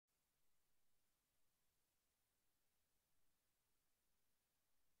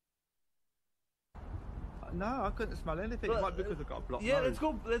No, I couldn't smell anything. It might be because I got a blocked Yeah, nose.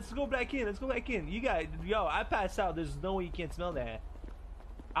 let's go back in. Let's go back in. You guys, yo, I passed out. There's no way you can't smell that.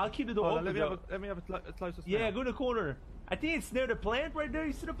 I'll keep the door open. Let me have a closer smell. Yeah, go in the corner. I think it's near the plant right there.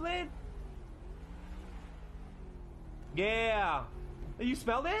 You see the plant? Yeah. You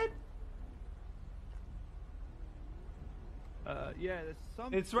smell that? Yeah, there's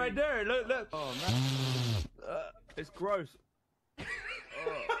something. It's right there. Look, look. Oh man, it's gross. We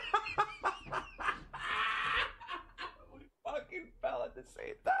fucking fell at the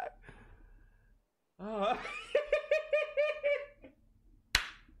same time.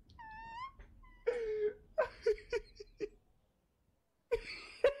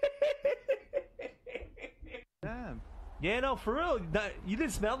 Damn. Yeah, no, for real. You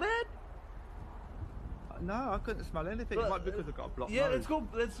didn't smell that? No, I couldn't smell anything. It might be because I got a blocked Yeah, nose.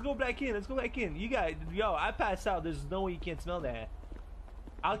 let's go back in. Let's go back in. You guys, yo, I passed out. There's no way you can't smell that.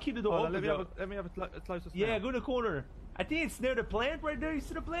 I'll keep the door open. Let me have a closer smell. Yeah, go in the corner. I think it's near the plant right there. You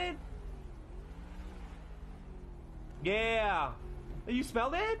see the plant? Yeah. You smell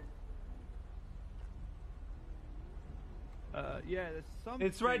that? Yeah, there's something.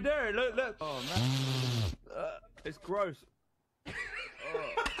 It's right there. Look, look. Oh man, it's gross.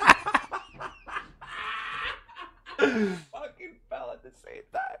 Fucking fell at the same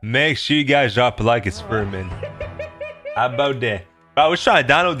time. Make sure you guys drop a like and subscribe, man. How about that? I was trying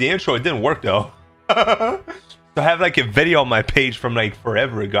to download the intro. It didn't work though. So I have like a video on my page from like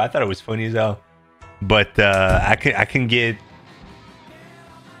forever ago. I thought it was funny as hell, but I can get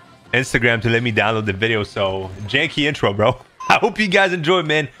Instagram to let me download the video. So janky intro, bro. I hope you guys enjoyed,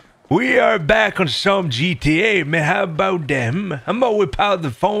 man. We are back on some GTA, man. How about them? I'm about to whip out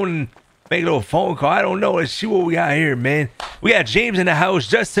the phone and make a little phone call. I don't know. Let's see what we got here, man. We got James in the house,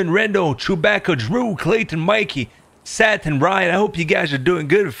 Justin, Rendo, Chewbacca, Drew, Clayton, Mikey, Seth, and Ryan. I hope you guys are doing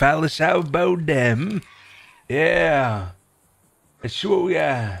good, fellas. How about them? Yeah. Let's see what we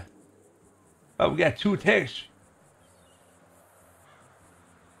got. Oh, we got 2 texts.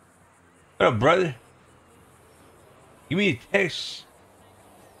 What up, brother? Give me a text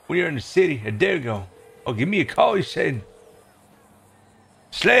when you're in the city. There you go. Oh, give me a call, you said.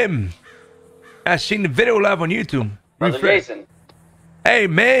 Slim. I seen the video live on YouTube. Brother Jason. Hey,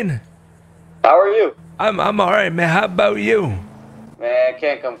 man. How are you? I'm all right, man. How about you? Man,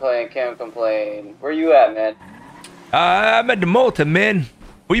 can't complain, can't complain. Where you at, man? I'm at the Malta, man.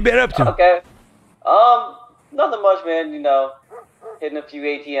 What you been up to? Okay. Nothing much, man. You know, hitting a few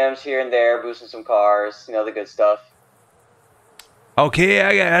ATMs here and there, boosting some cars. You know, the good stuff. Okay,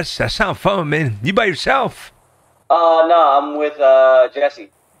 that sounds fun, man. You by yourself? No, I'm with Jesse.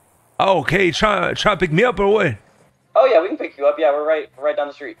 Okay, try to pick me up or what? Oh yeah, we can pick you up. Yeah, we're right down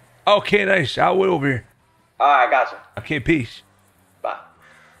the street. Okay, nice. I'll wait over here. All right, gotcha. Okay, peace. Bye.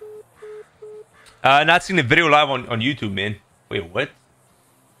 Not seeing the video live on YouTube, man. Wait, what?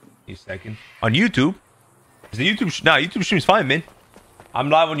 Wait a second. On YouTube? Is the YouTube? Nah, YouTube stream's fine, man. I'm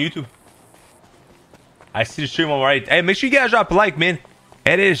live on YouTube. I see the stream on right. Hey, make sure you guys drop a like, man.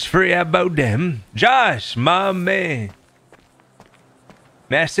 It is free. How about them? Josh, my man.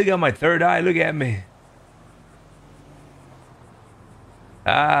 Man, I still got my third eye. Look at me.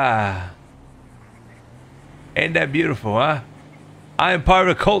 Ah. Ain't that beautiful, huh? I am part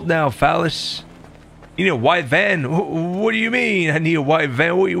of a cult now, fellas. You need a white van? What do you mean I need a white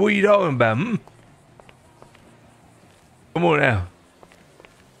van? What are you talking about, hmm? Come on now.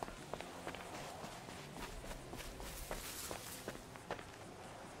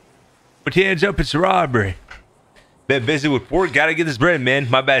 Put your hands up, it's a robbery. Been busy with work, gotta get this bread, man.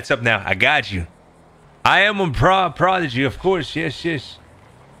 My bad, it's up now. I got you. I am on Prodigy, of course. Yes, yes.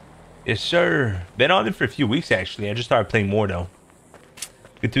 Yes, sir. Been on it for a few weeks, actually. I just started playing more, though.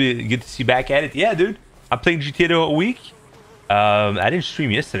 Good to see back at it. Yeah, dude. I'm playing GTA the whole week. I didn't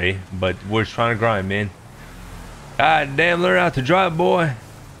stream yesterday, but we're trying to grind, man. God damn, learn how to drive, boy.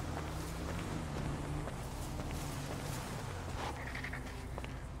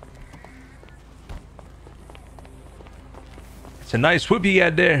 It's a nice whip you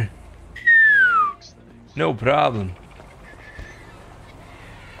got there. No problem.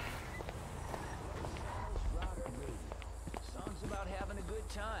 Songs about having a good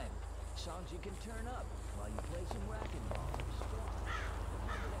time. Songs you can turn up while you play some racquetball.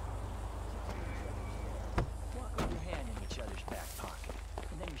 Walk with your hand in each other's back pocket,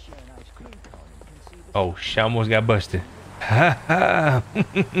 and then you share an ice cream cone and can see the... Oh, shit, I almost got busted. Ha ha.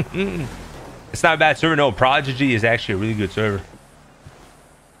 It's not a bad server. No, Prodigy is actually a really good server.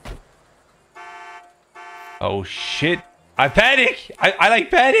 Oh shit. I panic. I like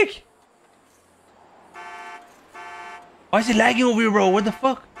panic. Why is it lagging over here, bro? What the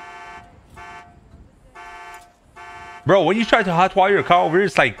fuck? Bro, when you try to hotwire your car over here,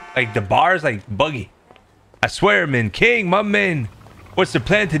 it's like the bar is like buggy. I swear, man. King, my man. What's the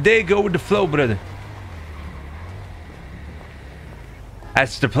plan today? Go with the flow, brother.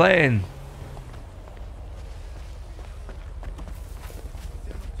 That's the plan.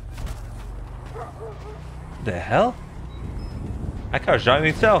 The hell? That car's driving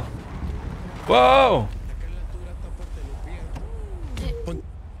itself. Whoa!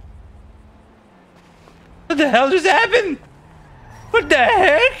 What the hell just happened? What the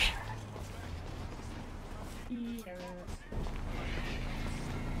heck?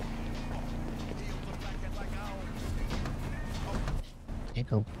 Hey,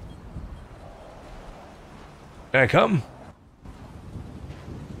 go. Can I come?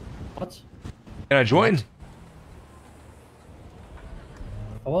 What? Can I join?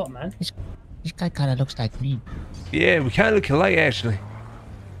 For what, man? This guy kind of looks like me. Yeah, we kind of look alike, actually.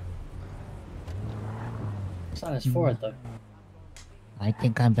 It's on his forehead, though. I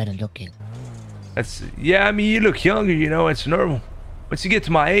think I'm better looking. That's yeah. I mean, you look younger. You know, it's normal. Once you get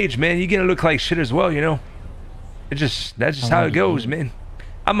to my age, man, you're gonna look like shit as well. You know, that's just how it goes, man.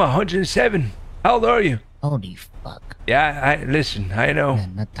 I'm 107. How old are you? Holy fuck. Yeah, I listen. I know.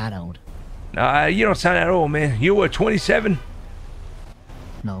 Man, not that old. Nah, you don't sound that old, man. You were 27.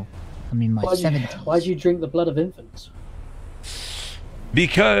 No. I'm in my 70s. Why'd you drink the blood of infants?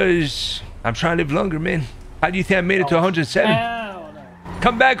 Because I'm trying to live longer, man. How do you think I made it to 107? Hell no.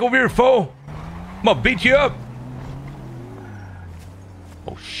 Come back over here, fool. I'm gonna beat you up.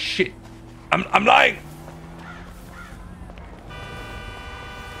 Oh shit. I'm lying.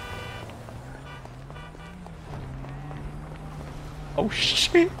 Oh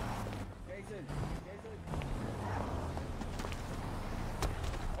shit.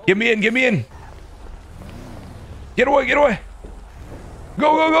 Get me in, get me in. Get away, get away.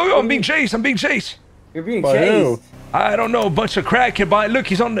 Go, go, go, go. I'm being chased, I'm being chased. You're being By who? chased. I don't know, a bunch of crackhead behind. Look,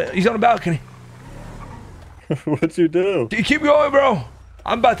 he's on the balcony. What'd you do? You keep going, bro.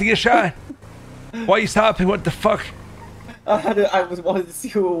 I'm about to get shot. Why you stopping? What the fuck? I was wanted to see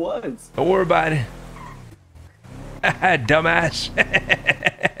who it was. Don't worry about it. Dumbass.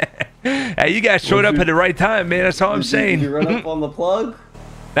 Hey, you guys showed up at the right time, man. That's all I'm saying. Did you run up on the plug?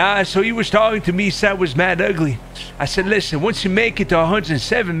 Nah, so he was talking to me, said I was mad ugly. I said, listen, once you make it to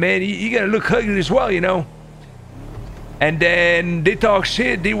 107, man, you gotta look ugly as well, you know? And then they talk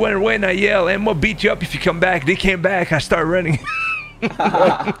shit, they went away and I yell, I'm gonna beat you up if you come back. They came back, I start running.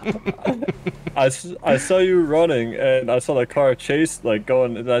 I saw you running and I saw the car chase, like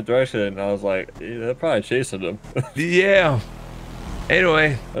going in that direction, and I was like, yeah, they're probably chasing them. Yeah.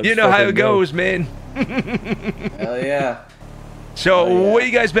 Anyway, That's you know how fucking it goes, man. Hell yeah. So, Oh, yeah. what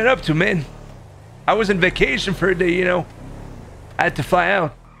you guys been up to, man? I was on vacation for a day, you know? I had to fly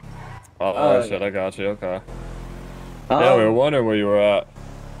out. Oh shit, I got you, okay. Yeah, we were wondering where you were at.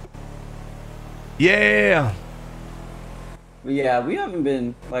 Yeah. Yeah, we haven't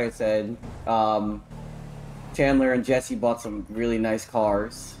been, like I said, Chandler and Jesse bought some really nice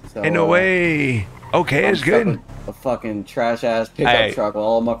cars. So, In a way. Okay, I'm it's good. stuck with a fucking trash ass pickup Hey. truck. While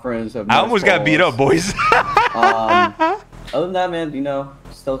all my friends have. I nice almost got beat cars. up, boys. Other than that, man, you know,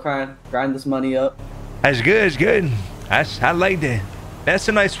 still grind this money up. That's good, it's good. I like that. That's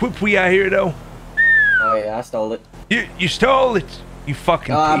a nice whip we got here, though. Oh yeah, I stole it. You stole it. You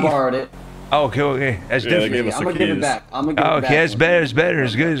fucking I thief. borrowed it. Oh, okay. That's Yeah, they different. gave us I'm the gonna give it keys. back. I'm gonna give Oh, it back. okay, it's better, it's better.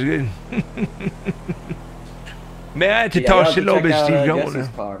 It's good, it's good. Man, I had to Yeah, talk you'll have shit a little check bit, out, Steve. Going Jesse's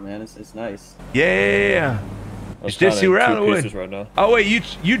now. car, man. It's nice. Yeah. It's Jesse kinda around two or what? pieces right now. Oh, wait,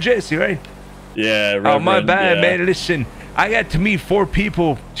 you Jesse, right? Yeah, Oh, my Reverend, bad, yeah. man. Listen, I got to meet 4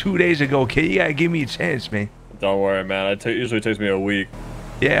 people 2 days ago, okay? You gotta give me a chance, man. Don't worry, man. It usually takes me a week.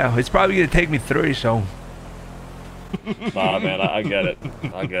 Yeah, it's probably gonna take me 3, so. Nah, man, I get it.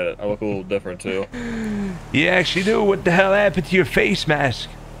 I get it. I look a little different, too. You actually do? What the hell happened to your face mask?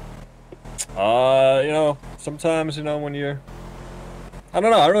 You know, sometimes, you know, when you're... I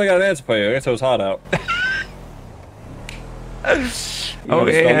don't know. I really got an answer for you. I guess it was hot out.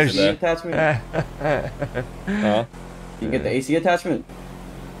 Okay, AC AC attachment. Huh? You get the AC attachment.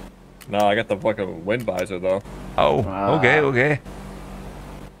 No, I got the fucking wind visor, though. Oh, okay, okay.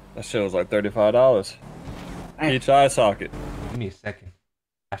 That shit was like $35. Each eye socket. Give me a second.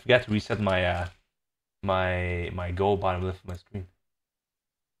 I forgot to reset my my goal bottom left of my screen.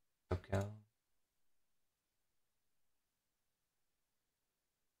 Okay.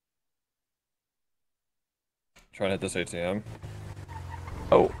 Trying to hit this ATM.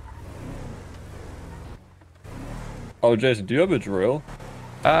 Oh. Oh, Jason, do you have a drill?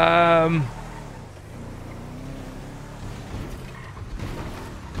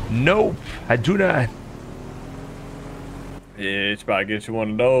 Nope, I do not. Yeah, it's about to get you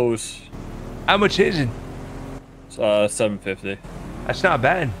one of those. How much is it? It's, 750. That's not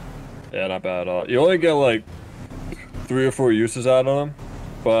bad. Yeah, not bad at all. You only get like 3 or 4 uses out of them,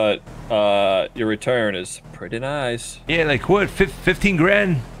 but your return is pretty nice. Yeah, like what? 15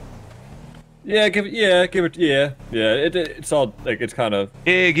 grand? Yeah, give it. Yeah. It's all like it's kind of.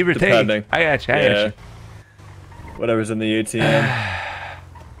 Yeah, give or depending. take. I got you. I got you. Whatever's in the ATM.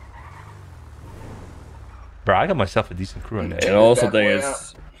 Bro, I got myself a decent crew on that. And also thing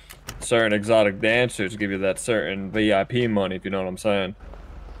is, certain exotic dancers give you that certain VIP money, if you know what I'm saying.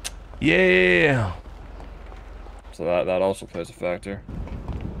 Yeah. So that also plays a factor.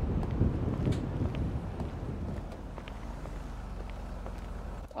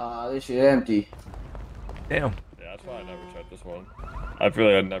 This shit empty. Damn. Yeah, that's why I never tried this one. I feel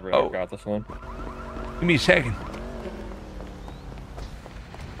like I never got this one. Give me a second.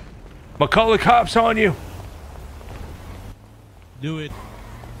 I'll call the cops on you. Do it.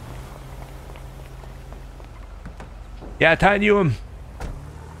 Yeah, I knew him.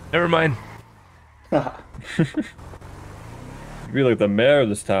 Never mind. You'd be like the mayor of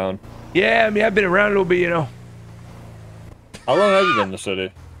this town. Yeah, I mean, I've been around a little bit, you know. How long have you been in the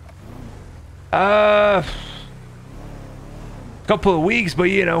city? Couple of weeks, but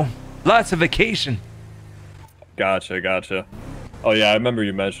you know, lots of vacation. Gotcha. Oh yeah, I remember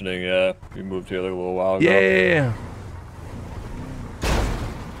you mentioning, yeah, you moved here like a little while ago. Yeah.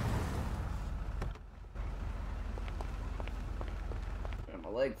 My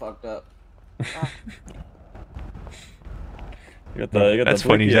leg fucked up. You got the That's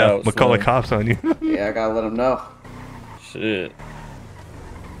funny, yeah. We'll call the cops on you. Yeah, I gotta let them know. Shit.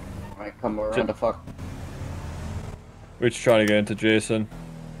 Might come around the fuck. What you trying to get into, Jason?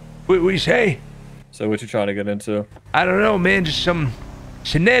 What you say? So what you trying to get into? I don't know, man. Just some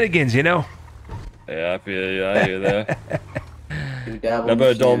shenanigans, you know? Yeah, I feel you. I hear that. You dabble Never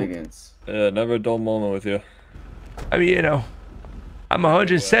in a dull, shenanigans. never a dull moment with you. I mean, you know, I'm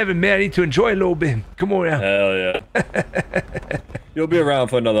 107, man. I need to enjoy a little bit. Come on now. Hell yeah. You'll be around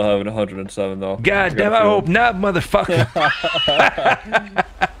for another 107 though. God damn, I hope not, motherfucker.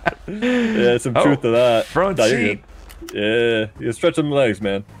 Yeah, some truth to that. Front Nah, you're seat. good. Yeah, you stretch them legs,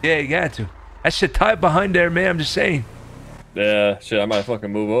 man. Yeah, you got to. That shit tight behind there, man. I'm just saying. Yeah, shit, I might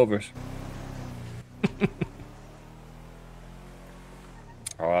fucking move over.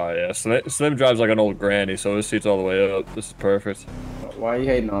 Oh yeah, Slim drives like an old granny, so his seat's all the way up. This is perfect. Why are you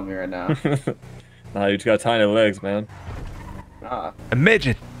hating on me right now? Nah, you just got tiny legs, man. Nah, A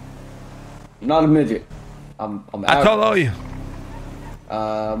midget. I'm not a midget. I'm I told all you.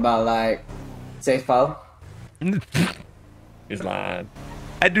 about like 6'5". He's lying.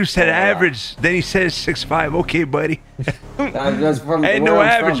 That dude said average. Then he says 6'5". Okay, buddy. That's from Ain't where no I'm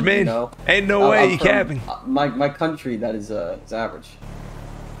average, from, man. You know? Ain't no way I'm you from, capping. My country, that is average.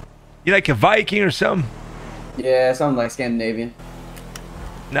 You like a Viking or something? Yeah, something like Scandinavian.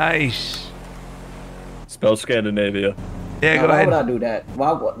 Nice. Spell Scandinavia. Yeah, Now, go why ahead. would I do that? Why?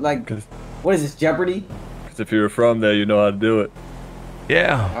 Like, what is this, Jeopardy? Because if you were from there, you know how to do it.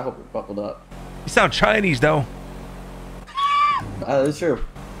 Yeah. I hope it buckled up. You sound Chinese, though. That's true.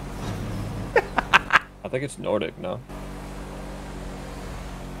 I think it's Nordic, no?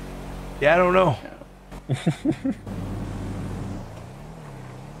 Yeah, I don't know.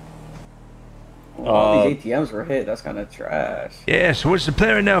 All these ATMs were hit. That's kind of trash. Yeah, so what's the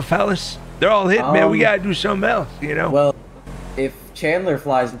plan right now, fellas? They're all hit, man. We gotta do something else, you know? Well, if Chandler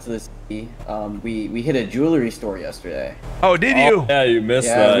flies into the city, we hit a jewelry store yesterday. Oh, did you? Yeah, you missed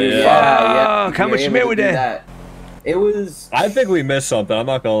Yeah, that. we- Yeah. Fuck, how we much were you able made to with do that? It was. I think we missed something. I'm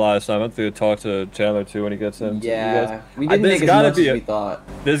not gonna lie, so I'm going to talk to Chandler too when he gets in. Yeah, we There's didn't make as gotta much be as a- we thought.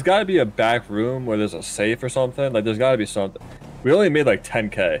 There's got to be a back room where there's a safe or something. Like, there's got to be something. We only made like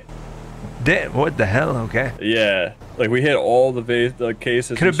 10K. Damn, what the hell? Okay. Yeah, like we hit all the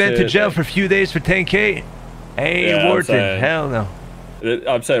cases. Could have been to jail for a few days for 10K. Ain't Yeah, I'm worth it. saying. Hell no.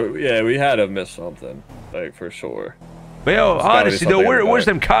 I'm saying, yeah, we had to miss something, like for sure. But yo, There's gotta be honestly though, something where's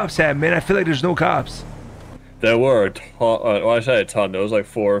back. them cops at, man? I feel like there's no cops. There were a ton. Well, I say a ton. There was like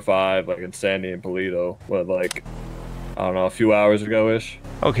 4 or 5, like in Sandy and Polito, what, like I don't know, a few hours ago ish.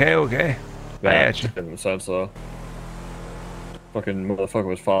 Okay. I got you. In the sense though. Fucking motherfucker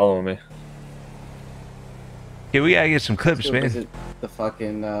was following me. Yeah, we gotta get some clips, Go man. visit the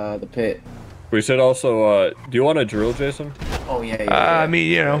fucking the pit. We said also, do you want a drill, Jason? Oh yeah. I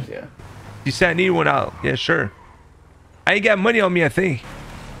mean, you know, Yeah. you said I need one out. Yeah, sure. I ain't got money on me, I think.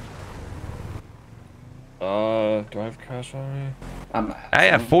 Do I have cash on me? I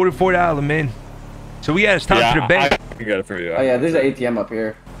have $44, man. So we gotta stop to the bank. I can get it for you. Oh yeah, there's an ATM up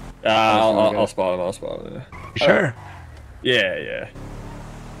here. I'll spot him. Yeah. You sure? Yeah.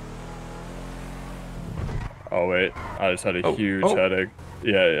 Oh wait, I just had a huge headache.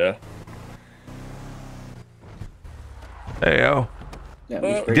 Yeah. There you go.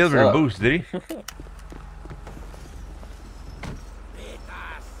 Yeah, He delivered a boost, did he?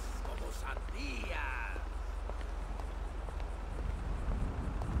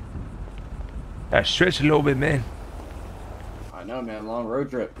 I stretch a little bit, man. I know, man. Long road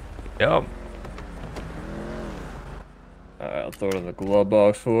trip. Yep. Alright, I'll throw it in the glove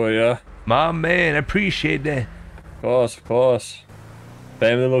box for you. My man, I appreciate that. Of course.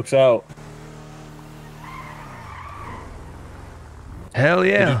 Family looks out. Hell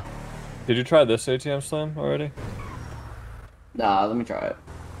yeah. Did you try this ATM Slim already? Nah, let me try it.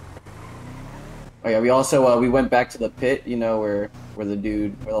 Oh yeah, we also we went back to the pit, you know, where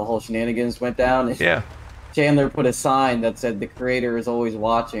the whole shenanigans went down. And Yeah. Chandler put a sign that said the creator is always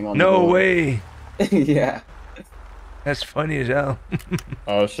watching on the No door. way. Yeah. That's funny as hell.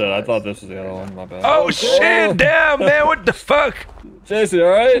 Oh shit, I thought this was the other one, my bad. Oh shit, damn, man, what the fuck? Jason,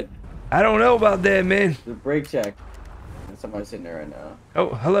 alright? I don't know about that, man. The brake check. There's somebody sitting there right now. Oh,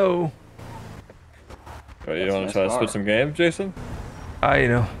 hello. Oh, you That's want a to try to nice spit car. some game, Jason? You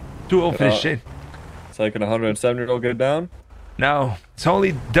know, too old for this shit. It's like an 107-year-old get down? No, it's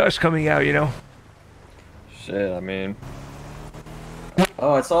only dust coming out, you know. Shit, I mean...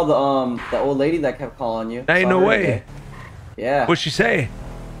 Oh, I saw the old lady that kept calling you. Ain't Saw no her way. today. Yeah. What'd she say?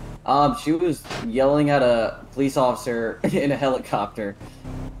 She was yelling at a police officer in a helicopter.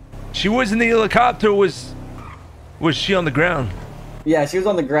 She was in the helicopter. Was she on the ground? Yeah, she was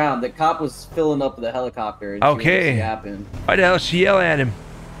on the ground. The cop was filling up the helicopter. And she was Okay. just yapping. Why the hell she yell at him?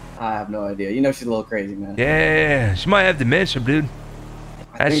 I have no idea. You know she's a little crazy, man. Yeah, she might have dementia, dude.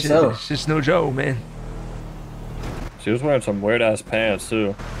 I think so. It's just no joke, man. She was wearing some weird-ass pants,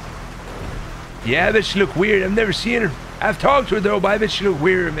 too. Yeah, I bet she look weird. I've never seen her. I've talked to her though, but I bet she look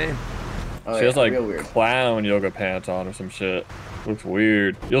weird, man. Oh, She yeah, has like real weird. clown yoga pants on or some shit. Looks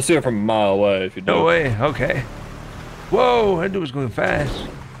weird. You'll see her from a mile away if you do. No way. Okay. Whoa, that dude was going fast.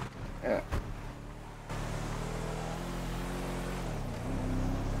 Yeah.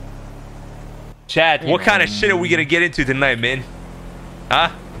 Chad, what kind of shit are we gonna get into tonight, man?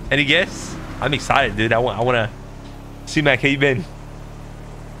 Huh? Any guess? I'm excited, dude. I wanna see Mac. How you been?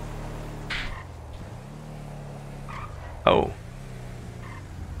 Oh.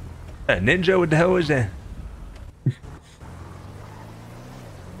 A ninja? What the hell is that?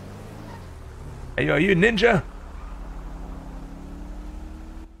 Hey, are you a ninja?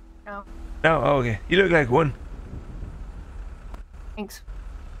 No. No? Oh, okay. You look like one. Thanks.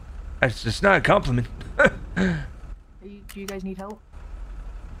 It's not a compliment. Do you guys need help?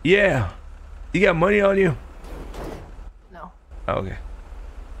 Yeah. You got money on you? No. Oh, okay.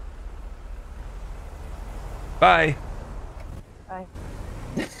 Bye. Bye.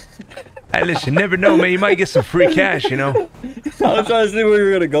 Hey, listen, never know, man. You might get some free cash, you know? I was trying to see where you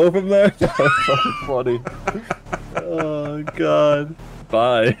were gonna go from there. That's so funny. Oh god.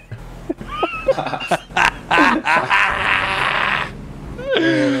 Bye.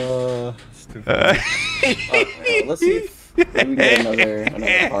 Stupid. Let's see if we can get another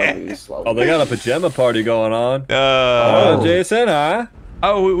car boost. Oh, they got a pajama party going on. Oh, Jason, huh?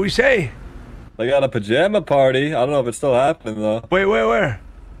 Oh, what we say? They got a pajama party. I don't know if it's still happening though. Wait, where?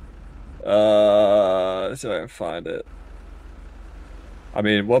 Let's see if I can find it. I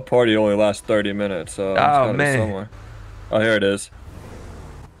mean, what party only lasts 30 minutes? So it's gotta be man. somewhere. Oh, here it is.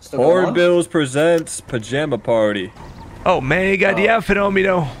 Still going on? Hornbills presents pajama party. Oh, man, you got the outfit on me,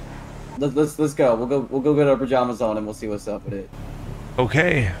 though. Let's go. We'll go get our pajamas on and we'll see what's up with it.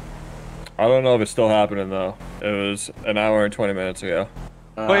 Okay. I don't know if it's still happening though. It was an hour and 20 minutes ago.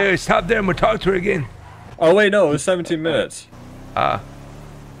 Wait, stop there and we'll talk to her again. Oh wait, no, it was 17 minutes. Are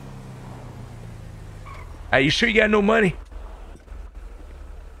you sure you got no money?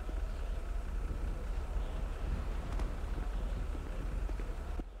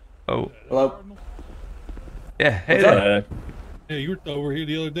 Oh. Hello? Yeah, hey What's up? there. Yeah, you were over here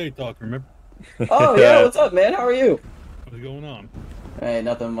the other day talking, remember? Oh yeah, what's up, man? How are you? What's going on? Hey,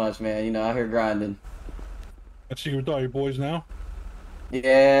 nothing much, man. You know, out here grinding. I see you with all your boys now.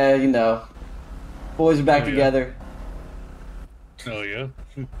 Yeah, you know, boys are back Oh, yeah. together. Oh yeah.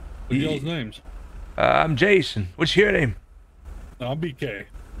 What y'all's names? I'm Jason. What's your name? I'm BK.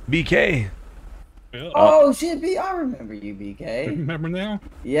 BK. Yeah. Oh shit, B! I remember you, BK. Remember now?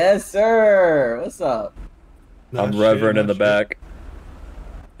 Yes, sir. What's up? I'm Not Reverend shit, in the not back. shit.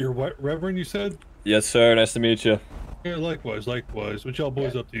 You're what, Reverend? You said? Yes, sir. Nice to meet you. Yeah, likewise. What y'all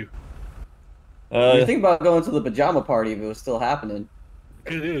boys up to? What do you think about going to the pajama party if it was still happening?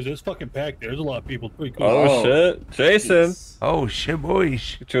 It is. It's fucking packed there. There's a lot of people. It's pretty cool. Oh, shit. Jason. Oh shit,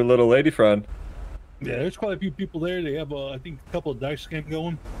 boys. Get your little lady friend. Yeah, there's quite a few people there. They have, I think, a couple of dice games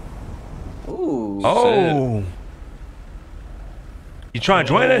going. Ooh. Oh. You trying to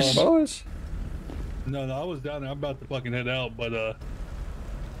join us? Boys. No, I was down there. I'm about to fucking head out, but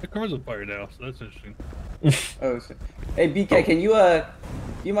the car's on fire now, so that's interesting. Oh shit. Hey BK, can you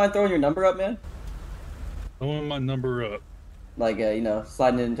you mind throwing your number up, man? Throwing my number up. Like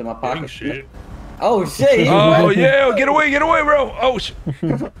sliding it into my Dang pocket. shit. Oh shit. Oh yeah, get away, bro. Oh shit.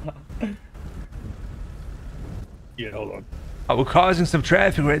 Yeah, hold on. Oh, we're causing some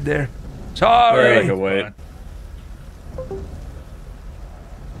traffic right there. Sorry. I can wait.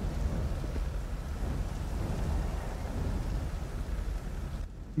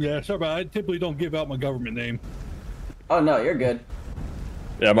 Yeah, sorry, but I typically don't give out my government name. Oh no, you're good.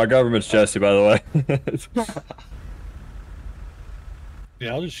 Yeah, my government's Jesse, by the way.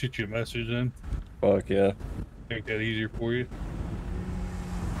 Yeah, I'll just shoot you a message then. Fuck yeah. Make that easier for you.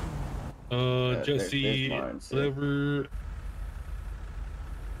 Jesse, there's mine, so. whatever.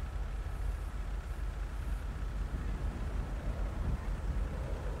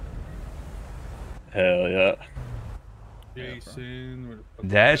 Hell yeah. Jason. Where the fuck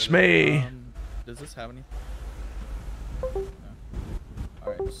That's is that? me. Does this have any? No.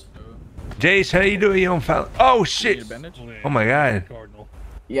 Alright, so... Jace, how you doing, young fella? Oh Need shit. a bandage? Oh my god. Cardinal.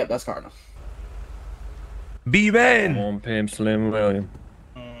 Yep, that's Cardinal. B-Man. Come on, Pam Slim William.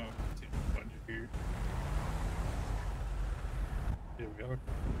 Let's see if I can find you here. There we go.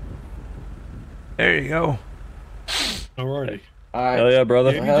 There you go. Alrighty. All right. Hell yeah, brother.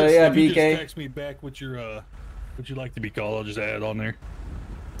 If you Hell just, yeah, if you BK. just text me back what your what you like to be called, I'll just add it on there.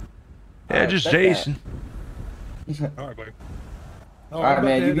 Yeah, Alright, just bet that. Jason. All right, buddy. All right,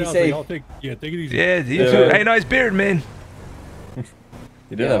 man, you be safe. Take it easy. Yeah, you Yeah. too. Hey, nice beard, man.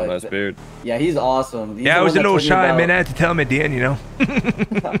 You did Yeah, have a nice beard. Yeah, he's awesome. He's Yeah, the I was one a that little told me shy, about- man. I had to tell him at the end, you know.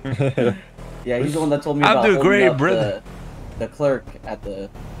 Yeah, he's the one that told me I'm about doing opening great, up brother. The clerk at the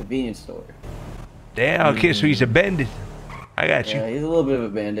convenience store. Damn, okay, so he's a bandit. I got you. Yeah, he's a little bit of a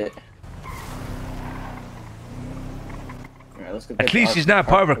bandit. All right, let's go. At least he's not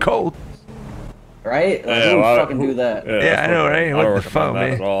part of a cult. Right? Like, who would fucking do that? Yeah, I know, right? I What don't the recommend fuck, that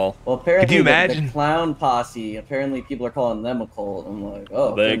man? at all. Well, apparently Could you the imagine? clown posse. Apparently, people are calling them a cult. I'm like,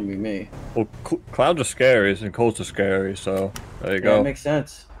 oh, They- it couldn't be me. Well, clowns are scary and cults are scary, so there you Yeah, go. it makes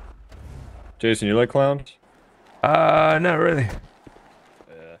sense. Jason, you like clowns? Not really.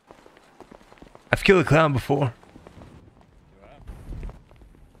 Yeah. I've killed a clown before.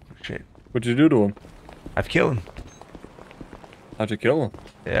 Shit. What'd you do to him? I've killed him. How'd you kill him?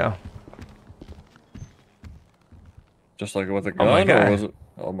 Yeah. Just like with a Oh my gun, God. or was it?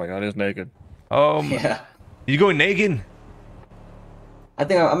 Oh my god, he's naked. Oh, Yeah. you going naked? I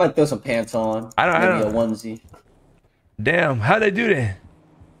think I might throw some pants on. I Maybe don't- a onesie. Damn, how'd they do that?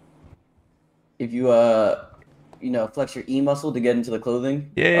 If you flex your E muscle to get into the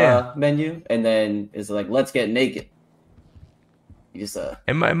clothing Yeah. menu, and then it's like, let's get naked. You just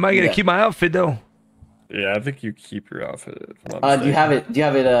Am I gonna Yeah. keep my outfit though? Yeah, I think you keep your outfit. If I'm not do you have mistaken. it? Do you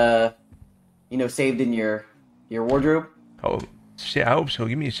have it? Saved in your wardrobe? Oh, shit, I hope so.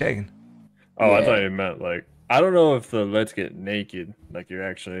 Give me a second. Oh, I Yeah. thought you meant like. I don't know if the let's get naked, like you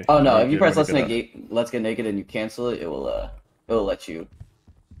actually. Oh no! If you naked press when let's you get let's get naked and you cancel it, it will let you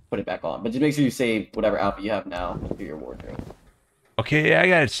put it back on. But just make sure you save whatever outfit you have now to your wardrobe. Okay, yeah, I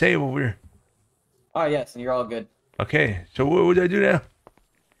gotta say what we're. Oh yes, and you're all good. Okay, so what do I do now?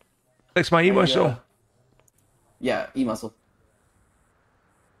 Flex my There emo you soul. go. Yeah, E muscle.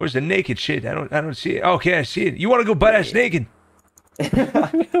 Where's the naked shit? I don't see it. Okay, I see it. You want to go butt ass naked? I'm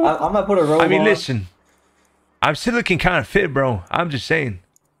gonna put a robe I mean, on. listen. I'm still looking kind of fit, bro. I'm just saying.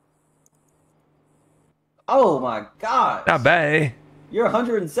 Oh my god! Not bad, eh? You're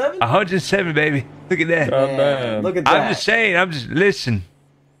 107. 107, baby. Look at that. God Man, damn. look at that. I'm just saying. Listen.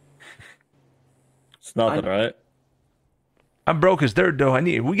 It's nothing, right? I'm broke as dirt, though.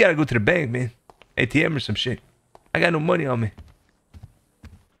 We gotta go to the bank, man. ATM or some shit. I got no money on me.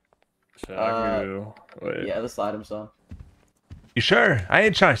 Shit, I can wait. Yeah, let's slide him some. You sure? I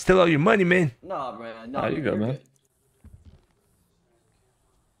ain't trying to steal all your money, man. No, man. No, Ah, you you're good, man. good.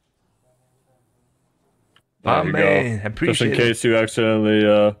 There Oh, you man. I go. Just appreciate in it. case you accidentally,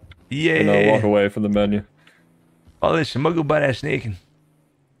 Yeah. walk away from the menu. Oh, listen. I'm gonna go butt ass naked.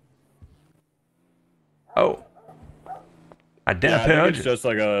 Oh. I damn Yeah, I think it's 100. just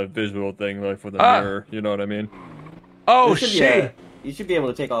like a visual thing, like for the Ah. mirror. You know what I mean? Oh, There should be shit. you should be able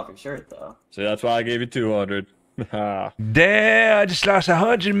to take off your shirt though. So that's why I gave you 200. Ha. Damn, I just lost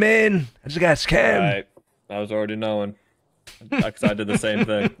 100, man. I just got scammed. Right. I was already knowing. Because I did the same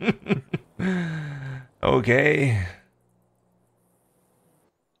thing. Okay.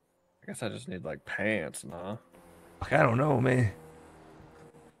 I guess I just need like pants, nah. Fuck, I don't know, man.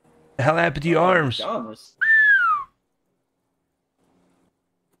 The hell happened to your arms? Oh,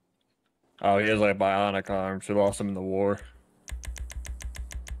 he has like bionic arms. She lost him in the war.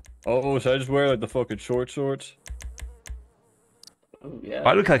 Oh, should I just wear like the fucking short shorts? Oh, yeah.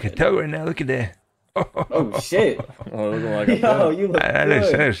 I look like a tug right now. Look at that. Oh shit! Oh, looking like a Yo, you look that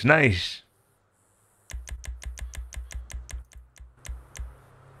good. looks nice.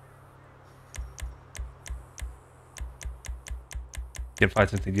 Can find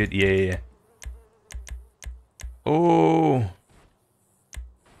something good. Yeah. Oh.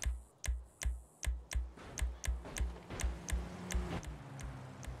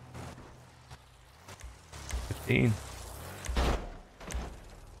 $15.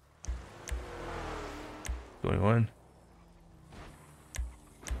 21.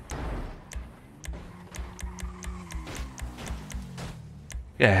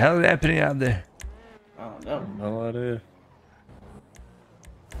 Yeah, hell is happening out there? Oh no. No idea.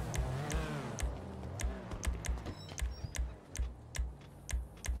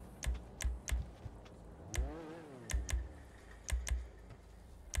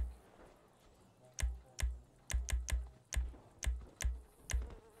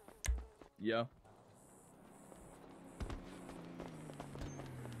 Yo.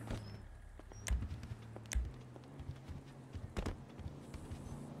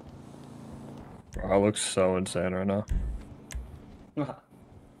 Bro, I look so insane right now.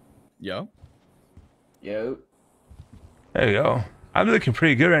 Yo. Yo. There you go. I'm looking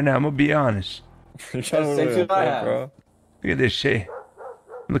pretty good right now. I'm gonna be honest. You're trying to Same look shit I like, have. bro. Look at this shit.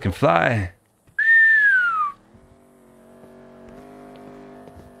 I'm looking fly.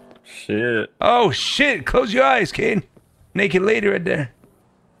 Shit. Oh shit! Close your eyes, kid. Naked lady right there.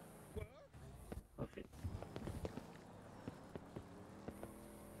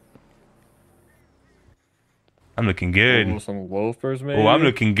 I'm looking good. Ooh, some loafers, maybe. Oh, I'm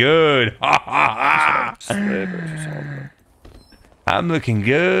looking good. Ha ha ha! Slippers or something. I'm looking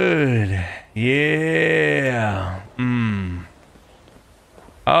good. Yeah.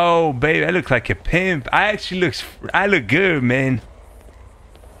 Oh, baby, I look like a pimp. I look good, man.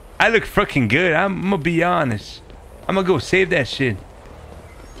 I look fucking good. I'm gonna be honest. I'm gonna go save that shit.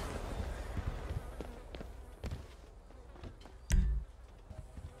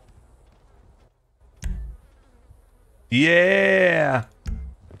 Yeah.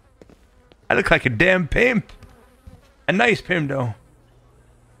 I look like a damn pimp. A nice pimp, though.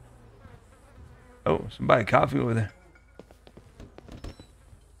 Oh, somebody coffee over there.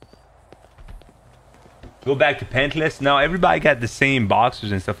 Go back to pantless. No, everybody got the same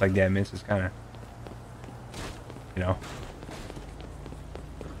boxers and stuff like that, man. So it's kind of, you know.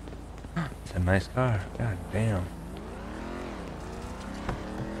 It's a nice car. God damn.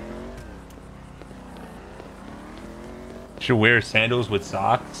 Should wear sandals with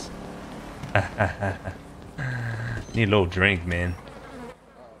socks. Need a little drink, man.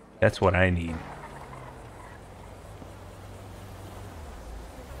 That's what I need.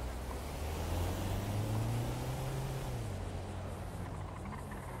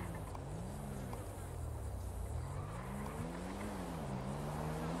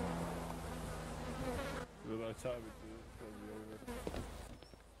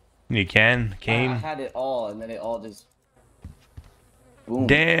 You can, I Kane. had it all, and then it all just. Boom.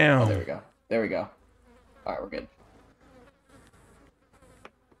 Damn. Oh, there we go. There we go. All right, we're good.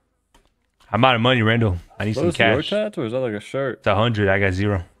 I'm out of money, Randall. I need Those some your cash. tats, or is that like a shirt? It's 100. I got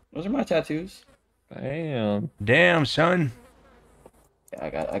 0. Those are my tattoos. Damn. Damn, son. Yeah,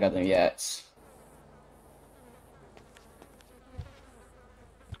 I got them yats.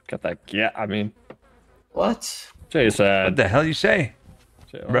 Got that. Yeah, I mean. What? Jay said. What the hell you say?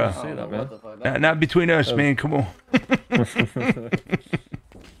 Jay, I Bruh. don't see that, man. Not between us, man. Come on.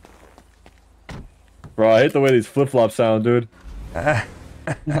 Bro, I hate the way these flip flops sound, dude. You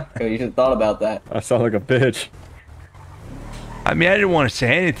should have thought about that. I sound like a bitch. I mean, I didn't want to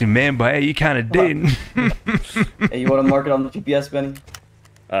say anything, man, but hey, you kind of did. Hey, you want to mark it on the GPS, Benny?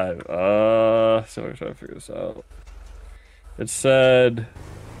 So I'm trying to figure this out. It said.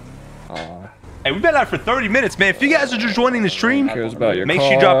 Hey, we've been out for 30 minutes, man. If you guys are just joining the stream, Cares about your make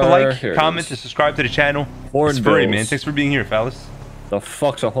sure you drop a like, car. Here it comment, is. and subscribe to the channel. It's Hornbills. free, man. Thanks for being here, fellas. The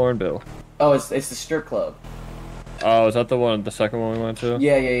fuck's a hornbill? Oh, it's the strip club. Oh, is that the second one we went to?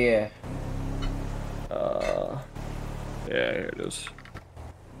 Yeah, yeah, yeah. Yeah, here it is.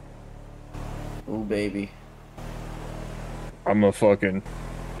 Ooh, baby. I'm a fucking.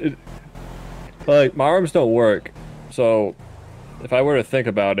 Like, my arms don't work, So, if I were to think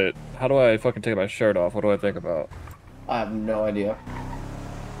about it, how do I fucking take my shirt off? What do I think about? I have no idea.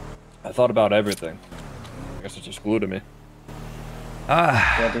 I thought about everything. I guess it's just glued to me.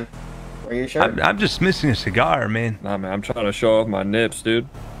 Ready? Wear your shirt. I'm just missing a cigar, man. Nah, man, I'm trying to show off my nips, dude.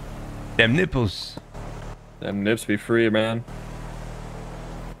 Them nipples. Them nips be free, man.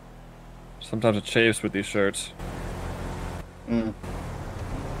 Sometimes it chafes with these shirts. Mm.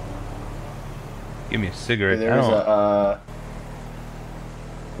 Give me a cigarette. There was a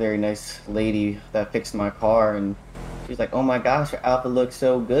very nice lady that fixed my car, and she's like, "Oh my gosh, your outfit looks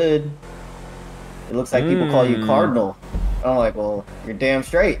so good. It looks like people call you Cardinal." I'm like, "Well, you're damn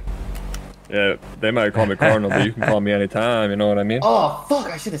straight." Yeah, they might call me Cardinal, but you can call me anytime, you know what I mean? Oh, fuck,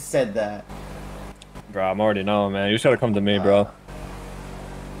 I should have said that. Bro, I'm already knowing, man. You just gotta come to me, bro.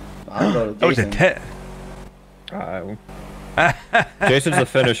 I'll go to That was a Jason. test. Alright, well. Jason's the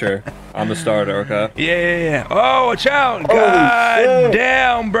finisher. I'm the starter, okay? Yeah. Oh, watch out. Holy God shit.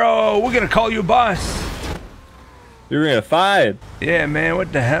 damn, bro. We're going to call you boss. You're gonna fight. Yeah, man.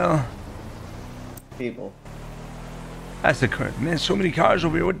 What the hell? People. That's the current. Man, so many cars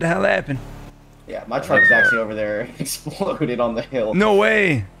over here. What the hell happened? Yeah, my truck's actually over there exploded on the hill. No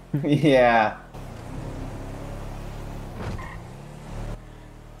way. Yeah.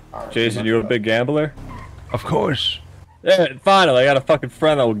 Jason, you a big gambler? Of course. Yeah, finally, I got a fucking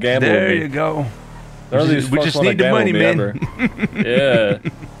friend that will gamble There with me. you go. None of these We fucks just wanna need the gamble money, with me man. ever. Yeah.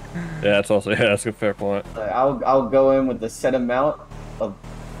 Yeah, that's also, yeah, that's a fair point. I'll go in with the set amount of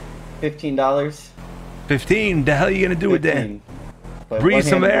 $15. 15. The hell are you going to do with that? 15. But Breathe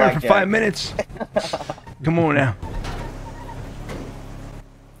some one-handed air for blackjack. 5 minutes. Come on now.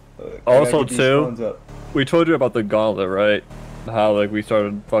 Also, Gotta get these phones too, up. we told you about the gauntlet, right? How, like, we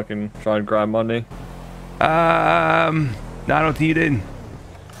started fucking trying to grind money. No, I don't think you did.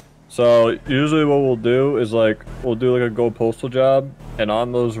 So, usually what we'll do is, like, we'll do, like, a go postal job, and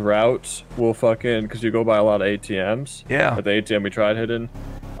on those routes, we'll fucking, because you go by a lot of ATMs. Yeah. At the ATM we tried hitting.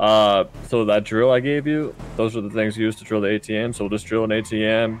 So that drill I gave you, those are the things used to drill the ATM. So we'll just drill an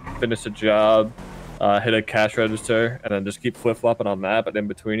ATM, finish the job, hit a cash register, and then just keep flip-flopping on that. But in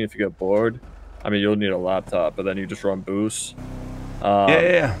between, if you get bored, I mean, you'll need a laptop, but then you just run boosts.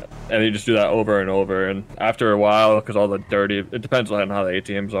 Yeah. And you just do that over and over. And after a while, because all the dirty, it depends on how the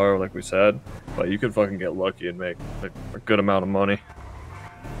ATMs are, like we said. But you could fucking get lucky and make like, a good amount of money.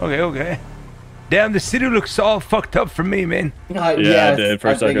 Okay. Damn, the city looks all fucked up for me, man. Yeah, yes, I did for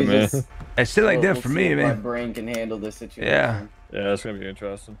a I think second, man. it's just- I still like that we'll for see me, if My man. brain can handle this situation. Yeah. Yeah, it's gonna be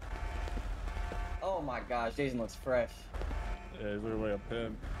interesting. Oh my gosh, Jason looks fresh. Yeah, he's literally a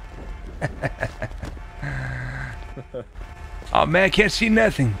pimp. Oh man, I can't see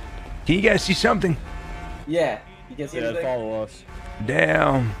nothing. Can you guys see something? Yeah, you can see Yeah, anything? follow us.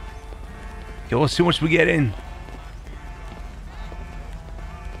 Damn. Okay, we'll see once we get in.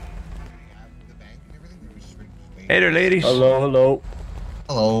 Hey there, ladies. Hello.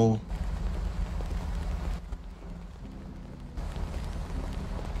 Hello.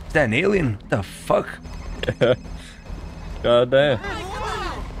 Is that an alien? What the fuck? God damn.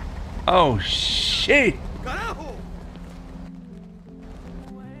 Oh shit.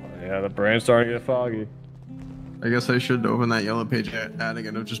 Yeah, the brain's starting to get foggy. I guess I should open that yellow page ad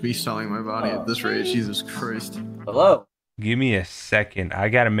again of just me selling my body at this rate. Jesus Christ. Hello. Give me a second. I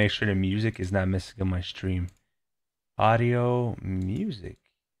gotta make sure the music is not missing on my stream. Audio, music.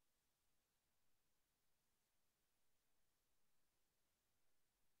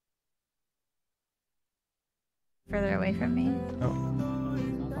 Further away from me.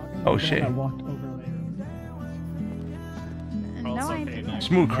 Oh shit. No, I didn't.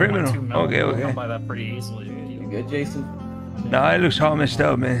 Smooth criminal. Okay. By that pretty easily. You good, Jason? Nah, it looks all messed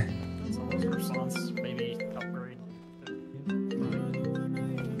up, man. Maybe upgrade.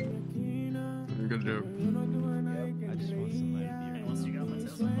 Good joke. I just want somebody to be unless you got my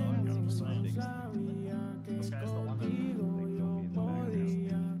Tesla dog, I'm just saying. This guy's the one that don't be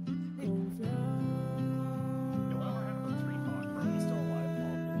in the background. Yo, whatever happened to 3 Fox, bro? He's still alive?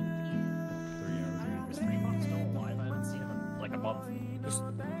 3 hours. Is 3 Fox still alive? I haven't seen him in like a month. Just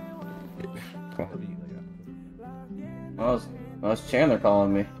That was Chandler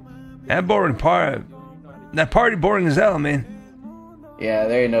calling me. That boring part. That party boring as hell, man. Yeah,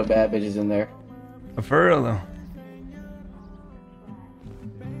 there ain't no bad bitches in there. For real though.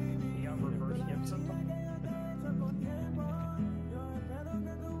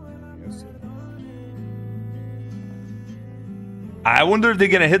 I wonder if they're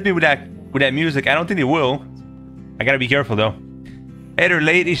gonna hit me with that music. I don't think they will. I gotta be careful though. Hey there,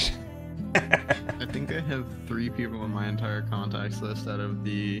 ladies. I think I have 3 people in my entire contacts list out of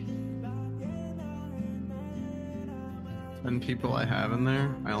the 10 people I have in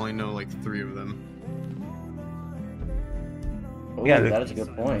there, I only know like 3 of them. Oh, Yeah, that is a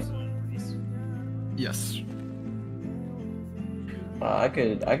good point. Yes. I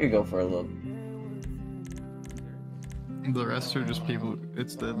could go for a look. The rest are just people.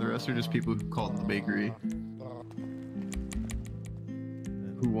 The rest are just people who called the bakery,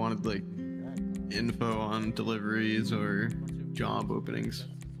 who wanted like info on deliveries or job openings.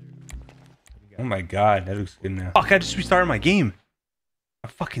 Oh my god, that looks good now. Fuck, I just restarted my game. I'm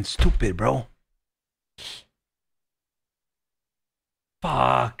fucking stupid, bro.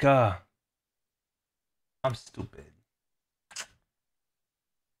 Fuck. I'm stupid.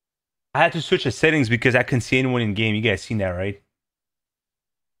 I had to switch the settings because I couldn't see anyone in game. You guys seen that, right?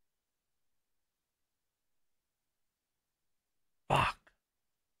 Fuck.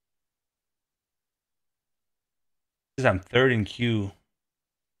 Because I'm third in queue.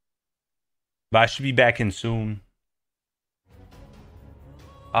 But I should be back in soon.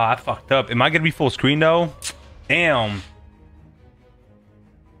 Oh, I fucked up. Am I gonna be full screen though? Damn.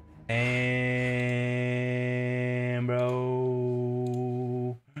 Damn,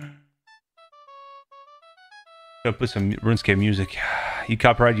 bro. Gotta put some RuneScape music. You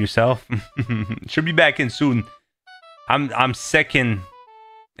copyright yourself. Should be back in soon. I'm second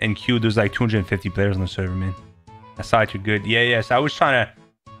in queue. There's like 250 players on the server, man. I saw it. You're good. Yeah, yes. I was trying to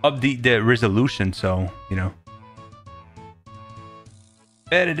update the resolution, so you know.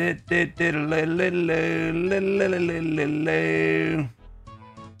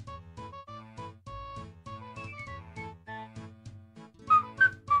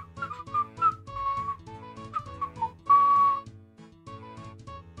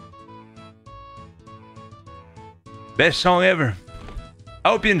 Best song ever. I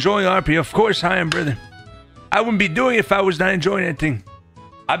hope you're enjoying RP. Of course I am, brother. I wouldn't be doing it if I was not enjoying anything.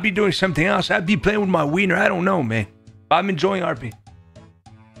 I'd be doing something else. I'd be playing with my wiener. I don't know, man. But I'm enjoying RP.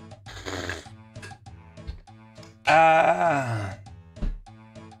 I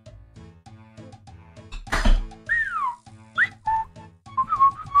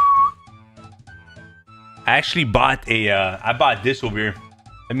actually bought a I bought this over here.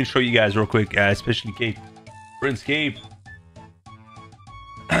 Let me show you guys real quick, especially Kate. RuneScape.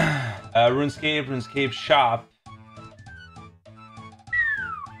 RuneScape shop.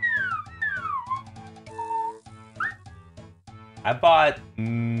 I bought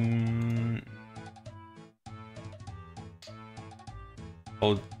RuneScape.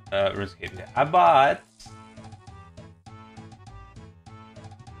 Yeah. I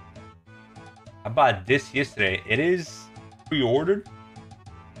bought this yesterday. It is pre-ordered.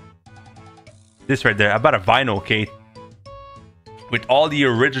 This right there. I bought a vinyl, Kate, with all the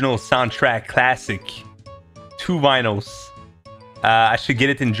original soundtrack classic. 2 vinyls. I should get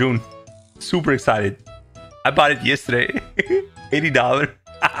it in June. Super excited. I bought it yesterday. $80.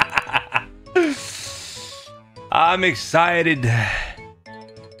 I'm excited.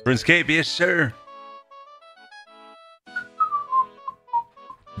 RuneScape, yes sir.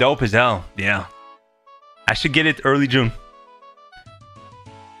 Dope as hell. Yeah. I should get it early June.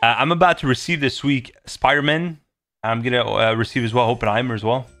 I'm about to receive this week Spider-Man. I'm gonna receive as well Oppenheimer as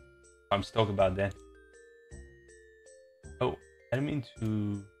well. I'm stoked about that. Oh, I didn't mean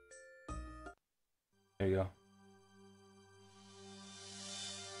to. There you go.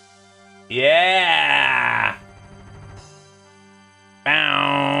 Yeah.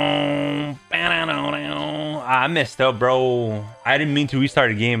 I messed up, bro. I didn't mean to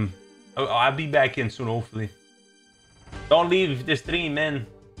restart the game. I'll be back in soon, hopefully. Don't leave the stream, man.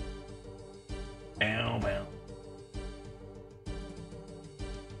 Bow, bow.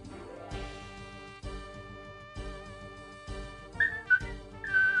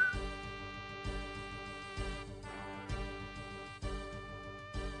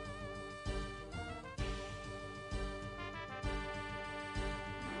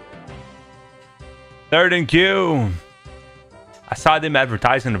 Third in queue. I saw them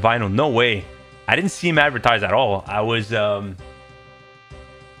advertising the vinyl. No way. I didn't see him advertise at all. I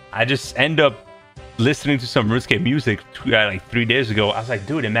just end up listening to some RuneScape music like 3 days ago. I was like,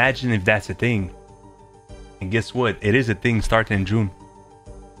 dude, imagine if that's a thing. And guess what? It is a thing starting in June.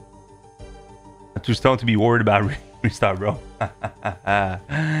 I'm too stoned to be worried about restart, bro.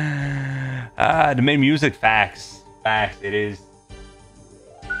 The main music, facts. Facts, it is.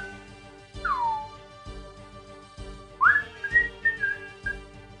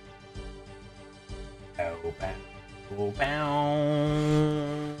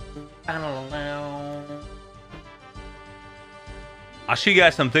 I'll show you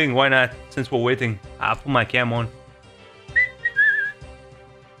guys something. Why not? Since we're waiting, I'll put my cam on.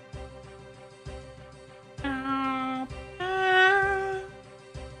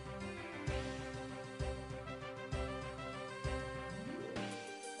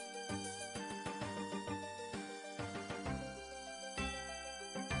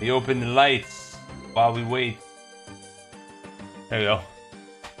 We open the lights while we wait. There we go.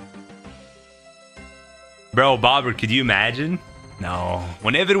 Bro, Bobber, could you imagine? No.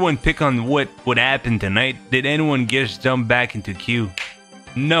 When everyone pick on what would happen tonight, did anyone just jump back into queue?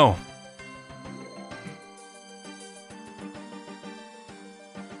 No.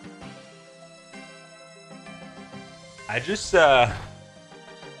 I just,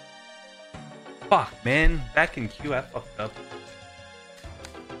 fuck, man. Back in queue, I fucked up.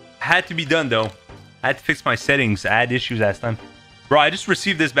 Had to be done, though. I had to fix my settings. I had issues last time. Bro, I just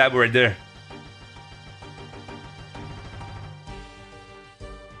received this bad boy right there.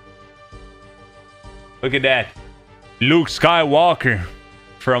 Look at that. Luke Skywalker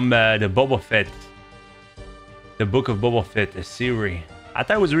from the Boba Fett. The Book of Boba Fett, the series. I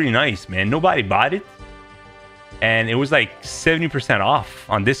thought it was really nice, man. Nobody bought it. And it was like 70% off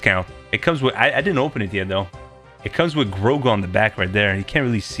on discount. It comes with... I didn't open it yet, though. It comes with Grogu on the back right there. You can't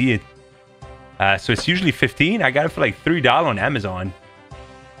really see it. So it's usually $15. I got it for like $3 on Amazon.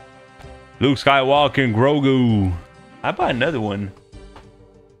 Luke Skywalker and Grogu. I bought another one.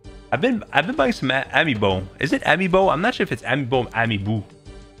 I've been buying some Amiibo. Is it Amiibo? I'm not sure if it's Amiibo or Amiibo.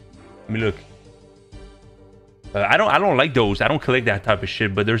 Let me look. I don't like those. I don't collect that type of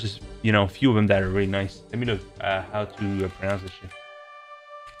shit. But there's just, you know, a few of them that are really nice. Let me look how to pronounce this shit.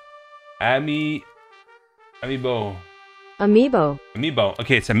 Amiibo. Amiibo.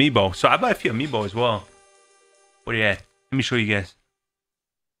 Okay, it's Amiibo. So I bought a few Amiibo as well. What are you at? Let me show you guys.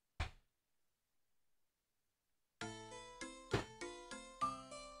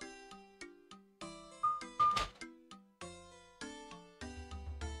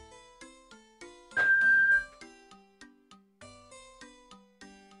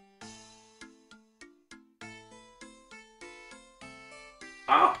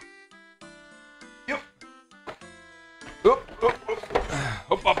 Oh. Yep.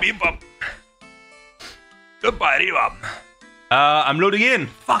 I'm loading in.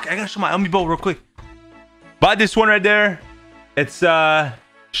 Fuck, I gotta show my Amiibo real quick. Bought this one right there. It's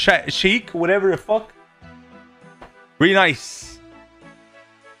Sheik, whatever the fuck. Really nice.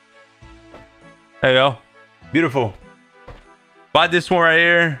 There you go. Beautiful. Bought this one right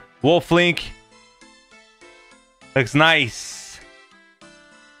here. Wolf Link. Looks nice.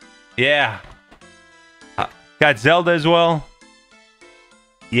 Yeah. Got Zelda as well.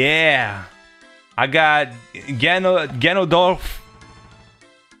 Yeah. I got Ganondorf.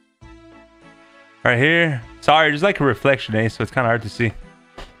 Right here. Sorry, there's like a reflection, eh? So it's kind of hard to see.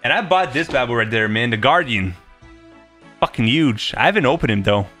 And I bought this bad boy right there, man. The Guardian. Fucking huge. I haven't opened him,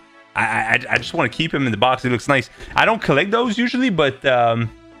 though. I just want to keep him in the box. He looks nice. I don't collect those usually, but they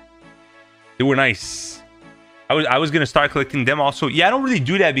were nice. I was gonna start collecting them also. Yeah, I don't really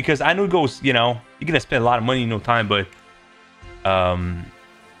do that because I know it goes, you know, you're gonna spend a lot of money in no time, but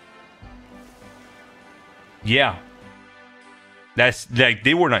yeah, that's like,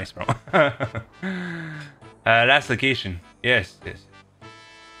 they were nice, bro. Last location. Yes.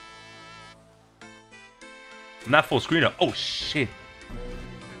 I'm not full screen up. Oh shit.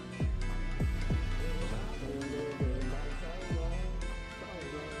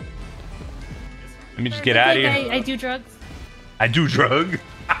 Let me just get out of here. I do drugs. I do drug?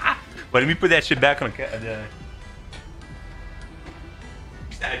 But let me put that shit back on the...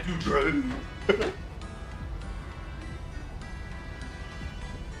 I do drug.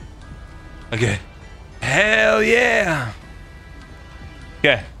 Okay. Hell yeah.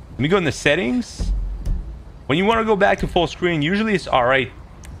 Okay. Let me go in the settings. When you want to go back to full screen, usually it's alright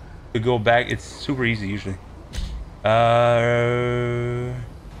to go back. It's super easy usually.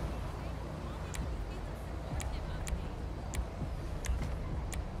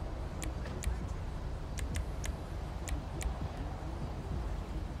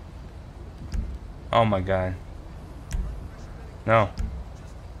 Oh my god. No.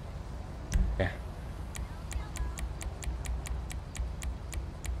 Okay.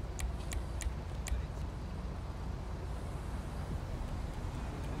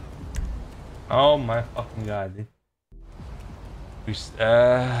 Oh my fucking god, dude.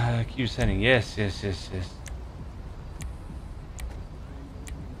 Keep sending. Yes.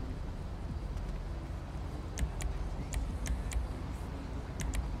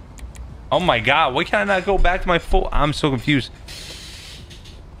 Oh my god, why can't I not go back to my full... I'm so confused.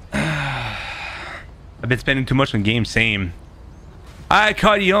 I've been spending too much on games, same. I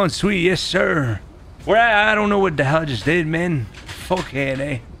caught you on, sweet, yes sir. Where I don't know what the hell I just did, man. Fuckhead,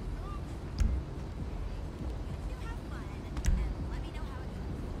 eh?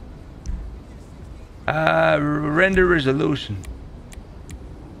 Render resolution.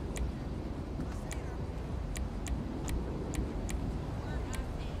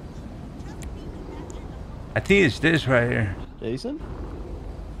 I think it's this right here. Jason?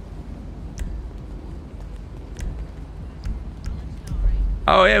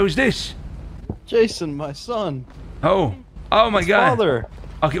 Oh yeah, who's this? Jason, my son. Oh my His God. Father.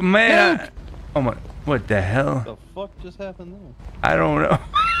 Okay, man. Oh my. What the hell? What the fuck just happened there? I don't know.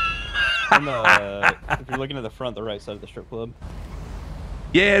 If you're looking at the front, the right side of the strip club.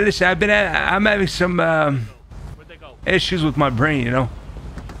 Yeah, listen, I'm having some issues with my brain, you know.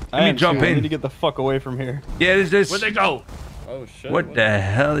 Let me jump I in. need to get the fuck away from here. Yeah, this. Where'd they go? Oh shit. What the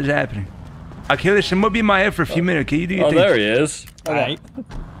hell is happening? Okay, listen, I'm gonna be in my head for a few minutes. Can you do your Oh, thing? there he is. Alright.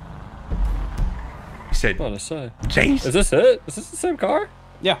 He said, What to say? James? Is this it? Is this the same car?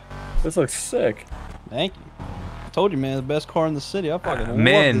 Yeah. This looks sick. Thank you. I told you, man, the best car in the city. I fucking love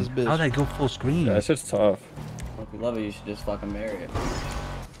Man, this bitch. how'd I go full screen? Yeah, that shit's tough. If you love it, you should just fucking marry it.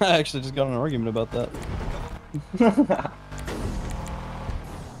 I actually just got in an argument about that.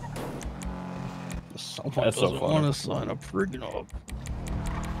 Someone That's so doesn't funny. want to sign a prenup.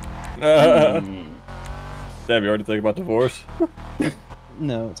 Damn, you already think about divorce?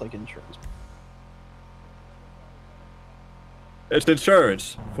 No, it's like insurance. It's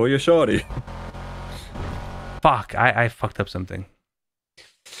insurance for your shorty. Fuck, I fucked up something.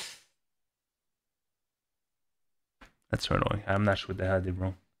 That's so annoying. I'm not sure what the hell I did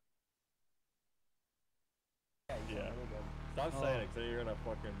wrong. Yeah. Stop saying it, so you're gonna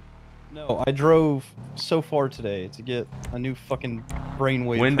fucking. No, I drove so far today to get a new fucking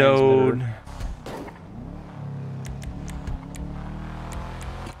brainwave Windowed. transmitter.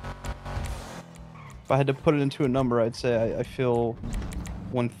 If I had to put it into a number, I'd say I feel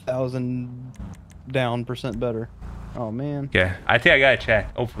 1,000 down % better. Oh man. Yeah, I think I got a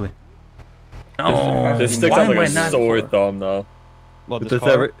check. Hopefully. Oh, This sticks why out like am I a not- sore thumb, though. What, If this this car?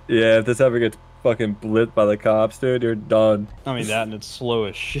 ever, yeah, if this ever gets fucking blitzed by the cops, dude, you're done. I mean that, and it's slow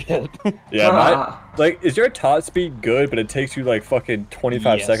as shit. Yeah, like, is your top speed good, but it takes you like fucking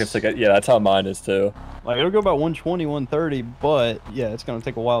 25 Yes. seconds to get? Yeah, that's how mine is too. Like it'll go about 120, 130, but yeah, it's gonna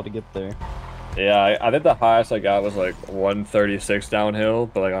take a while to get there. Yeah, I think the highest I got was like 136 downhill,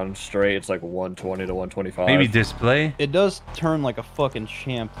 but like on straight, it's like 120 to 125. Maybe display. It does turn like a fucking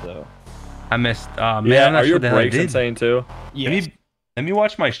champ though. I missed. Man, Yeah, I'm not are sure your what the hell I brakes did. insane too? Yes. Let me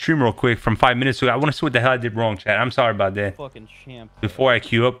watch my stream real quick from 5 minutes ago. I want to see what the hell I did wrong, chat. I'm sorry about that. Fucking champ. Before I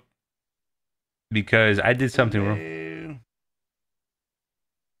queue up, because I did something wrong.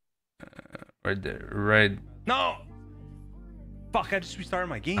 Right there, right. No. Fuck! I just restarted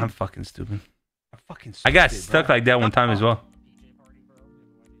my game. I'm fucking stupid. I got stuck like that one time as well.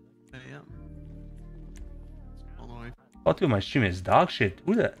 All through my stream is dog shit.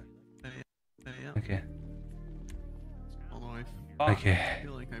 Who that? Okay. Okay.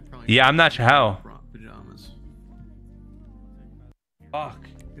 Yeah, I'm not sure how. Fuck.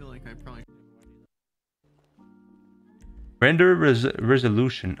 Render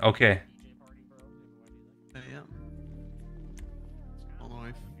resolution. Okay.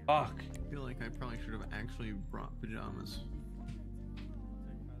 Fuck. I feel like I probably should have actually brought pajamas.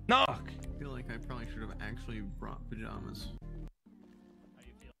 No. I feel like I probably should have actually brought pajamas.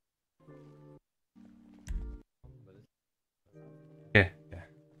 Yeah.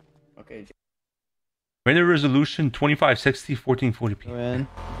 Okay. Render resolution 2560 1440p. Man.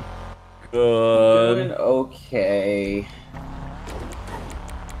 Good. Okay. I'm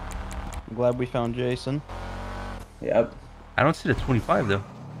glad we found Jason. Yep. I don't see the 25 though.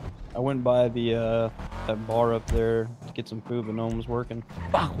 I went by the that bar up there to get some food, but no one was working.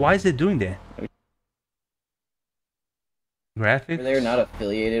 Fuck, why is it doing that? Graphics? They're not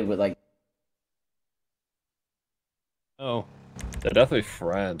affiliated with like. Oh. They're definitely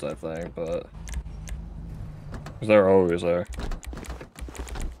friends, I think, but because they're always there.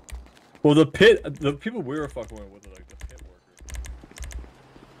 Well, the people we were fucking with are like the pit workers.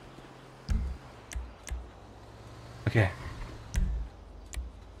 Okay.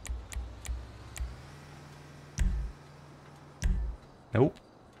 Nope.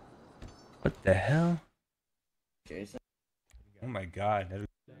 What the hell? Jason. Oh my god, that is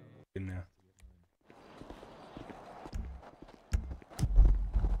good now.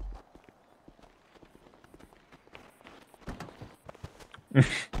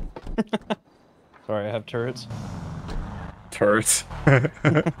 Sorry, I have turrets. Turrets.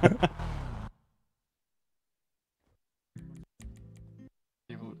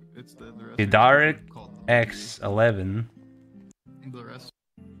 Hidaric X11. The rest.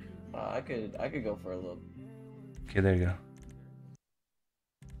 I could go for a look. Okay, there you go.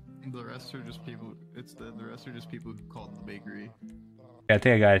 The rest are just people. The rest are just people who called the bakery. Yeah, I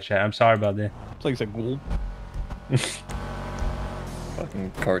think I got it, chat. I'm sorry about that. It's like it's a ghoul.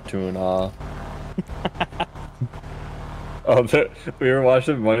 Fucking cartoon, huh? Oh, we were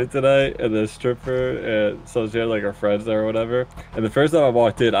watching Money tonight, and the stripper, and so she had like her friends there or whatever. And the first time I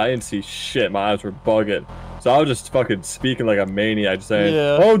walked in, I didn't see shit. My eyes were bugging. So I was just fucking speaking like a maniac, saying,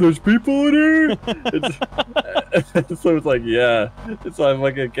 "Oh, there's people in here." So it's like, yeah. So I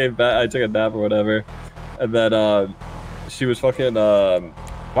fucking came back. I took a nap or whatever, and then she was fucking.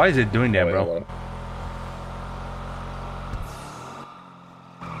 Why is it doing that, bro?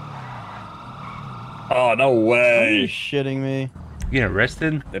 Oh, no way. Are you shitting me? You getting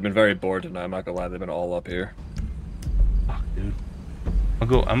arrested? They've been very bored tonight, I'm not gonna lie. They've been all up here. Fuck, dude. I'm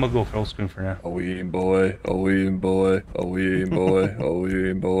gonna go full screen for now. Oh, we eating boy. Oh, we eating boy. Oh, we eating boy. Oh, we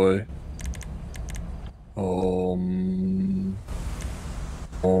eating boy.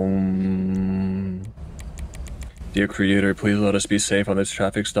 Dear creator, please let us be safe on this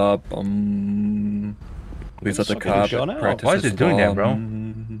traffic stop. Please let the cop practice. Why is it doing that, bro?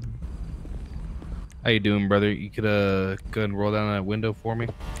 How you doing, brother? You could go ahead and roll down that window for me.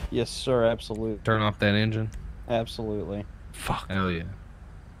 Yes, sir. Absolutely. Turn off that engine. Absolutely. Fuck. Hell yeah.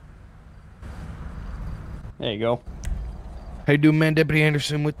 There you go. How you doing, man? Deputy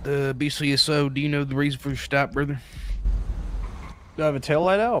Anderson with the BCSO. Do you know the reason for your stop, brother? Do I have a tail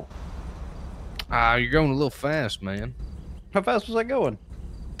light out? You're going a little fast, man. How fast was I going?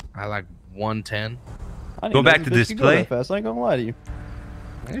 I like 110. Go back to display. Fast. I ain't gonna lie to you.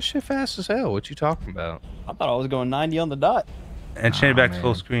 That shit fast as hell. What you talking about? I thought I was going 90 on the dot. And change it back to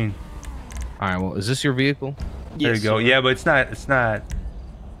full screen. All right. Well, is this your vehicle? There you go. Sir. Yeah, but it's not. It's not.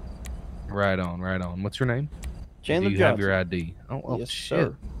 Right on. Right on. What's your name? Chandler Do you Johnson. have your ID? Oh, yes, shit.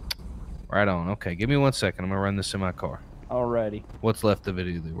 sir. Right on. Okay, give me 1 second. I'm gonna run this in my car. Alrighty. What's left of it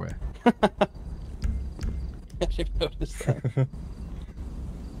either way. I should notice that.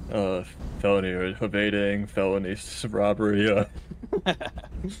 Felony or evading, felony robbery.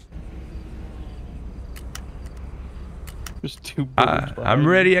 There's two. I'm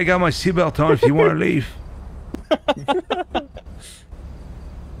ready. I got my seatbelt on. If you want to leave.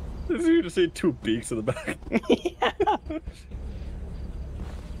 You just see two beaks in the back.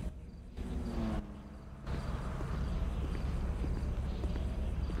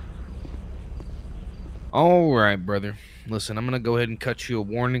 All right, brother. Listen, I'm gonna go ahead and cut you a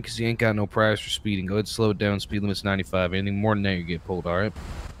warning because you ain't got no priors for speeding. Go ahead and slow it down. Speed limit's 95. Anything more than that, you get pulled. All right.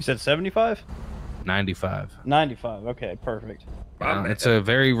 You said 75? 95. 95. Okay, perfect. It's a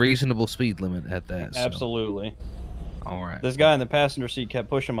very reasonable speed limit at that. So. Absolutely. All right. This guy in the passenger seat kept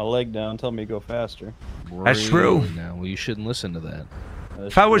pushing my leg down, telling me to go faster. That's true. Now, well, you shouldn't listen to that.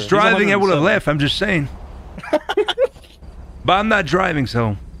 If I was driving, I would have left. I'm just saying. But I'm not driving,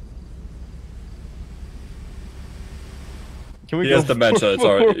 so. Can we He go has dementia. It's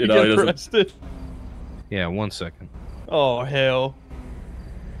alright. You know, he doesn't. Arrested? Yeah, 1 second. Oh, hell.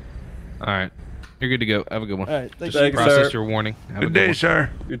 All right. You're good to go. Have a good one. All right. Thanks, Thanks, Process sir. your warning. Have a Good day, one. sir.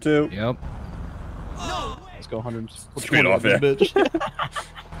 You too. Yep. Let's go 100. Speed off, yeah. Bitch.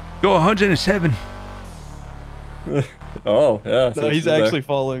 Go 107. Oh, yeah. No, he's actually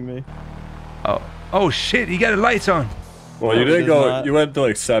following me. Oh shit! You got the lights on. Well, you No, he didn't does go. not. You went to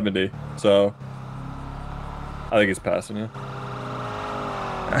like 70, so I think he's passing you.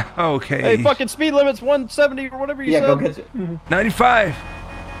 Okay. Hey, fucking speed limit's 170 or whatever you Yeah, said. go get it. 95.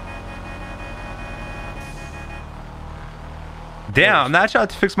 Damn, I'm not trying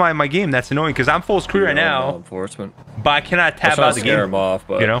to fix my game. That's annoying because I'm full screen right now, Enforcement. but I cannot I tap tried out to the scare game. him off,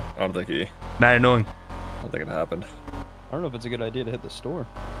 but You know? I don't think he. Not annoying. I don't think it happened. I don't know if it's a good idea to hit the store.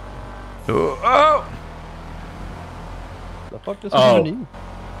 Oh! The fuck does Oh. this even mean?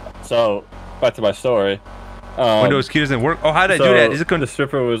 So back to my story. Windows key doesn't work. Oh, how did I do that? Is it the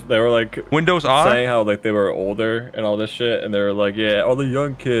stripper was? They were like Windows off? saying how like they were older and all this shit, and they were like, yeah, all the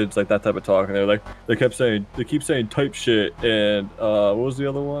young kids, like that type of talk, and they were like, they keep saying type shit, and what was the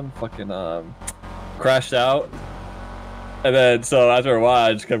other one? Fucking crashed out. And then so after a while,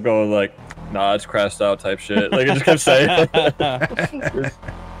 I just kept going like, nah, it's crashed out type shit. Like I just kept saying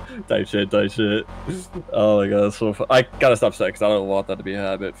type shit. Oh my god, that's so fun. I gotta stop saying because I don't want that to be a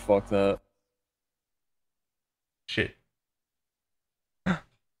habit. Fuck that. Shit.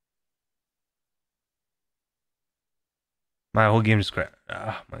 My whole game just crashed.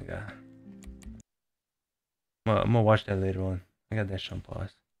 Oh my god. I'm gonna watch that later on. I got that shit on pause.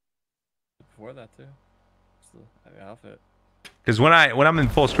 Before that too. It's the outfit. Because when I'm in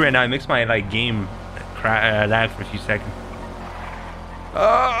full screen now, it makes my like game lag for a few seconds.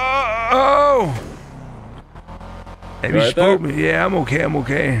 Oh! Maybe Right spoke there? me. Yeah, I'm okay.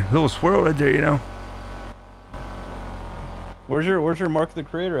 A little swirl right there, you know. Where's your Mark the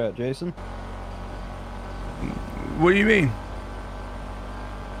Creator at, Jason? What do you mean?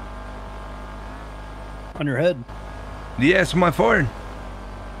 On your head. Yeah, it's my forehead.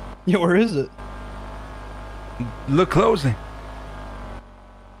 Yeah, where is it? Look closely.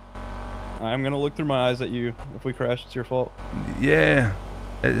 I'm gonna look through my eyes at you. If we crash, it's your fault. Yeah.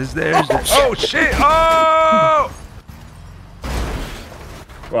 It's there. Oh, shit. Oh!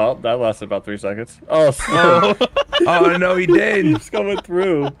 Well, that lasted about 3 seconds. Oh, slow. Oh, no, he did. He's coming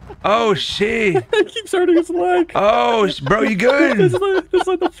through. Oh, shit. He keeps hurting his leg. Oh, bro, you good? It's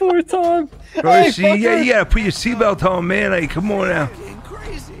like the 4th time. Bro, see, you gotta put your seatbelt on, man. Like, come on now.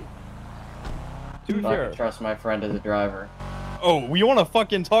 I can trust my friend as a driver. Oh, we want to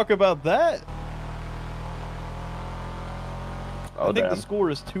fucking talk about that? Oh, I think damn. the score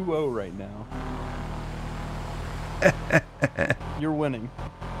is 2-0 right now. You're winning.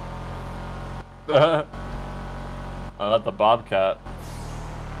 I got the Bobcat.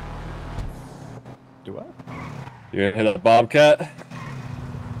 Do I? You gonna hit a Bobcat?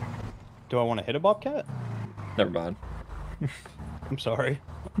 Do I want to hit a bobcat? Never mind. I'm sorry.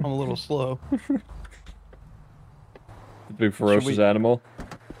 I'm a little slow. The big ferocious animal.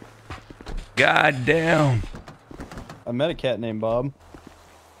 God damn. I met a cat named Bob.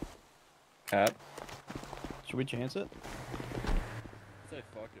 Cat? Should we chance it? Say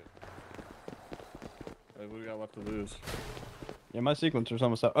fuck it. Hey, what do we got left to lose? Yeah, my sequencer's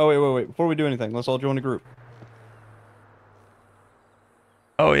almost out. Oh, wait. Before we do anything, let's all join a group.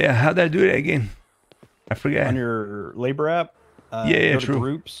 Oh, yeah. How'd I do that again? I forgot. On your labor app, yeah, go to true.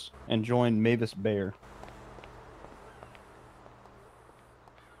 groups and join Mavis Bear.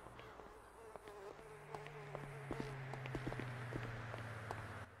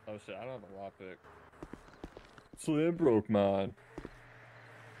 Oh shit, I don't have a lockpick. Slim broke mine.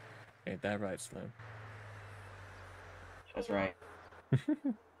 Ain't that right, Slim? That's right.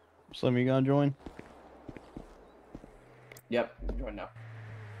 Slim, you gonna join? Yep, join now.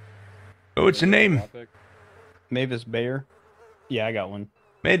 Oh, what's your name? Lockpick? Mavis Bear. Yeah, I got one.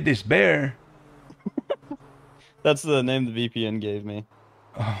 Made this bear. That's the name the VPN gave me.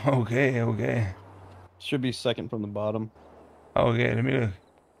 Oh, okay. Should be second from the bottom. Okay, let me look.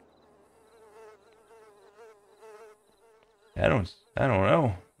 I don't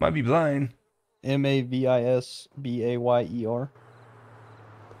know. Might be blind. MAVISBAYER.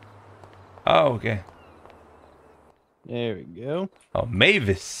 Oh, okay. There we go. Oh,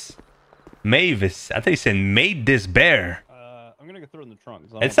 Mavis. Mavis. I thought you said made this bear. I'm gonna go throw it in the trunk.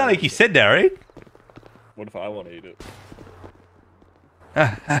 It's not like you said that, right? What if I want to eat it?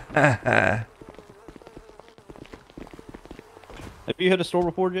 Have you hit a store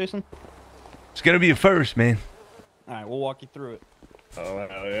before, Jason? It's gonna be a first, man. Alright, we'll walk you through it. Oh,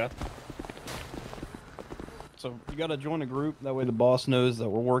 hell yeah. So you gotta join a group, that way the boss knows that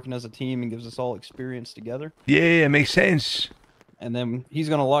we're working as a team and gives us all experience together. Yeah, makes sense. And then he's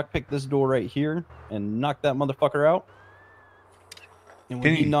gonna lockpick this door right here and knock that motherfucker out. And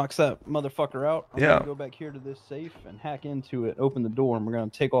when he knocks that motherfucker out, I'm gonna go back here to this safe and hack into it, open the door, and we're gonna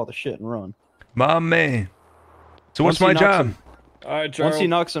take all the shit and run. My man. So what's my job? Alright, Once he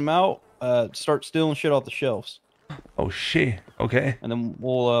knocks him out, start stealing shit off the shelves. Oh shit. Okay. And then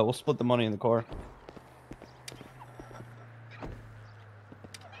we'll split the money in the car.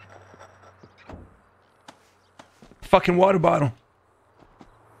 Fucking water bottle.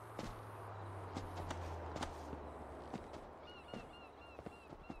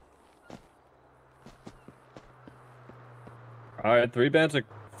 Alright, 3 bands of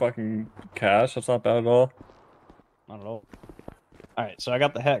fucking cash. That's not bad at all. Not at all. Alright, so I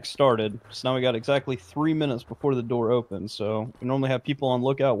got the hack started. So now we got exactly 3 minutes before the door opens. So we normally have people on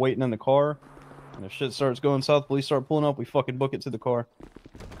lookout waiting in the car. And if shit starts going south, police start pulling up, we fucking book it to the car.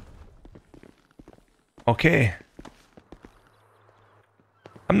 Okay.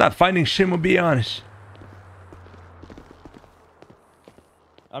 I'm not finding shit, we'll be honest.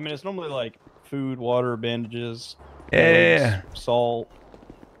 I mean, it's normally like food, water, bandages, Yeah. salt.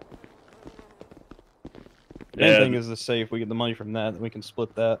 The main thing is the safe. We get the money from that, then we can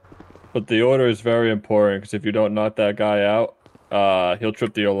split that. But the order is very important, because if you don't knock that guy out, he'll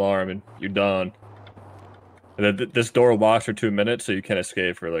trip the alarm and you're done. And then this door locks for 2 minutes, so you can't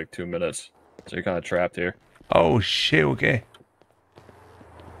escape for like 2 minutes. So you're kind of trapped here. Oh shit, okay.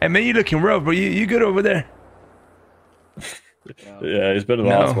 Hey man, you looking rough, bro. You good over there? Yeah, he's been in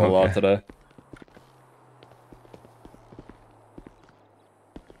the hospital a lot today.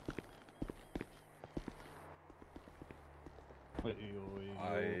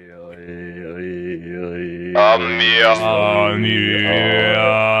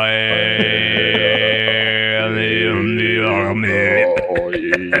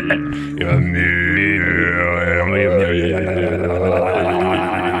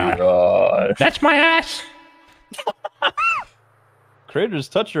 That's my ass. Creator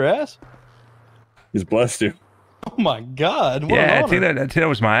just touched your ass? He's blessed you. Oh my god. What Yeah, an I think honor. that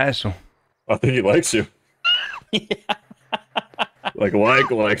was my asshole. I think he likes you. Like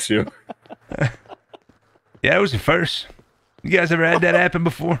likes you. Yeah, it was the first. You guys ever had that happen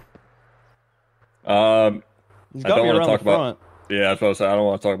before? He's I got don't me want to around talk the front. about. Yeah, that's what I was saying. I don't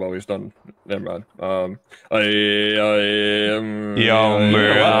want to talk about what he's done. Never mind.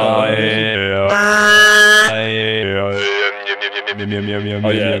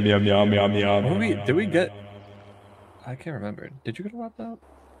 Did we get? I can't remember. Did you get a laptop?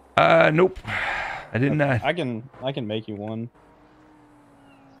 Nope. I did not. I can make you one.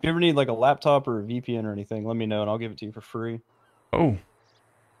 If you ever need like a laptop or a VPN or anything, let me know and I'll give it to you for free. Oh.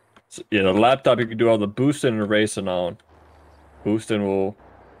 So, yeah, the laptop you can do all the boosting and racing on. Boosting you'll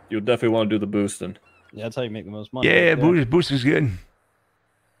definitely want to do the boosting. Yeah, that's how you make the most money. Yeah, right boost is good.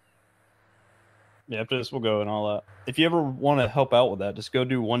 Yeah, after this we'll go and all that. If you ever want to help out with that, just go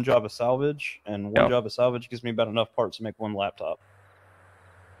do one job of salvage, and one job of salvage gives me about enough parts to make one laptop.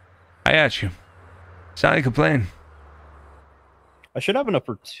 I got you. Sound like a plan. I should have enough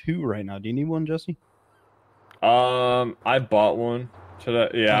for 2 right now. Do you need one, Jesse? I bought one today.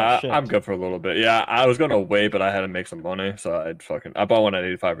 Yeah, Oh, I'm good for a little bit. Yeah, I was gonna wait, but I had to make some money, so I bought one at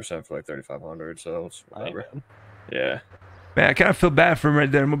 85% for like 3,500. So it's whatever. Yeah. Man, I kind of feel bad for him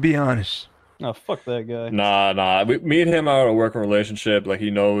right there. I'm gonna be honest. Oh, fuck that guy. Nah. Me and him are in a working relationship. Like, he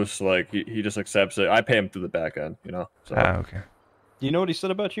knows. Like, he just accepts it. I pay him through the back end, you know. So. Okay. Do you know what he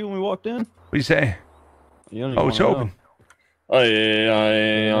said about you when we walked in? What do you say? You don't even Oh, it's wanna open.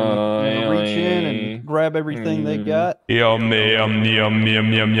 know. Reach in and grab everything they got. Yum yum yum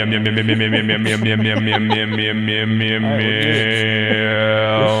yum yum yum yum yum yum yum yum yum yum yum yum yum yum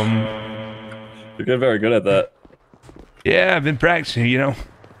yum. You're getting very good at that. Yeah, I've been practicing, you know.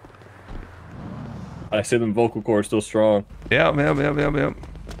 I see them vocal cords still strong. Yep.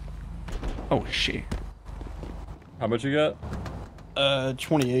 Oh shit. How much you got?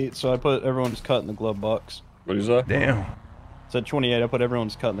 28. So I put everyone's cut in the glove box. What is that? Damn. Said 28. I put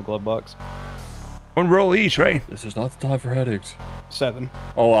everyone's cut in the glove box. One roll each, right? This is not the time for headaches. 7.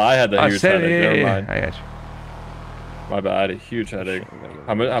 Oh, I had the huge said, headache. Never mind. I got you. My bad. I had a huge headache.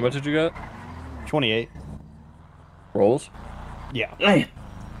 How much did you get? 28. Rolls? Yeah.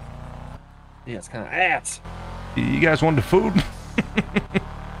 Yeah, it's kind of ass. You guys want the food?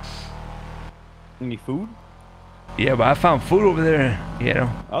 Any food? Yeah, but I found food over there. You know.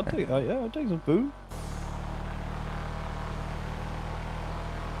 I'll take some food.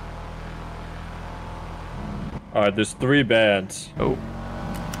 All right, there's 3 bands. Oh.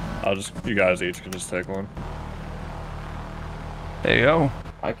 You guys each can just take one. There you go.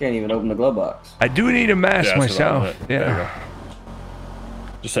 I can't even open the glove box. I do need a mask Yeah, that's what I myself. want. There you Yeah. go.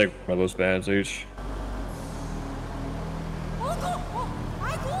 Just take one of those bands each. What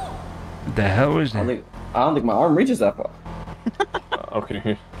the hell is that? I don't think my arm reaches that far. Okay,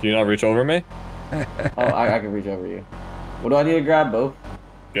 can you not reach over me? Oh, I can reach over you. What do I need to grab, both?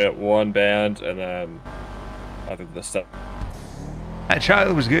 Get 1 band and then I think the step. That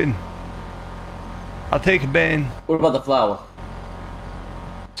chocolate was good. I'll take a band. What about the flower?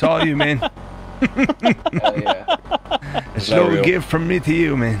 It's all you, man. Hell yeah. It's a little gift from me to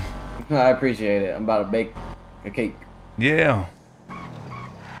you, man. I appreciate it. I'm about to bake a cake. Yeah.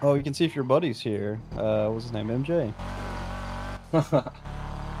 Oh, you can see if your buddy's here. What's his name? MJ.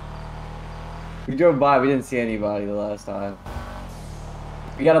 We drove by, we didn't see anybody the last time.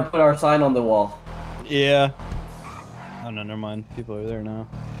 We gotta put our sign on the wall. Yeah. Oh no, never mind. People are there now.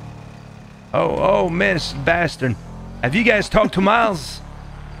 Oh, man, this bastard. Have you guys talked to Miles?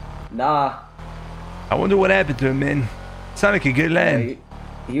 Nah. I wonder what happened to him, man. Sounded like a good lad. Yeah,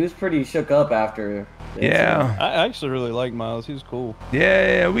 he was pretty shook up after. Yeah. I actually really like Miles. He's cool.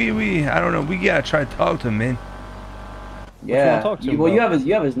 Yeah, we I don't know. We gotta try to talk to him, man. Yeah. Talk to him Well, about?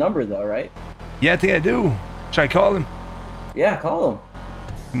 you have his number though, right? Yeah, I think I do. Should I call him? Yeah, call him.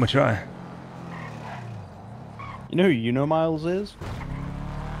 I'm gonna try. You know who Miles is?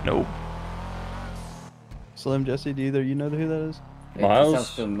 Nope. Slim Jesse, do either you know who that is? It Miles? sounds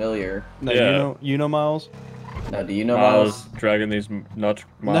familiar. No, Yeah. you know Miles? No, do you know Miles Miles? dragging these nuts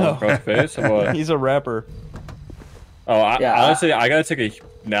Miles across the face or what? He's a rapper. Oh, Yeah, honestly, I gotta take a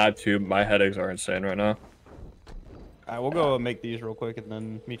nap too. My headaches are insane right now. Alright, we'll go make these real quick and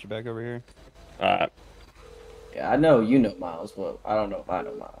then meet you back over here. Yeah, I know you know Miles, but I don't know if I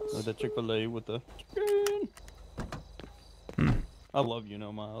know Miles. With the Chick-fil-A with the chicken. I love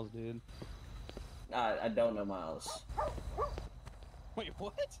Miles, dude. Nah, I don't know Miles. Wait,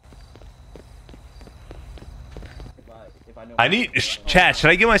 what? If I know I need chat. Should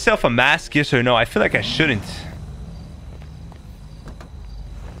I give myself a mask? Yes or no? I feel like I shouldn't.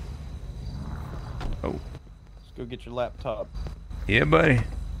 Go get your laptop. Yeah, buddy.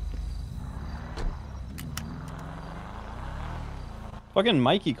 Fucking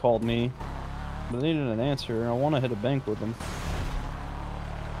Mikey called me. But I needed an answer, and I want to hit a bank with him.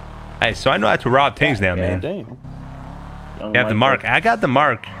 Hey, so I know how to rob things now, man. Damn. You have the mark. I got the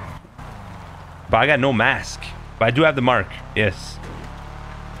mark. But I got no mask. But I do have the mark. Yes.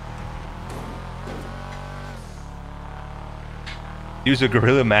 Use a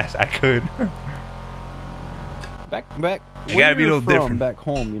gorilla mask. I could. Back. You gotta be a little from, different. Back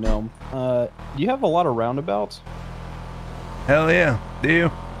home, you know. Do you have a lot of roundabouts? Hell yeah. Do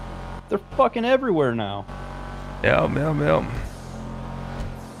you? They're fucking everywhere now. Yeah.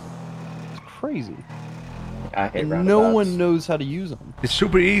 It's crazy. I hate And roundabouts. no one knows how to use them. It's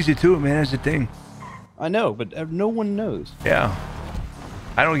super easy too, man. That's the thing. I know, but no one knows. Yeah.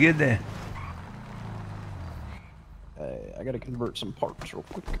 I don't get that. I gotta convert some parts real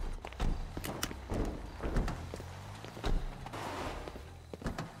quick.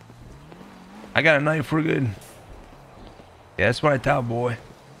 I got a knife for good. Yeah, that's what I thought, boy.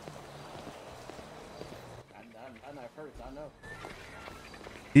 That knife hurts, I know.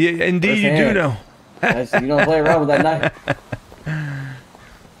 Yeah, indeed you do know. You don't play around with that knife.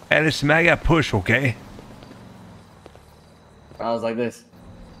 Hey, listen, man, I got push, okay? I was like this.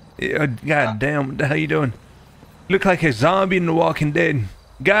 Yeah, God damn, what the hell you doing? Look like a zombie in The Walking Dead.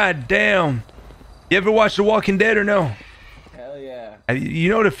 God damn. You ever watch The Walking Dead or no? Hell yeah. You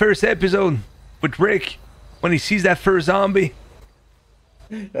know the first episode with Rick when he sees that first zombie?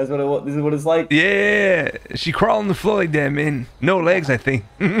 This is what it's like? Yeah, she crawled on the floor like that, man. No legs, I think.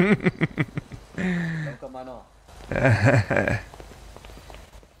 Don't cut mine off.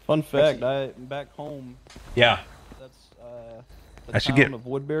 Fun fact, I'm back home. Yeah. That's I the should town get- of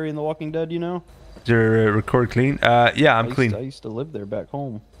Woodbury in The Walking Dead, you know? Is your record clean? Yeah, I'm clean. I used to live there back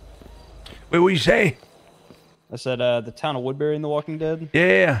home. Wait, what you say? I said the town of Woodbury in The Walking Dead.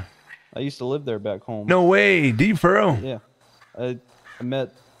 Yeah. I used to live there back home. No way. Did you for real? Yeah. I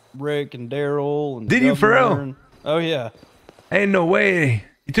met Rick and Daryl and Did you for Governor real? and- Oh yeah. Ain't no way.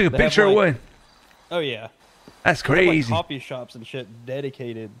 You took a They have, picture or like- what? Oh yeah. That's They have, like, crazy. coffee shops and shit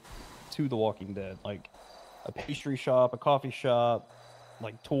dedicated to The Walking Dead, like a pastry shop, a coffee shop,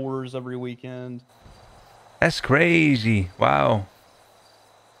 like tours every weekend. That's crazy. Wow.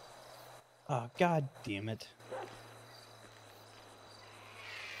 Oh god damn it.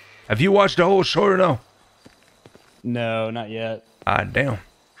 Have you watched the whole show or no? No, not yet. Ah, damn.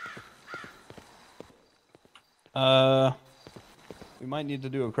 We might need to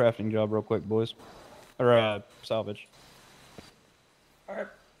do a crafting job real quick, boys. Or salvage.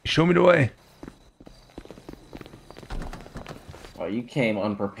 Show me the way. Oh, you came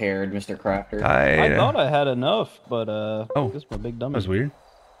unprepared, Mr. Crafter. I thought I had enough, but Oh, this my big dummy. That was weird.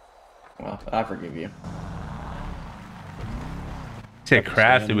 Well, I forgive you. Said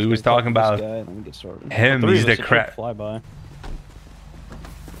crafted. We was talking about him. He's the craft. Fly by.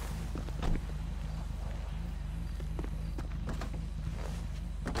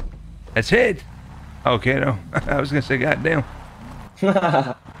 That's it. Okay, no. I was gonna say, goddamn.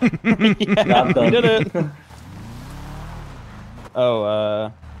 Got We them. did it.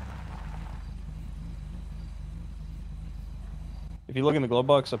 Oh, if you look in the glove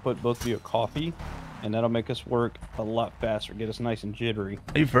box, I put both of you a coffee, and that'll make us work a lot faster, get us nice and jittery.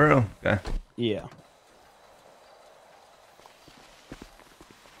 Are you for real? Okay. Yeah.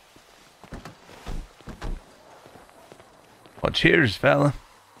 Well, cheers, fella.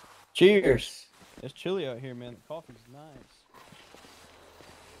 Cheers. It's chilly out here, man. The coffee's nice.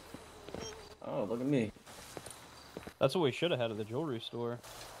 Oh, look at me. That's what we should have had at the jewelry store.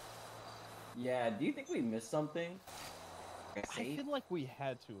 Yeah, do you think we missed something? I feel like we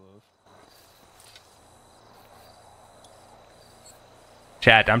had to have.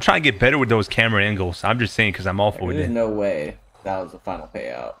 Chat, I'm trying to get better with those camera angles. I'm just saying because I'm awful with There's it. no way that was the final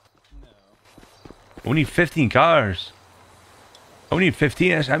payout. We need 15 cars. We need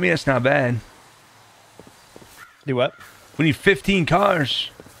 15. I mean, that's not bad. Do what? We need 15 cars.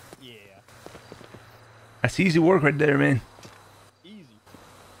 Yeah. That's easy work right there, man. Easy.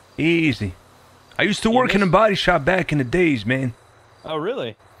 Easy. I used to work in a body shop back in the days, man. Oh,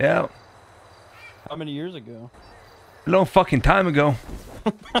 really? Yeah. How many years ago? A long fucking time ago.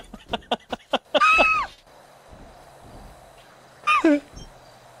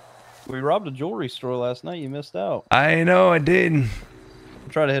 We robbed a jewelry store last night. You missed out. I know, I did. I'll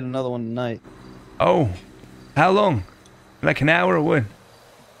try to hit another one tonight. Oh. How long? Like an hour or what?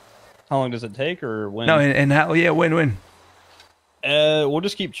 How long does it take, or when? No, and how? Yeah, when? We'll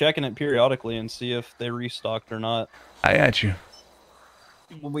just keep checking it periodically and see if they restocked or not. I got you.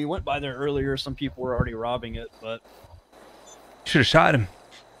 when we went by there earlier, some people were already robbing it, but Should have shot him.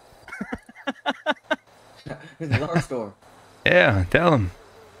 This is our store. Yeah, tell him.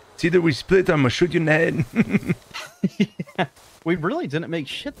 It's either we split or I'm gonna shoot you in the head. yeah, we really didn't make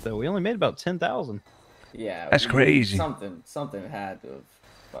shit though. We only made about 10,000. Yeah, That's crazy. Something had to have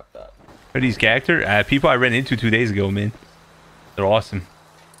fucked up. Are these character people I ran into 2 days ago, man? They're awesome.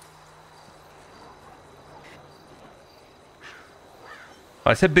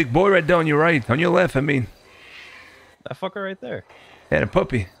 Oh, it's that big boy right there on your right, on your left. I mean, That fucker right there. yeah, the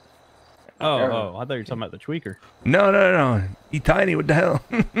puppy. Oh, I thought you were talking about the tweaker. No. He tiny. What the hell?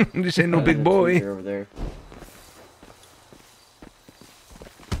 This ain't no big boy. Over there.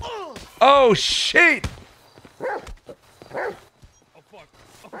 Oh shit!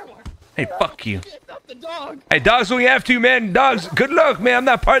 Hey, fuck you. The dog. Hey, dogs only have to, man. Dogs, good luck, man. I'm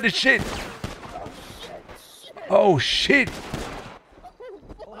not part of this shit. Oh shit!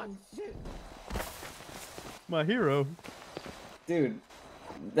 My hero. Dude,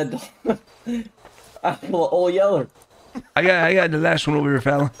 the dog. I feel old Yeller. I got the last one over here,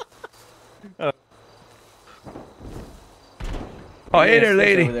 fella. Oh, hey there,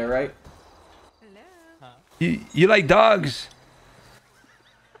 lady. Over there, right? You like dogs?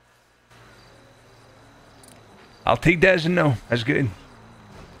 I'll take that as a no. That's good.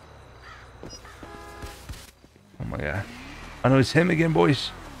 Oh my god. I know it's him again, boys.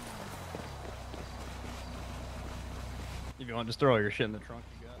 If you want, just throw all your shit in the trunk.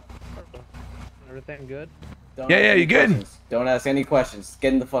 You got Everything good? Yeah, you good? Questions. Don't ask any questions.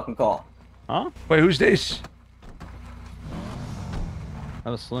 Get in the fucking call. Huh? Wait, who's this?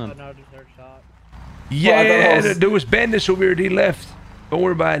 That was Slim. No, just third shot. Yeah, there was Bandits over here. He left. Don't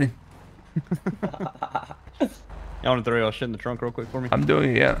worry about it. Y'all want to throw your shit in the trunk real quick for me? I'm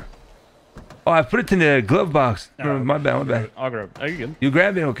doing it, yeah. Oh, I put it in the glove box. No, my bad. I'll grab it. Oh, you good? You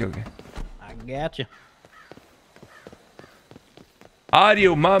grab it? Okay. I got you.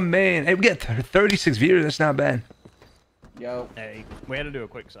 Audio, my man. Hey, we got 36 viewers. That's not bad. Yo. Hey, we had to do a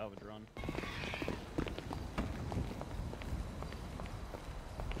quick salvage run.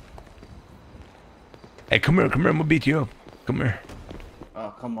 Hey, come here. I'm gonna beat you up. Come here.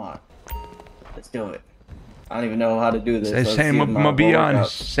 Oh, come on. Let's do it. I don't even know how to do this. Let's Same. see I'm if gonna be will work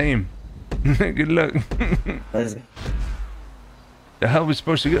honest. out. Same. Good luck. Let's- The hell we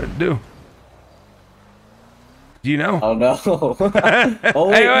supposed to do? Do you know? Oh no.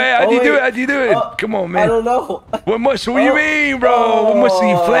 Hey, how'd you do it? Come on, man. I don't know. What must? What do you mean, bro? What must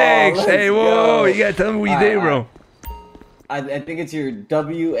you flags? let's Hey, whoa, go. you gotta tell me what you did, bro. I think it's your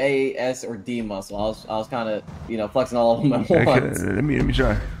W, A, S, or D muscle. I was kind of, flexing all of them at Okay, once. let me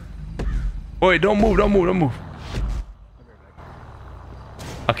try. Wait, don't move.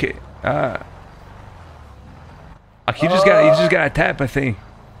 Okay. Okay, you just gotta tap, I think.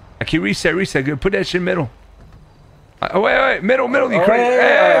 Okay, reset. Good. Put that shit in middle. Wait, middle, you crazy.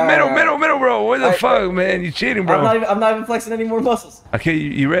 Hey, middle, bro. What the fuck, man? You cheating, bro. I'm not even flexing any more muscles. Okay,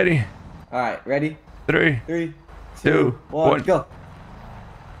 you ready? All right, ready? 3, 2, 1, go.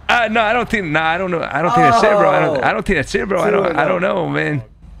 No, I don't think. Nah, I don't know. I don't think that's it, bro. I don't think that's it, bro. I don't know, man.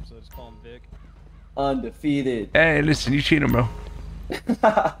 So let's call him Vic. Undefeated. Hey, listen, you cheating, bro.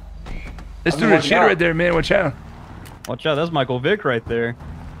 Let's do the working cheater out. right there, man. Watch out. Watch out, that's Michael Vick right there.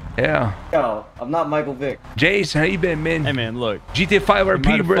 Yeah. Yo, I'm not Michael Vick. Jason, how you been, man? Hey, man, look. GTA 5 He might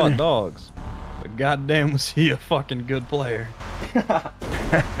RP, have brother. fought dogs, but goddamn was he a fucking good player.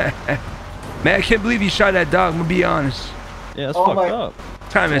 Man, I can't believe you shot that dog. I'm gonna be honest. Yeah, that's fucked up.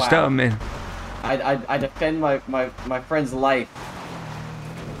 Time messed Wow. up, man. I defend my friend's life.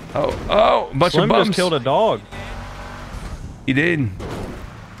 Oh, bunch Slim of bums. just killed a dog. He did.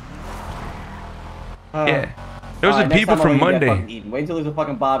 Yeah. Those Alright, are next people time I'm from gonna get Monday. fucking eaten. Wait until there's a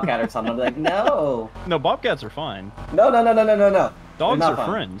fucking bobcat or something. I'll be like, no. No, bobcats are fine. No. Dogs They're not are fun.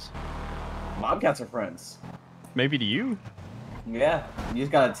 friends. Bobcats are friends. Maybe to you. Yeah, you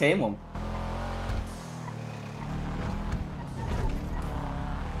just gotta tame them.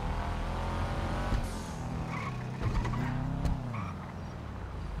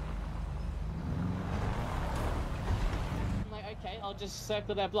 I'm like, okay, I'll just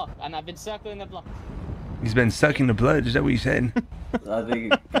circle their block, and I've been circling their block. He's been sucking the blood. Is that what you said? I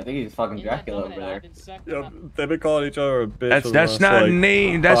think he's fucking Dracula over there. Yeah, they've been calling each other a bitch. That's for the that's last, not like,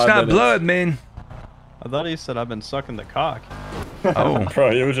 name. That's 5 not minutes. blood, man. I thought he said I've been sucking the cock. Oh.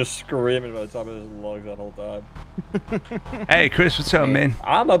 Bro, he was just screaming by the top of his lungs that whole time. Hey, Chris, what's up, man?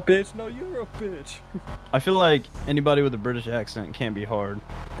 I'm a bitch. No, you're a bitch. I feel like anybody with a British accent can't be hard.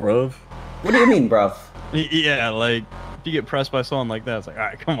 Bruv. What do you mean, bruv? Yeah, like, if you get pressed by someone like that, it's like,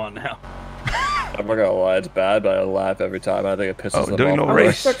 alright, come on now. I'm not gonna lie, it's bad, but I laugh every time. I think it pisses them doing off. no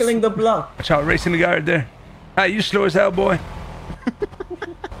race. Circling the block. Watch out, racing the guy right there. Hey, you slow as hell, boy.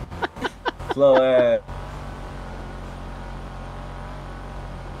 Slow ass.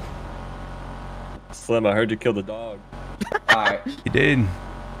 Slim, I heard you killed the dog. Alright. You did.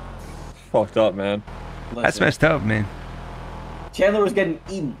 Fucked up, man. That's messed up, man. Chandler was getting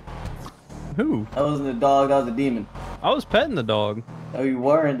eaten. Who? That wasn't a dog, that was a demon. I was petting the dog. No, you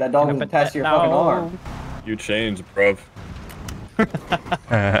weren't. That dog was attached to your fucking arm. You changed, bruv.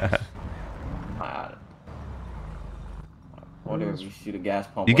 Whatever, you shoot a gas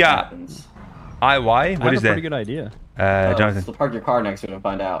pump, You what got happens? IY? What I is have a that? pretty good idea. Jonathan. So park your car next to it and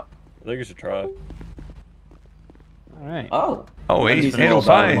find out. I think you should try. Alright. Oh. Oh, That's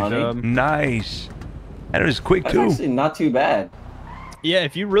 805. Nice. And it was quick, That's too. actually not too bad. Yeah,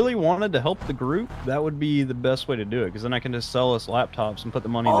 if you really wanted to help the group, that would be the best way to do it, because then I can just sell us laptops and put the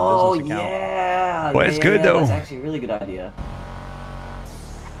money in the business account. Yeah. Well, that's good, though. That's actually a really good idea.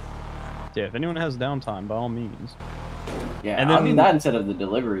 Yeah, if anyone has downtime, by all means. Yeah, And then, I mean that instead of the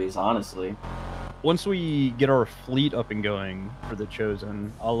deliveries, honestly. Once we get our fleet up and going for the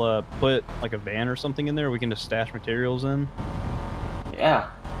Chosen, I'll put like a van or something in there. We can just stash materials in. Yeah.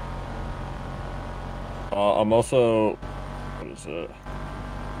 I'm also, what is it?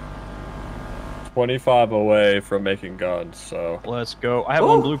 25 away from making guns, so. Let's go. I have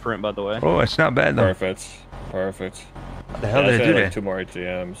one blueprint, by the way. Oh, it's not bad, though. Perfect. Perfect. The hell did I do that? 2 more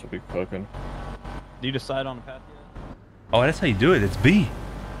ATMs will be cooking. Do you decide on a path yet? Oh, that's how you do it. It's B.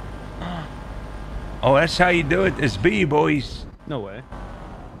 Oh, that's how you do it. It's B, boys. No way.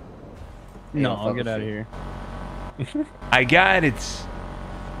 No, I'll get out of here. I got it.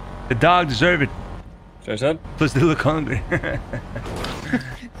 The dog deserved it. So I said? Plus, they look hungry.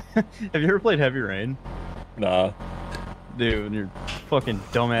 Have you ever played Heavy Rain? Nah. Dude, when your fucking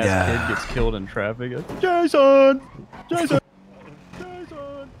dumbass Yeah. kid gets killed in traffic, it's, Jason! Jason!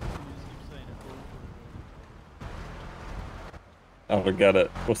 Jason! I don't get it.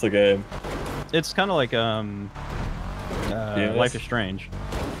 What's the game? It's kind of like Yes. Life is Strange.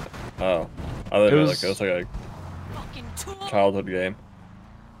 Oh. I thought It was- it was like a childhood game.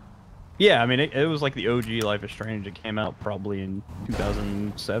 Yeah, I mean, it was like the OG Life is Strange. It came out probably in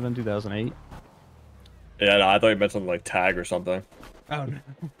 2007, 2008. Yeah, no, I thought you meant something like Tag or something. Oh, no.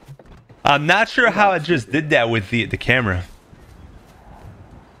 I'm not sure how I just did that with the camera.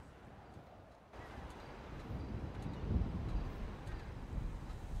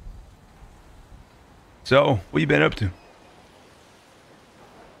 So, what you been up to?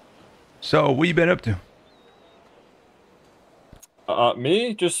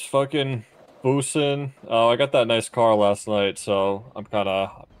 Me? Just fucking boosting. I got that nice car last night, so I'm kind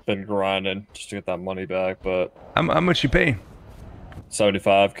of been grinding just to get that money back, but... How much you pay?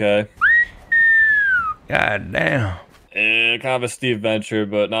 75K. God damn. Kind of a steep venture,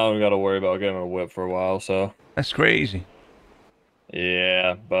 but now we got to worry about getting a whip for a while, so... That's crazy.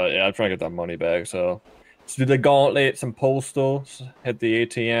 Yeah, but yeah, I'm trying to get that money back, so... Let's do the gauntlet, some postals, hit the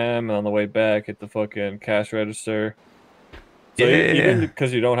ATM, and on the way back, hit the fucking cash register. So even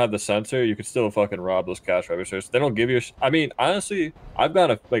because you don't have the sensor, you could still fucking rob those cash registers. They don't give you I mean, honestly, I've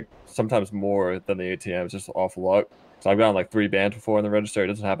gotten like sometimes more than the ATMs just off luck. So I've gotten like 3 bands before in the register. It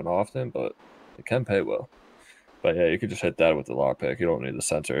doesn't happen often, but it can pay well. But yeah, you can just hit that with the lockpick. You don't need the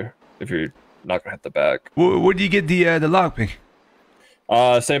sensor if you're not gonna hit the back. Where do you get the lockpick?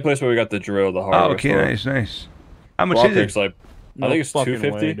 Same place where we got the drill, the hardware. Oh, okay, store. nice. How much is it? Like, I think it's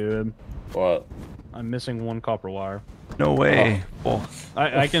 250. Dude. What? I'm missing 1 copper wire. No way. Oh.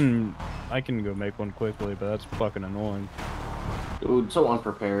 I can go make one quickly, but that's fucking annoying. Dude, so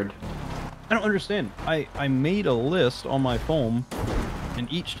unprepared. I don't understand. I made a list on my phone,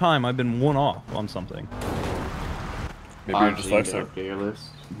 and each time I've been 1 off on something. Maybe you're dyslexic.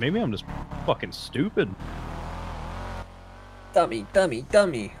 Maybe I'm just fucking stupid. Dummy.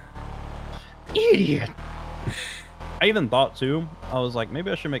 Idiot. I even thought too. I was like, maybe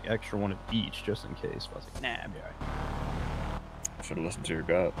I should make extra one of each just in case. But I was like, nah, I'll be alright. Should have listened to your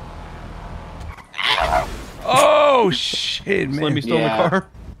gut. Oh shit, man! Let me stole my car.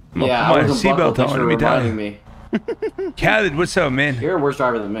 Yeah, come I on, was seatbelt on. Let me reminding down. me. Khaled, what's up, man? You're a worse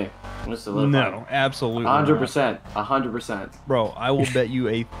driver than me. No, absolutely. 100%. 100%. Bro, I will bet you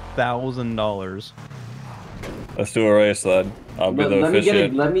 $1,000. Let's do a race then. I'll be the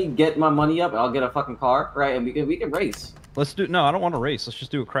officiant. Let me get my money up. I'll get a fucking car, right? And we can race. Let's do. No, I don't want to race. Let's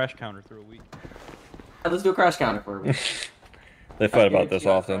just do a crash counter through a week. Let's do a crash counter for a week. They fight about this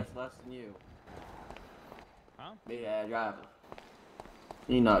often. Less than you. Huh? Yeah, driver.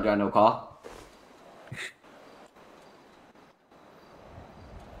 You not drive no car.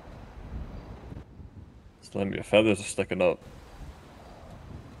 Slim, your feathers are sticking up.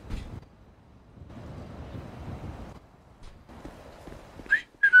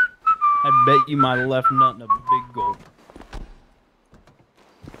 I bet you my left nut in a big gulp.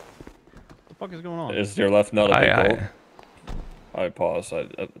 What the fuck is going on? Is your left nut a big gulp? I pause. I'm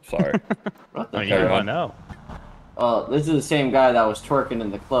sorry. What the Oh, fuck? yeah, I know. This is the same guy that was twerking in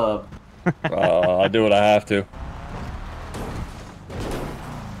the club. I do what I have to.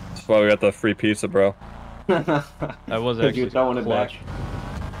 That's why we got the free pizza, bro. That was actually you throwing it clutch. back.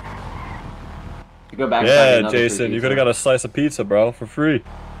 You go back. Yeah, Jason, you could have got a slice of pizza, bro, for free.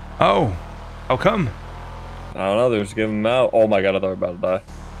 Oh, how come? I don't know. They're just giving them out. Oh my god, I thought I was about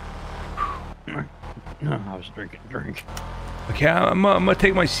to die. I was drinking drink. Okay, I'm gonna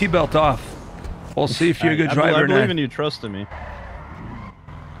take my seatbelt off. We'll see if you're a good driver I or believe not. in you. Trust in me.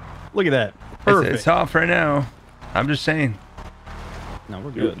 Look at that. Perfect. It's off right now. I'm just saying. No,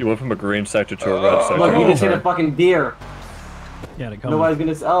 we're good. You went from a green sector to a red sector. Look, you just hit a fucking deer. Yeah, to come. Nobody's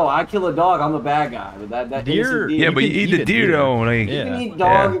gonna say, "Oh, I kill a dog. I'm a bad guy." But that Deer- innocent deer. Yeah, but you eat the deer though. Like, You can eat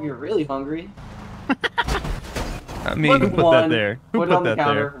dog if you're really hungry. I mean, Who put that there? Who Put it put on the that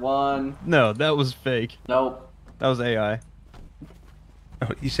counter. there? One. No, that was fake. Nope. That was AI. oh,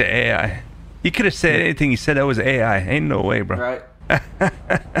 you said AI. You could have said anything. You said that was AI. Ain't no way, bro. Right.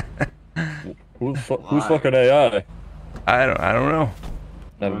 Who's fucking AI? I don't know.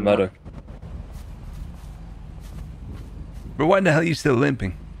 Never met her. But why the hell are you still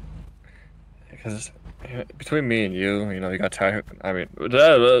limping? Because between me and you know, you got tackled. I mean, you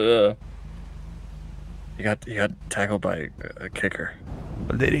got tackled by a kicker.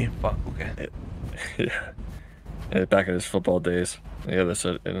 Oh, did he? Fuck. Okay. Yeah. Back in his football days. Yeah, that's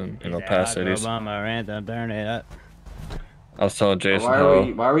in past cities. I was telling Jason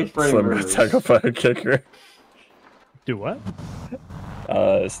Why are we spreading Slim got rumors? tackled by a kicker. Do what?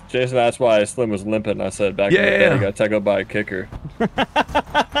 Jason asked why Slim was limping. I said back in the day he got tackled by a kicker.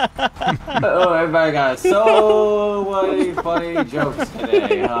 Oh, everybody got so many funny jokes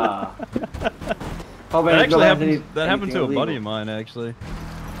today, huh? That actually happened. That happened to a buddy of mine, actually.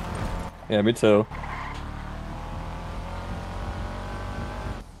 Yeah, me too.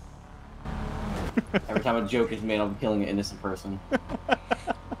 Every time a joke is made, I'm killing an innocent person.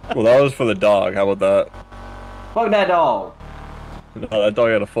 Well, that was for the dog. How about that? Fuck that dog. No, that dog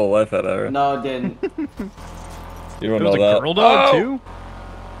had a full life out of her. No, it didn't. You don't It know was that? a girl dog too.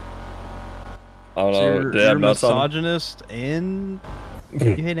 I don't So know. you're, Did it have you're nuts on it? misogynist and you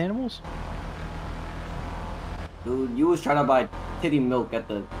hate animals? Dude, you was trying to buy titty milk at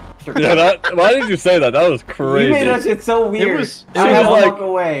the... Yeah, why did you say that? That was crazy. You made that shit so weird. It was I had to like- walk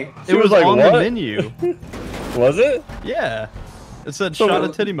away. It was like, on what? the menu. Was it? Yeah. It said So- shot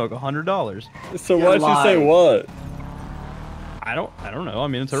of titty milk, $100. So You're why'd you say lying. what? I don't know. I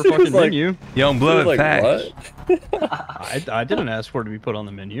mean, it's her She was fucking like- menu. Young She blood was like, facts. what? I didn't ask for it to be put on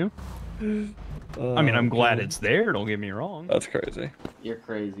the menu. I mean, I'm glad it's there. Don't get me wrong. That's crazy. You're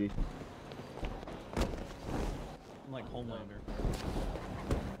crazy. I'm like Homelander.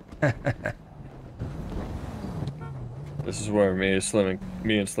 This is where me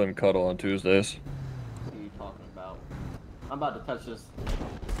and Slim cuddle on Tuesdays. What are you talking about? I'm about to touch this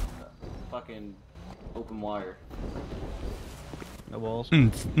fucking open wire. No balls. Yeah,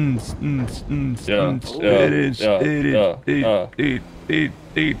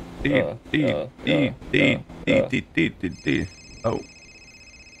 Oh.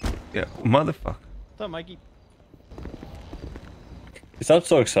 Yeah, motherfucker. What's up, Mikey? You sound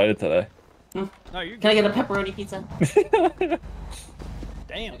so excited today. No, you're Can I get a pepperoni pizza?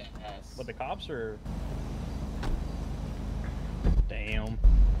 Damn. What, the cops are... Damn.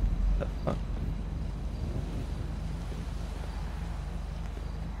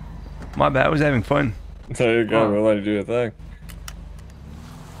 My bad. I was having fun. There you go. We'll let you do your thing.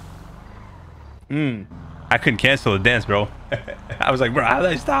 I couldn't cancel the dance, bro. I was like, bro, how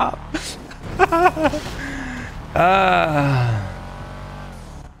did I stop?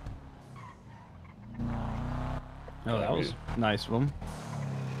 Oh, that was nice of him.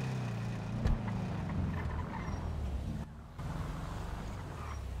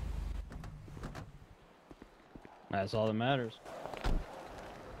 That's all that matters.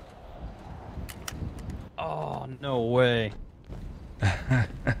 Oh, no way.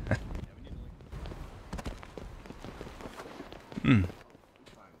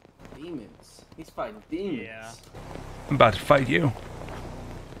 Demons. He's fighting demons. Yeah. I'm about to fight you.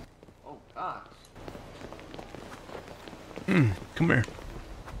 Oh gosh. Come here.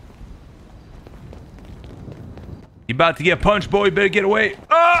 You about to get punched, boy. You better get away.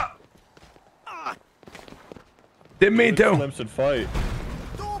 Ah! Didn't mean to. Slim should fight.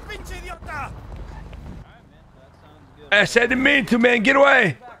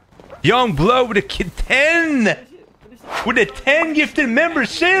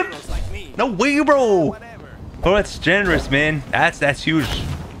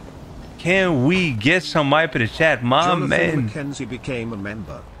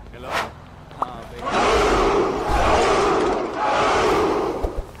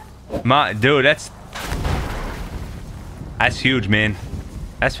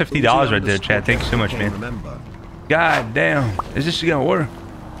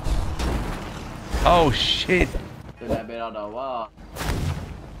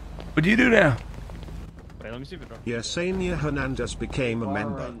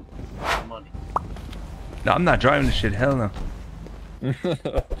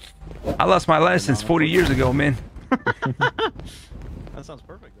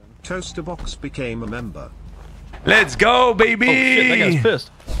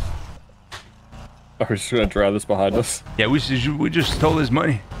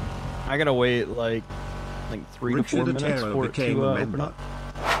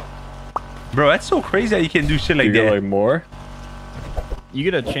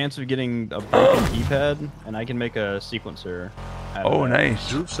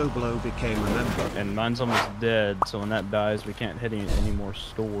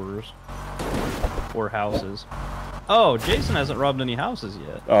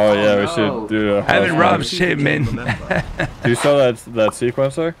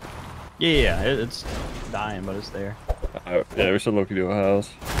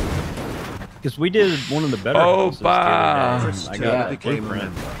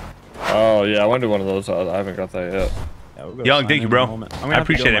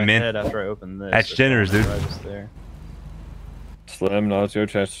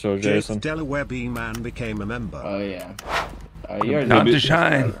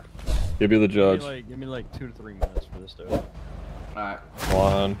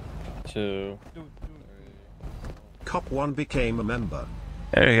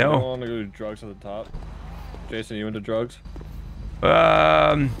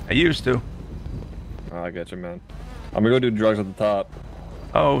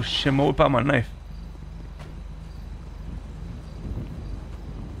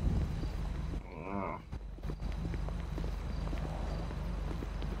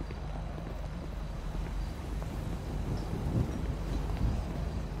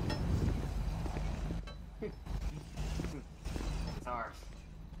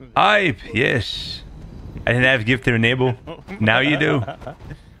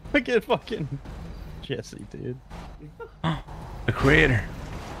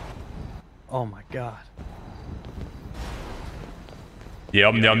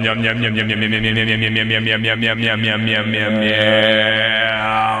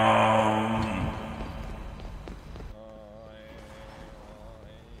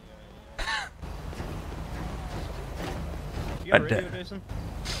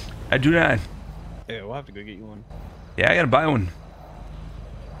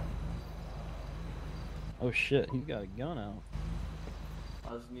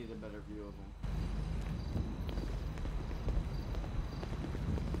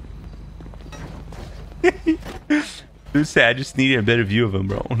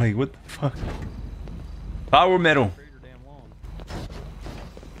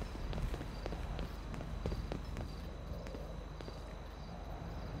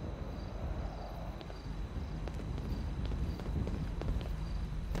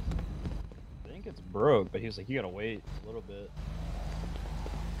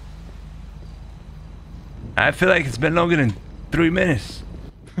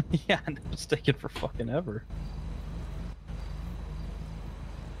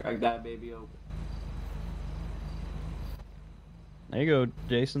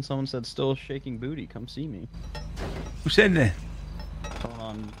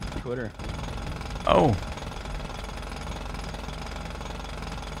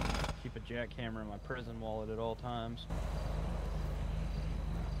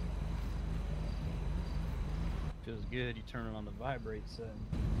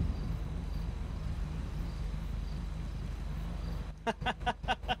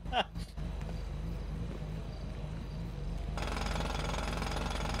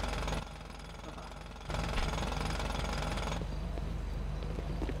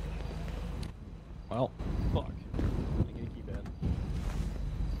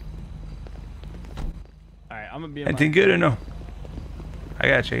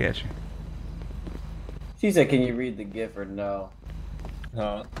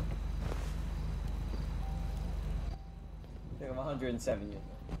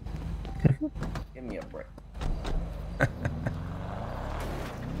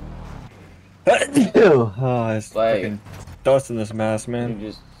 Oh, it's Like- fucking dust in this mask, You man.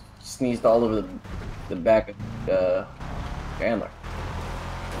 just sneezed all over the back of Chandler.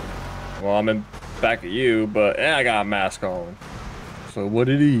 Well, I'm in back of you, but I got a mask on. So what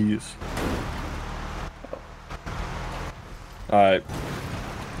it is? All right,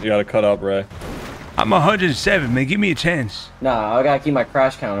 you gotta cut up, Ray. I'm 107, man. Give me a chance. Nah, I gotta keep my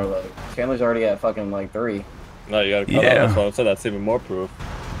crash counter low. Chandler's already at fucking like 3. No, you gotta cut up. That's what I said. That's even more proof.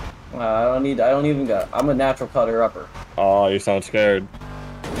 I don't even got. I'm a natural cutter upper. Oh, you sound scared.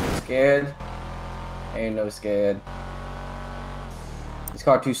 Scared? Ain't no scared. This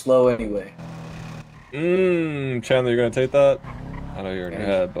car too slow anyway. Chandler, you gonna take that? I know you're in your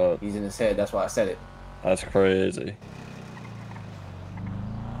head, but He's in his head. That's why I said it. that's crazy.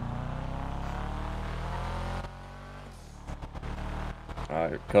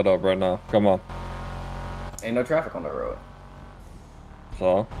 Alright, cut up right now. Come on. Ain't no traffic on the road.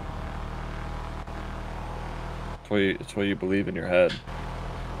 So? It's what you believe in your head.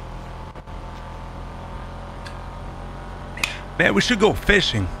 Man, we should go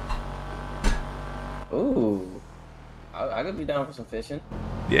fishing. Ooh. I could be down for some fishing.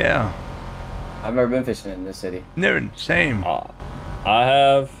 Yeah. I've never been fishing in this city. Never same. I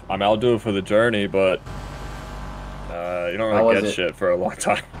have. I mean, I'll do it for the journey, but you don't How really was get it? shit for a long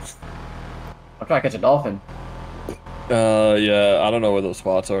time. I'm trying to catch a dolphin. Yeah, I don't know where those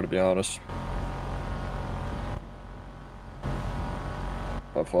spots are, to be honest.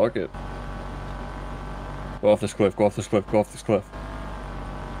 But fuck it. Go off this cliff, go off this cliff, go off this cliff.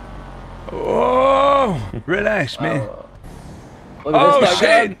 Oh, relax, man. Look at Oh, this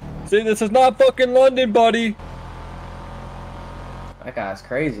shit. See, this is not fucking London, buddy. That guy's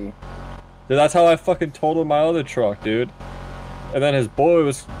crazy. Dude, that's how I fucking totaled my other truck, dude. And then his boy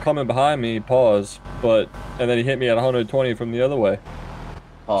was coming behind me, pause, and then he hit me at 120 from the other way.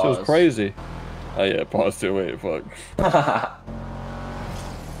 Pause. So it was crazy. Oh yeah, pause too, wait, fuck.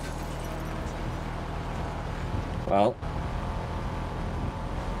 Well.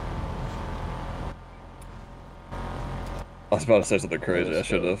 I was about to say something crazy, I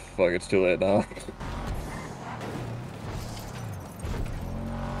should have. Fuck, it's too late now.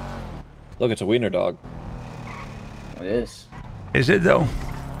 Look, it's a wiener dog. It is. Is it though?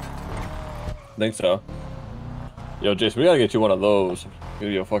 Think so. Yo, Jason, we gotta get you one of those. Give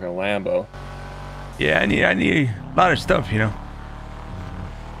you a fucking Lambo. Yeah, I need a lot of stuff, you know.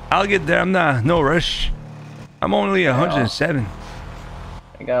 I'll get there. I'm no rush. I'm only 107.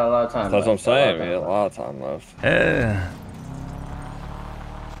 I got a lot of time. That's what I'm left. saying, man. A lot of time left. Yeah.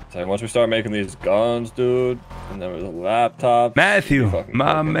 So once we start making these guns, dude, and then with the laptops. Matthew,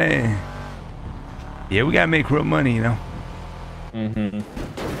 my man. Yeah, we gotta make real money, you know.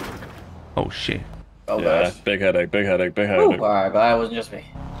 Oh shit. Oh, yeah, gosh. big headache, big headache, big Woo, headache. alright, glad it wasn't just me.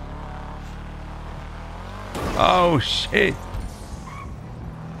 Oh shit.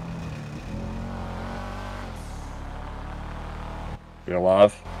 You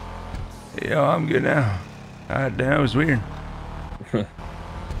alive? Yo, I'm good now. God damn, that was weird.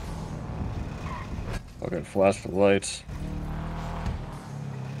 Fucking flash for the lights.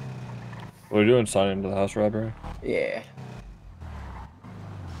 What are you doing? Signing into the house robbery? Yeah.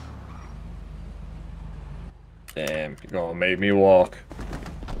 Damn, you're gonna make me walk.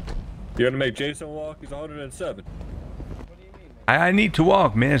 You're gonna make Jason walk? He's 107. I need to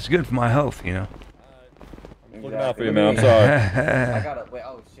walk, man. It's good for my health, you know. I'm looking out for you, man. I'm sorry. I gotta wait.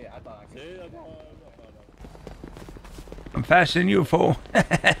 Oh shit! I thought I could. I'm faster than you, fool.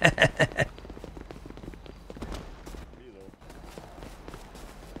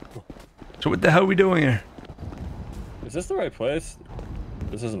 So what the hell are we doing here? Is this the right place?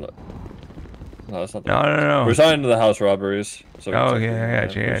 This isn't it. No, that's not the No, no, no. We're signing to the house robberies. So Oh, yeah, I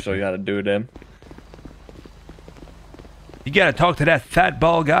got you, I got So you. you gotta do them. You gotta talk to that fat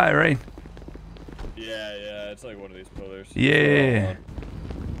bald guy, right? Yeah, it's like one of these pillars. Yeah.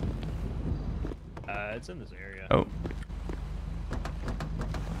 It's in this area. Oh.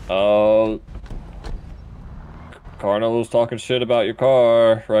 Oh. Cardinal was talking shit about your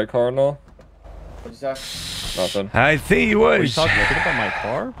car, right, Cardinal? What'd you say? Nothing. I think he Were you was. talking shit about my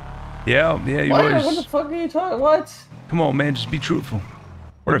car? Yeah, he What? was. What the fuck are you talking? What? Come on, man. Just be truthful.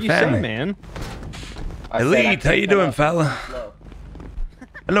 We're What'd a you say, family. man? I said I Elite, how can't you come doing, up fella? slow.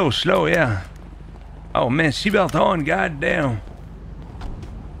 Hello, slow, yeah. Oh, man. Seatbelt on. Goddamn.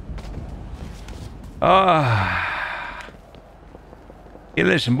 Hey,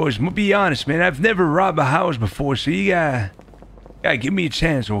 listen, boys. I'm gonna be honest, man. I've never robbed a house before, so you gotta give me a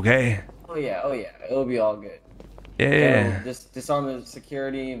chance, okay? Oh yeah, it'll be all good. Yeah. So, just disarm the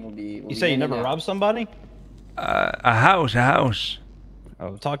security and we'll be. You say you never robbed somebody? A house.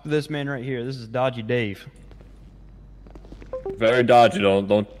 Oh, talk to this man right here. This is Dodgy Dave. Very dodgy.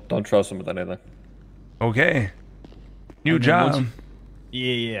 Don't trust him with anything. Okay. New And then once job.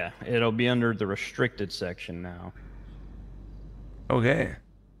 Yeah. It'll be under the restricted section now. Okay.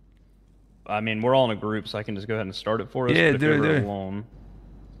 I mean, we're all in a group, so I can just go ahead and start it for us. Yeah, but if do you're it. alone,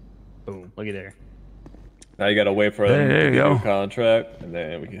 boom, look at there. Now you gotta wait for There them to you give you a go. contract, and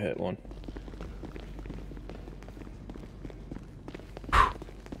then we can hit one.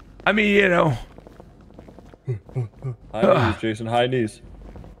 I mean, you know. High knees, Jason. High knees.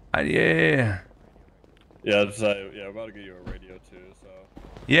 Yeah. Yeah, we're about to get you a radio too. So.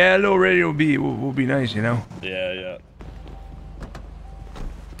 Yeah, a little radio will be nice, you know. Yeah.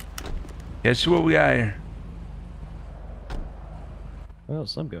 Guess what we got here? Oh,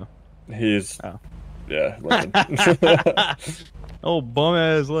 Slim go. He's. Oh. Yeah. Looking. Oh, bum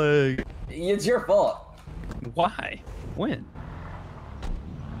ass leg. It's your fault. Why? When?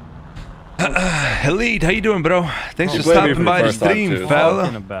 Elite, how you doing, bro? Thanks You for played me stopping for the by the first time, stream, too. fella.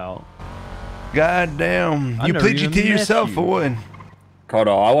 Talking about. God damn. I You never played even GT met yourself you. or what?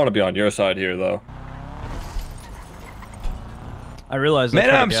 Cardo, I want to be on your side here, though. I realize. Man,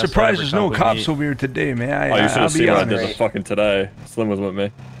 I'm surprised there's no cops over here today, man. Oh, you should I'll have be seen what I did honest. the fucking today. Slim was with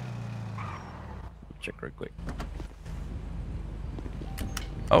me. Check real quick.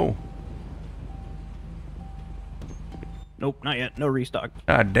 Oh. Nope, not yet. No restock.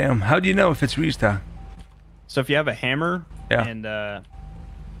 God damn. How do you know if it's restock? So if you have a hammer Yeah. and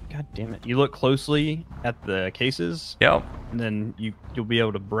God damn it, you look closely at the cases. Yep. And then you'll be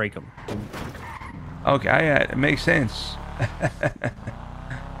able to break them. Okay, it makes sense.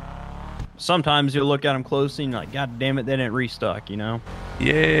 Sometimes you'll look at them closely and you're like, God damn it, they didn't restock, you know?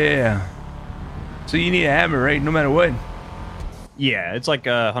 Yeah. So you need a hammer, right? No matter what. Yeah, it's like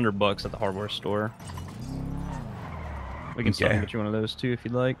 $100 at the hardware store. We can start Okay. get you one of those too if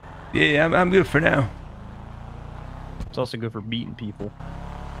you'd like. Yeah, I'm good for now. It's also good for beating people.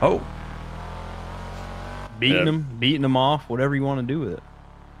 Oh. Beating them off, whatever you want to do with it.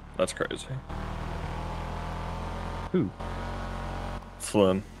 That's crazy. Who?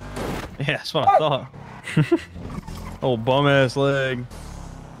 Slim. Yeah, that's what I thought. Old bum ass leg.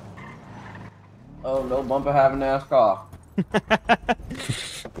 Oh, no bumper having NASCAR.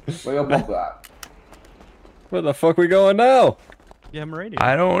 Where your bumper at? Where the fuck we going now? You have a radio.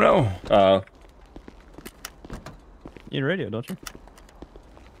 I don't know. You need a radio, don't you?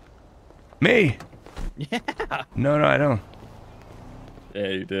 Me? Yeah. No, I don't. Yeah,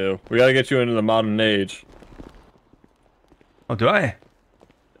 you do. We gotta get you into the modern age. Oh, do I?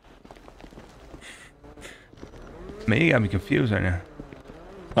 Man, you got me confused right now.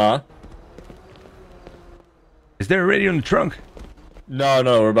 Huh? Is there a radio in the trunk? No,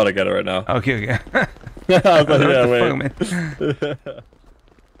 we're about to get it right now. Okay. I was like, What yeah, the wait. fuck, man?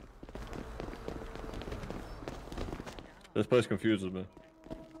 This place confuses me.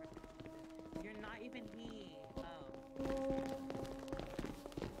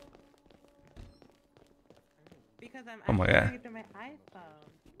 Oh my god.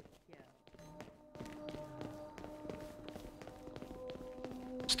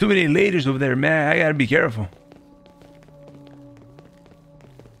 There's too many ladies over there, man. I gotta be careful.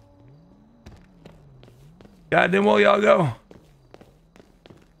 God, then where y'all go?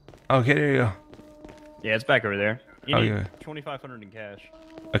 Okay, there you go. Yeah, it's back over there. You need Okay. 2,500 in cash.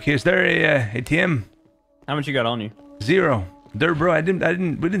 Okay, is there a ATM? How much you got on you? 0. There, bro. We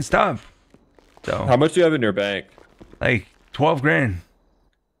didn't stop. So. How much do you have in your bank? Like 12 grand.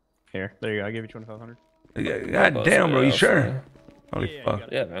 Here, there you go. I gave you 2,500. God damn, bro. You sure? Yeah. Holy Yeah, fuck.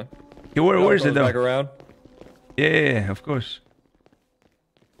 Yeah, man. Yeah, where's it though? Back around. Yeah, of course.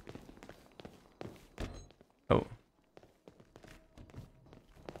 Oh.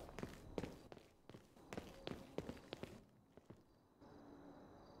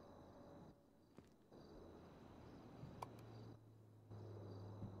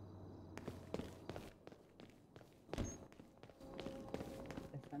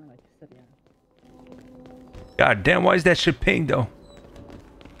 God damn, why is that shit pink though?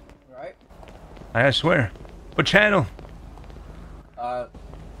 Right? I swear. What channel?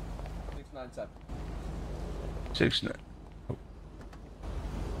 697. 6. Oh.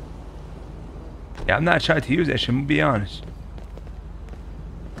 Yeah, I'm not trying to use that shit, I'm gonna be honest.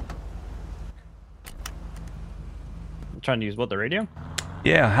 I'm trying to use what, the radio?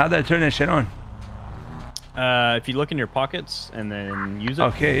 Yeah, how'd I turn that shit on? If you look in your pockets and then use it.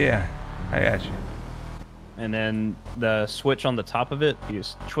 Okay, yeah. I got you. And then the switch on the top of it, you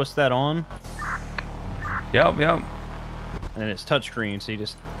just twist that on. Yep. and then it's touchscreen. So you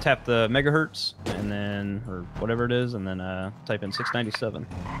just tap the megahertz, and then or whatever it is, and then type in 697.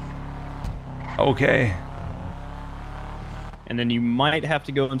 Okay. And then you might have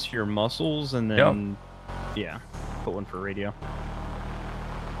to go into your muscles, and then yeah, put one for radio.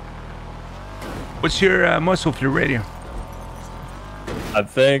 What's your muscle for your radio? I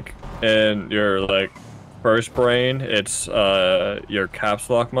think in your like first brain, it's your caps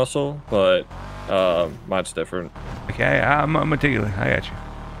lock muscle, but mine's different. Okay, I'm gonna take a look. I got you.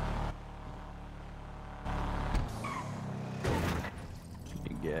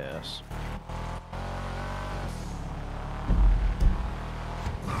 Gas.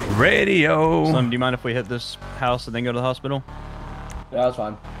 Radio. Slim, do you mind if we hit this house and then go to the hospital? Yeah, that's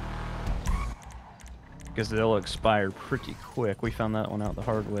fine. Because they'll expire pretty quick. We found that one out the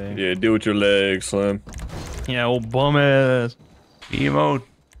hard way. Yeah, do it with your legs, Slim. Yeah, old bum ass. Emote.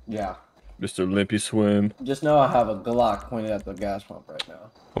 Yeah. Mr. Limpy Swim. Just know I have a Glock pointed at the gas pump right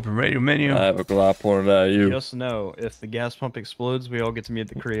now. Open radio menu. I have a Glock pointed at you. Just know, if the gas pump explodes, we all get to meet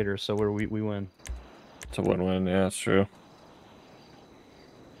the creator, so we win. It's a win-win, yeah, it's true.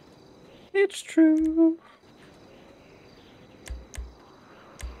 It's true.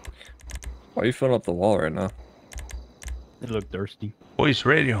 Why are you filling up the wall right now? It looked thirsty. Voice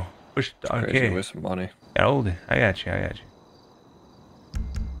radio. Push. Okay. Waste some money. Yeah, hold it. I got you.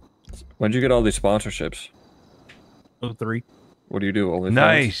 When'd you get all these sponsorships? 03. What do you do? OnlyFans?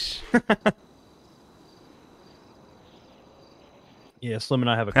 Nice. Yeah, Slim and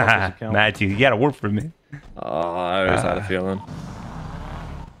I have a couples account. Matthew, you gotta work for me. I always had a feeling.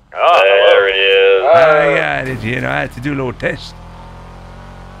 Oh, there it is. I got it. You know, I had to do a little test.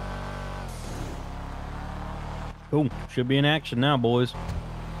 Cool. Should be in action now, boys.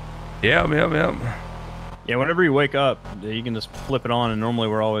 Yep. Yeah, whenever you wake up, you can just flip it on, and normally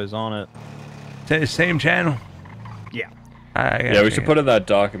we're always on it. Same channel? Yeah. Yeah, we should put in that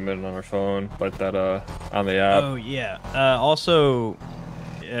document on our phone, like that on the app. Oh, yeah. Also,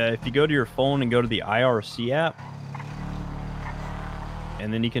 if you go to your phone and go to the IRC app,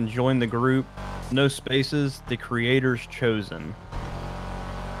 and then you can join the group, no spaces, the creators chosen.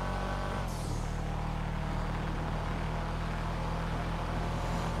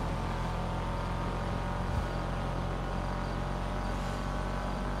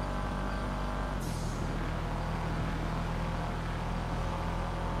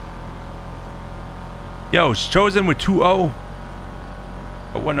 Yo, it's chosen with 2-0.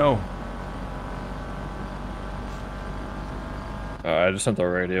 Or 1-0. I just sent the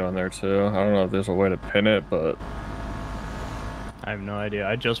radio in there too. I don't know if there's a way to pin it, but I have no idea.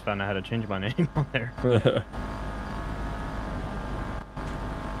 I just found out how to change my name on there. Wait,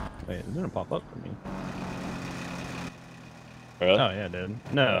 it didn't pop up for me. Really? Oh yeah, it did.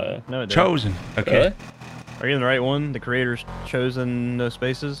 No, it didn't. Chosen. Okay. Really? Are you in the right one? The creators chosen, no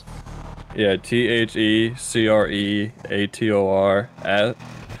spaces. Yeah, THECREATOR.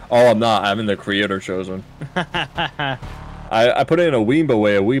 Oh, I'm not. I'm in the creator chosen. I put it in a Weeble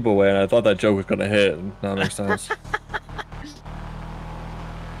way, and I thought that joke was gonna hit. And that makes sense.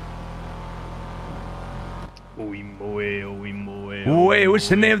 Wait, what's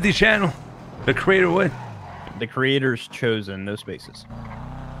the name of the channel? The creator what? The creators chosen, no spaces.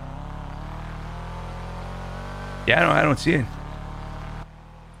 Yeah, I don't see it.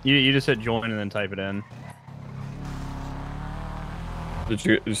 You just hit join and then type it in. Did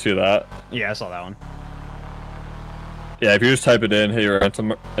you see that? Yeah, I saw that one. Yeah, if you just type it in, hit your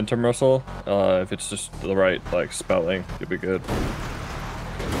enter muscle. If it's just the right like spelling, you'll be good.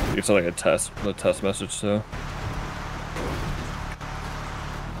 It's like a test message too.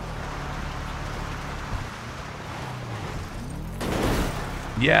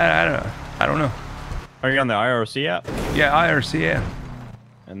 Yeah, I don't know. Are you on the IRC app? Yeah, IRC, yeah.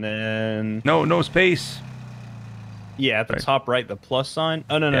 And then no space. Yeah, at the top right, the plus sign.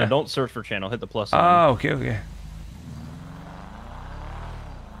 Oh no, Yeah. don't search for channel. Hit the plus sign. Oh, okay.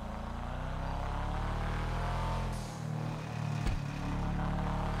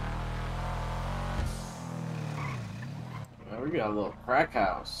 We got a little crack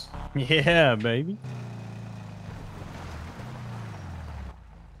house. Yeah, baby.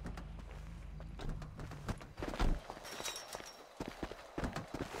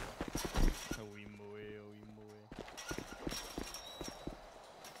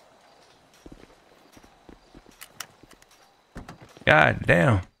 God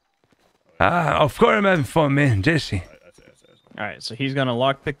damn. Of course I'm having fun, man. Jesse. Alright, so he's gonna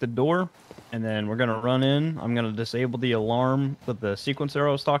lockpick the door, and then we're gonna run in. I'm gonna disable the alarm with the sequencer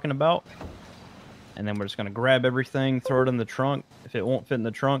I was talking about. And then we're just gonna grab everything, throw it in the trunk. If it won't fit in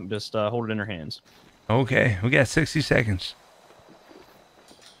the trunk, just hold it in your hands. Okay, we got 60 seconds.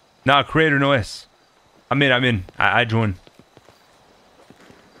 Nah, creator no S. I'm in. I joined.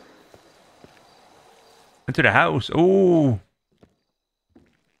 Into the house. Ooh.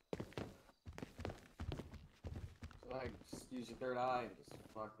 Like, just use your third eye and just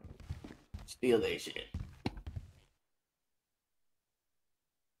fucking steal that shit.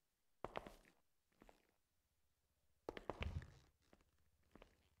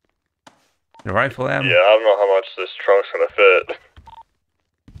 The rifle ammo. Yeah, I don't know how much this trunk's gonna fit.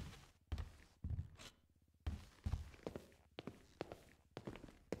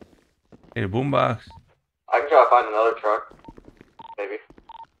 Hey, the boombox. I can try to find another truck. Maybe.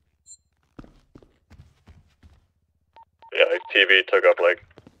 Yeah, like TV took up like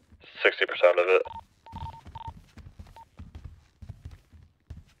 60% of it.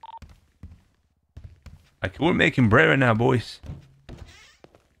 Like, we're making bread right now, boys.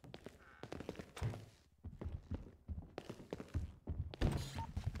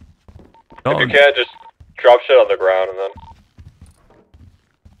 If you can't, just drop shit on the ground and then.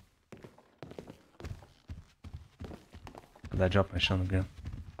 Did I drop my shit on the ground?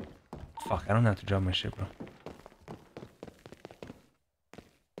 Fuck, I don't have to drop my shit, bro.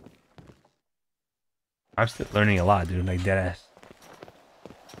 I'm still learning a lot, dude. Like, deadass.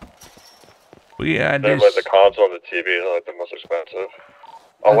 We got Then, this. like the console and the TV is like the most expensive.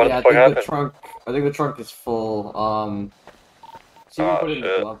 Oh, what the fuck happened? I think the trunk is full. See if you put it in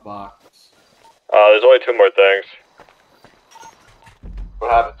the glove box. There's only 2 more things.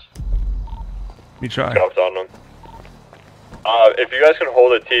 What happened? You try. Dropped on them. If you guys can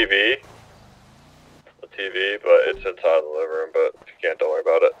hold the TV, but it's inside the living room, but if you can't, don't worry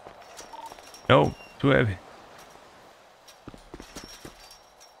about it. No, too heavy.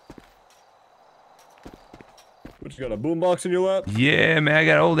 What, you got a boombox in your lap? Yeah, man, I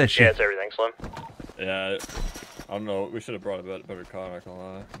got all that shit. Yeah, it's everything, Slim. Yeah, I don't know. We should have brought a better car, I'm not gonna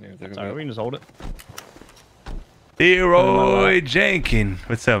lie. Alright, we can just hold it. Leroy Jenkins.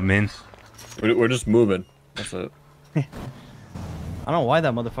 What's up, man? We're just moving. That's it. I don't know why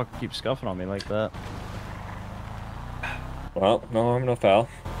that motherfucker keeps scuffing on me like that. Well, no harm, no foul.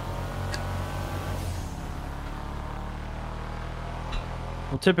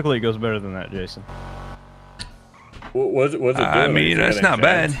 Well, typically it goes better than that, Jason. What's it doing? I mean, that's not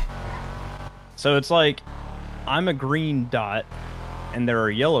bad. So it's like, I'm a green dot, and there are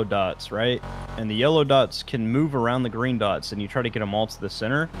yellow dots, right? And the yellow dots can move around the green dots, and you try to get them all to the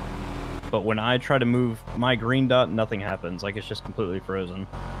center. But when I try to move my green dot, nothing happens. Like, it's just completely frozen.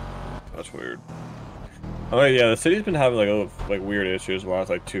 That's weird. Oh yeah, the city's been having like a little, like weird issues the last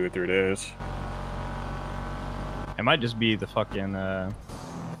like 2 or 3 days. It might just be the fucking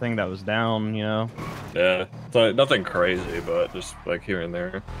thing that was down, you know? Yeah, it's like nothing crazy, but just like here and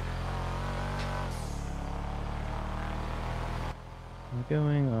there. I'm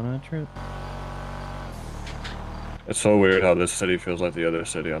going on a trip. It's so weird how this city feels like the other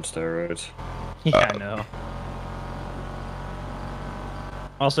city on steroids. Yeah, I know.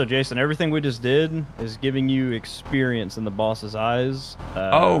 Also, Jason, everything we just did is giving you experience in the boss's eyes.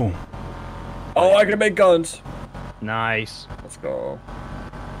 Oh, I can make guns. Nice. Let's go.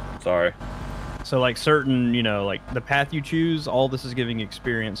 Sorry. So, like, certain, you know, like, the path you choose, all this is giving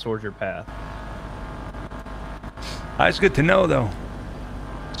experience towards your path. That's good to know, though.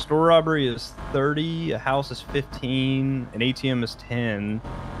 Store robbery is 30, a house is 15, an ATM is 10.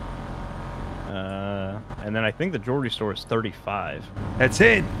 And then I think the jewelry store is 35. That's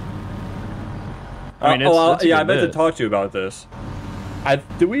it. I mean, it's yeah, I meant to talk to you about this.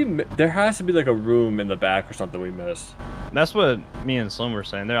 There has to be like a room in the back or something we missed. That's what me and Slim were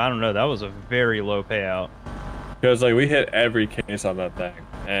saying. There, I don't know. That was a very low payout. Because like we hit every case on that thing,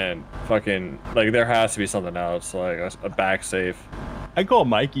 and fucking like there has to be something else, like a back safe. I call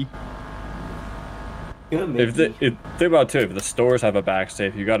Mikey. Think about it too. If the stores have a back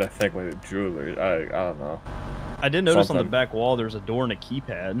safe, you gotta think like jewelry. I don't know. I did notice on the back wall there's a door and a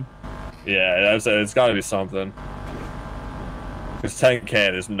keypad. Yeah, it's got to be something. Because 10K,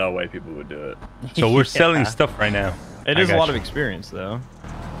 there's no way people would do it. So we're selling stuff right now. It is a lot of experience, though.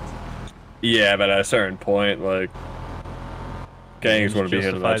 Yeah, but at a certain point, like, gangs want to be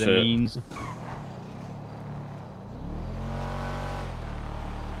hitting that shit. Means.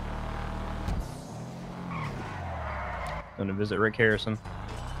 Going to visit Rick Harrison.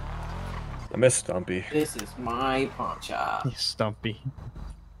 I miss Stumpy. This is my pawn shop. Stumpy.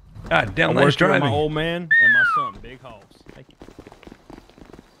 God damn, I'm nice working with driving. my old man and my son, Big Hoss. Thank you.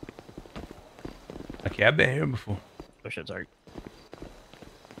 Okay, I've been here before. Oh shit, sorry.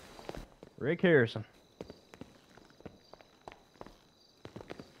 Rick Harrison.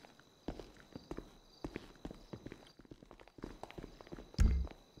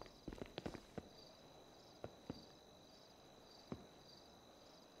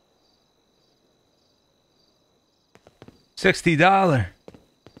 $60.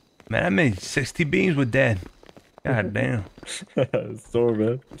 Man, I made 60 beans with that. God damn. Sorry,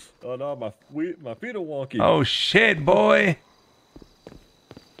 man. Oh no, my feet are wonky. Oh shit, boy.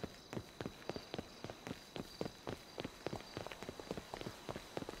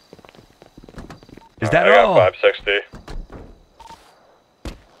 Is that all? 560.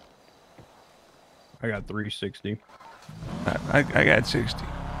 I got 360. I got 60.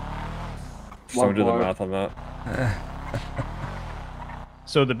 Someone do the math on that.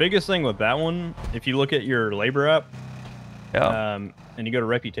 So the biggest thing with that one, if you look at your labor app, and you go to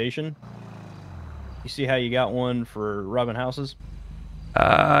reputation, you see how you got one for robbing houses?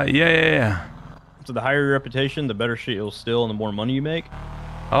 Yeah. So the higher your reputation, the better shit you'll steal and the more money you make.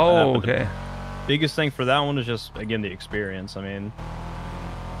 Oh, But the okay. biggest thing for that one is just, again, the experience. I mean,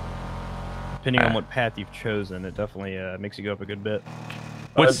 depending on what path you've chosen, it definitely makes you go up a good bit.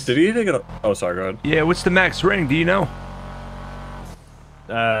 Did he think of... Oh, sorry, go ahead. Yeah, what's the max rank? Do you know?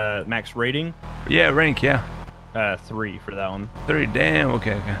 Max rating? Yeah, rank, yeah. 3 for that one. 3, damn,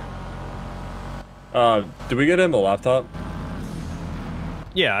 okay. Did we get him a laptop?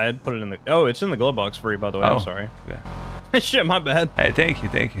 Yeah, I had put it in the... Oh, it's in the glove box for you, by the way. Oh, I'm sorry. okay. Shit, my bad. Hey, thank you.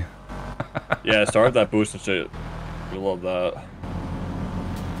 Yeah, start that boost and shit. We love that.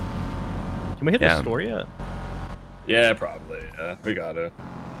 Can we hit the store yet? Yeah, probably. Yeah, we got it.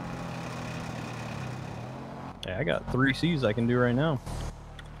 Yeah, I got 3 C's I can do right now.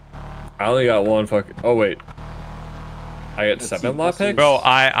 I only got one fucking... Oh, wait. I got 7 lot picks? Bro,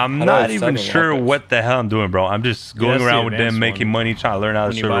 I'm not even sure what the hell I'm doing, bro. I'm just going that's the around with them, advanced making one. money, trying to learn how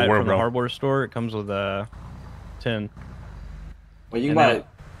When to you serve buy a it work, from the bro. hardware store, it comes with 10. Well, you can And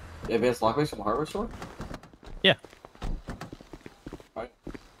buy advanced lockpicks from a hardware store? Yeah. Alright.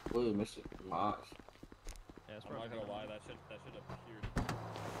 Ooh, missed it. My eyes. Yeah, I'm not gonna lie, that shit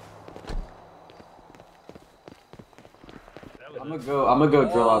appeared. I'm gonna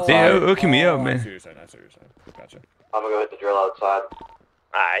go drill outside. Yeah, hooking me up, I see man. what you're saying, I see what you're saying. Gotcha. I'm gonna go hit the drill outside.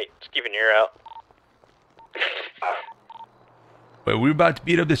 Alright, just keep an ear out. But we're about to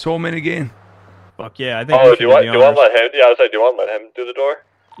beat up this old man again. Fuck yeah, I think Oh, we do you want to let him? Yeah, I was like, do you want to let him do the door?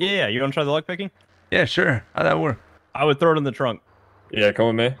 Yeah, you want to try the lock picking? Yeah, sure. How'd that work? I would throw it in the trunk. Yeah,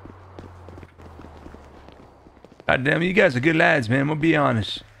 come with me. God damn, you guys are good lads, man. I'm gonna be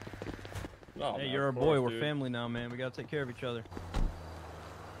honest. No, Hey, man, you're our of boy. course, We're dude. family now, man. We gotta take care of each other.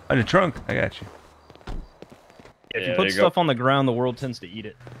 In the trunk, I got you. If Yeah, you there put you stuff go. on the ground, the world tends to eat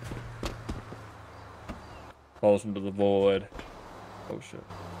it. Falls into the void. Oh, shit.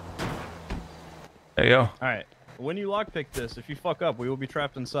 There you go. Alright. When you lockpick this, if you fuck up, we will be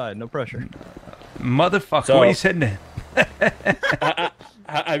trapped inside. No pressure. Motherfucker, So- what are you saying there?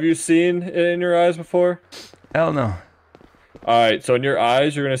 Have you seen it in your eyes before? Hell no. Alright, so in your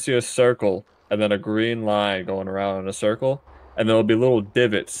eyes, you're going to see a circle, and then a green line going around in a circle, and there'll be little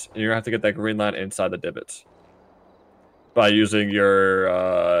divots, and you're going to have to get that green line inside the divots. By using your,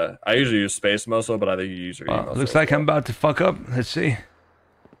 I usually use space muscle, but I think you use your E muscle. Looks like I'm about to fuck up. Let's see.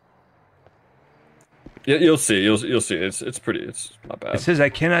 Yeah, you'll see. You'll see. It's pretty. It's not bad. It says I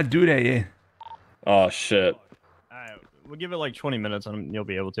cannot do that yet. Oh shit. Alright, we'll give it like 20 minutes and you'll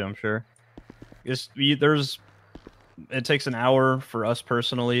be able to, I'm sure. It takes an hour for us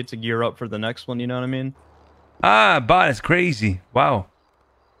personally to gear up for the next one, you know what I mean? Ah, bot is crazy. Wow.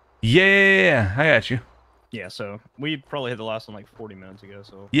 Yeah, I got you. Yeah, so we probably hit the last one like 40 minutes ago,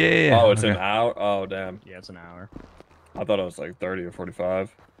 so... Yeah. Oh, it's an okay. hour? Oh, damn. Yeah, it's an hour. I thought it was like 30 or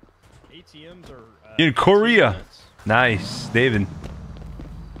 45. ATMs are... You're in 15 Korea. minutes. Nice, David.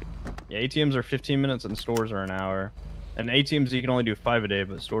 Yeah, ATMs are 15 minutes and stores are an hour. And ATMs you can only do 5 a day,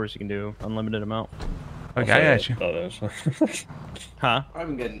 but stores you can do unlimited amount. Okay, I got you. Huh? I've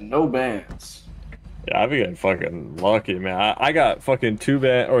been getting no bans. Yeah, I've been getting fucking lucky, man. I got fucking 3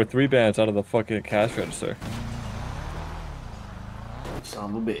 bands out of the fucking cash register.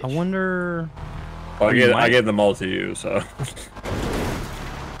 Son of a bitch. I wonder... Well, Or you I might- gave them all to you, so.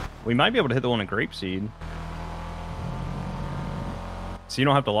 We might be able to hit the one in Grapeseed. So you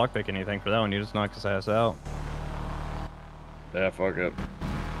don't have to lockpick anything for that one, you just knock his ass out. Yeah, fuck it.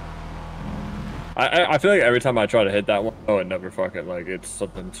 I feel like every time I try to hit that one, it never fucking, like, it's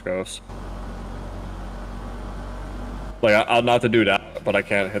something gross. Like, I'll not to do that, but I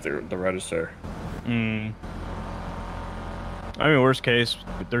can't hit the register. I mean, worst case,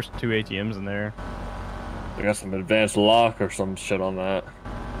 there's 2 ATMs in there. I got some advanced lock or some shit on that.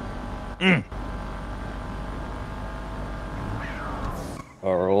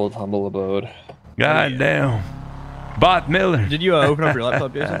 Our old humble abode. God damn. Bot Miller. Did you open up your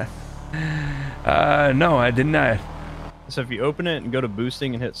laptop, Jason? No, I did not. So if you open it and go to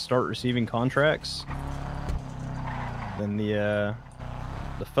boosting and hit start receiving contracts, then the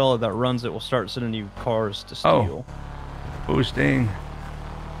fella that runs it will start sending you cars to steal. Boosting.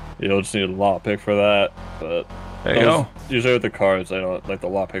 You'll just need a lockpick for that, but there you go. Usually with the cars, they don't like the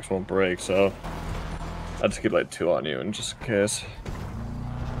lockpicks won't break, so I just keep like 2 on you, and just in case.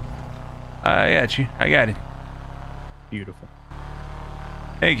 I got you. I got it. Beautiful.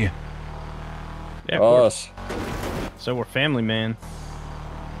 Thank you. Yeah, of course. So we're family, man.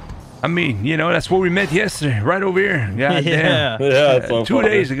 I mean, you know, that's where we met yesterday, right over here. God Yeah. damn. Yeah, it's so 2 funny.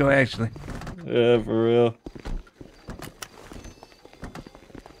 days ago, actually. Yeah, for real.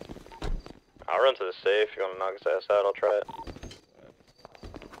 I'll run to the safe. If you want to knock his ass out, I'll try it.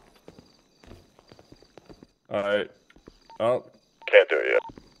 Alright. Oh, can't do it yet.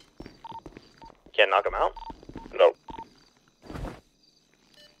 Can't knock him out? Nope.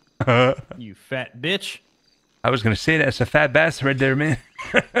 You fat bitch. I was going to say that's a fat bastard right there, man.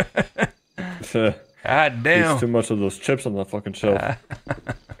 God damn. There's too much of those chips on the fucking shelf. Yeah,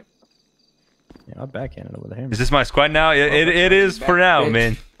 I backhanded it with a hammer. Is this my squad now? It is for now,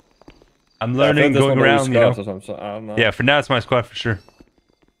 man. I'm learning, going around, you know. I don't know. Yeah, for now it's my squad for sure.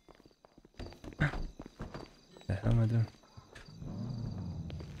 What the hell am I doing?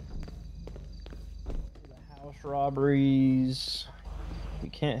 House robberies. We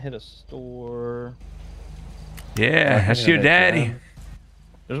can't hit a store. Yeah, that's your daddy.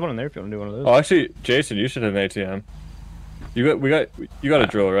 There's one in there if you want to do one of those. Oh, actually, Jason, you should have an ATM. You got a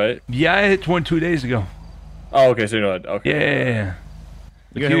drill, right? Yeah, I hit one 2 days ago. Oh, okay, so you know what? Okay. Yeah.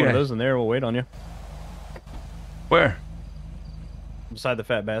 You got one of those in there. We'll wait on you. Where? Beside the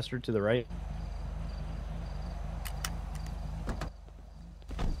fat bastard to the right.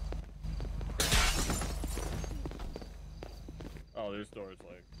 Oh, there's doors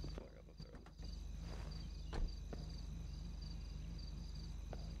like.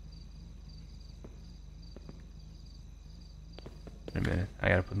 Wait a minute. I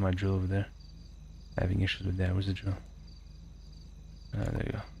gotta put my drill over there. Having issues with that. Where's the drill? There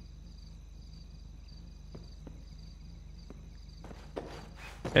you go.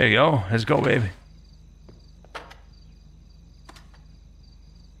 There you go. Let's go, baby.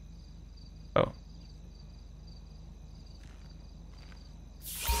 Oh.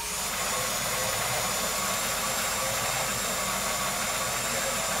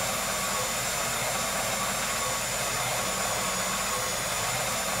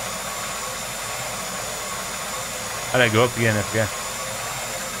 How'd I go up again? I forgot.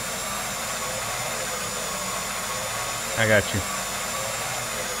 I got you.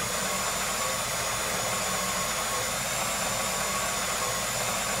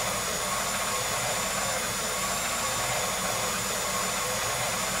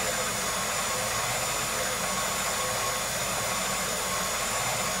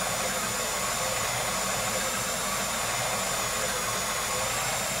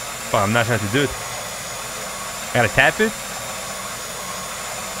 Well, I'm not trying to do it. I gotta tap it?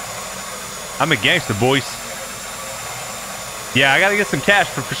 I'm a gangster, boys. Yeah, I gotta get some cash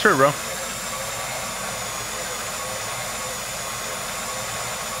for sure, bro.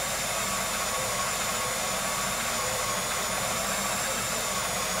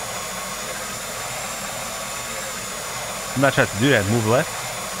 I'm not trying to do that. Move left.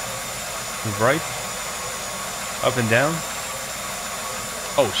 Move right. Up and down.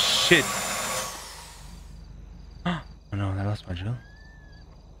 Oh, shit. Oh, no, I lost my drill.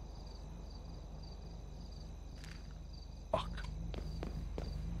 Fuck.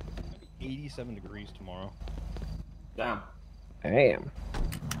 87 degrees tomorrow. Damn. Damn.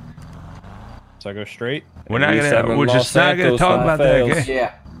 So I go straight? We're not gonna. We're just not gonna talk about that. Okay?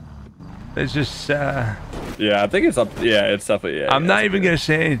 Yeah. It's just. Yeah, I think it's up. Yeah, it's definitely. Yeah. I'm not even gonna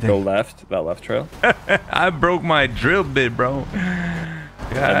say anything. Go left. That left trail. I broke my drill bit, bro. God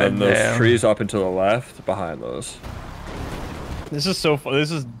and then those damn. trees up and to the left behind those. This is so fun. This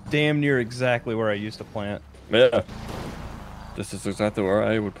is damn near exactly where I used to plant. Yeah. This is exactly where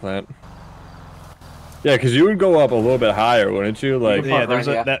I would plant. Yeah, because you would go up a little bit higher, wouldn't you? Like yeah, there's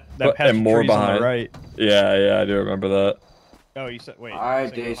that patch and of more trees behind. on the right. Yeah, I do remember that. Oh, you said wait.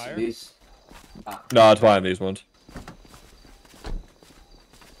 Alright, you said go higher? these. No, it's behind these ones.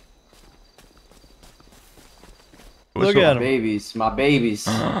 Look at them. Babies, my babies.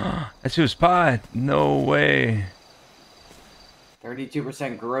 That's your spot. No way.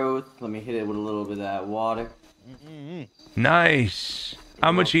 32% growth. Let me hit it with a little bit of that water. Nice.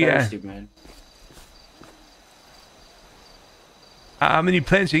 How much you got? Thirsty, man. How many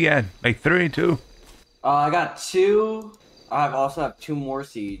plants you got? Like 3, 2? I got 2. I also have 2 more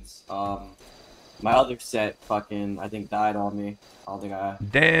seeds. My other set fucking, I think, died on me. I don't think I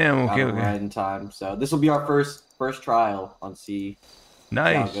Damn, got okay, it okay. right in time. So this will be our first trial on C.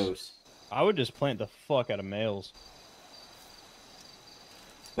 Nice. How it goes. I would just plant the fuck out of males.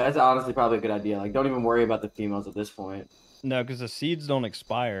 That's honestly probably a good idea. Like, don't even worry about the females at this point. No, because the seeds don't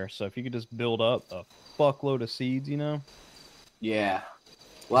expire. So if you could just build up a fuckload of seeds, you know? Yeah.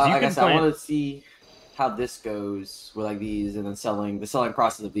 Well, You like I can said, I plant- want to see how this goes with like these, and then the selling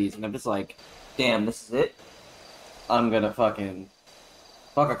process of these. And if it's like, damn, this is it, I'm gonna fucking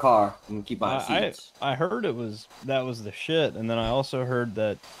fuck a car and keep buying seeds. I heard that was the shit, and then I also heard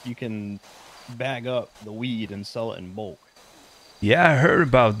that you can bag up the weed and sell it in bulk. Yeah, I heard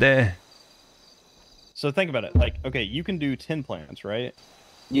about that. So think about it. Like, okay, you can do 10 plants, right?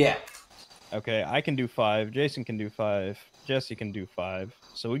 Yeah. Okay, I can do 5. Jason can do 5. Jesse can do 5.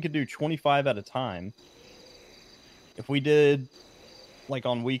 So we could do 25 at a time. If we did, like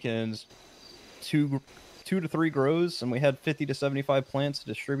on weekends, 2 to 3 grows, and we had 50 to 75 plants to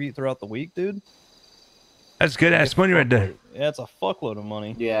distribute throughout the week, dude. That's good ass money right there. Yeah, it's a fuckload of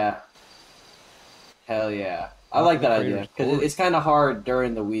money. Yeah. Hell yeah. I like that idea because it's kind of hard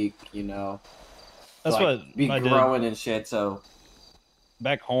during the week, you know. That's to, like, what be I did. growing and shit. So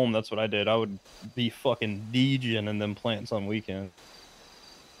back home, that's what I did. I would be fucking DJing and then plants on weekends.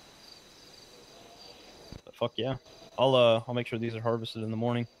 But fuck yeah, I'll make sure these are harvested in the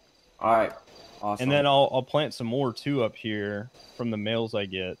morning. All right, awesome. And then I'll plant some more too up here from the males I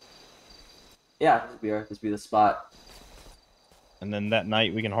get. Yeah, this be the spot. And then that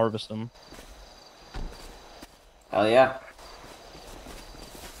night we can harvest them. Hell yeah.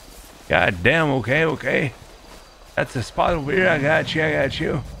 God damn, okay. That's the spot over here. I got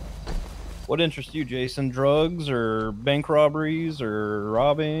you. What interests you, Jason? Drugs or bank robberies or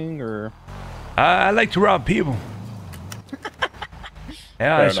robbing or? I like to rob people.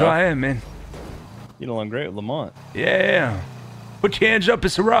 Yeah, that's who I am, man. You don't look great with Lamont. Yeah. Put your hands up,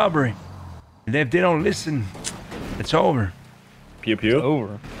 it's a robbery. And if they don't listen, it's over. Pew pew. It's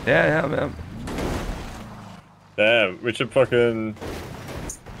over. Yeah, man. Damn, we should fucking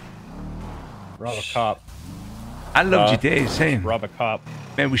rob a cop. I love GTA, same. Rob a cop.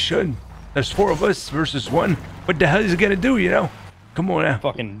 Man, we should. There's 4 of us versus 1. What the hell is he gonna do, you know? Come on now.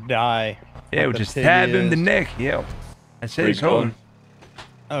 Fucking die. Yeah, we'll just stab him in the neck. Yeah. That's it. It's home.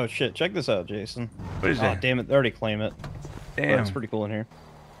 Oh shit, check this out, Jason. What is that? that? Damn it, they already claim it. Damn. That's pretty cool in here.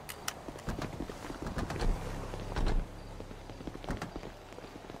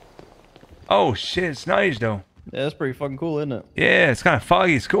 Oh shit, it's nice though. Yeah, that's pretty fucking cool, isn't it? Yeah, it's kind of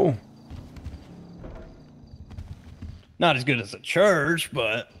foggy. It's cool. Not as good as a church,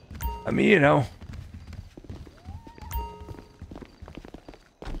 but I mean, you know.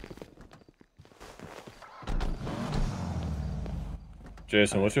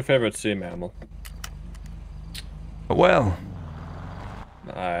 Jason, what's your favorite sea mammal? Well.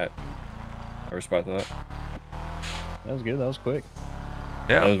 Alright. I respect that. That was good. That was quick.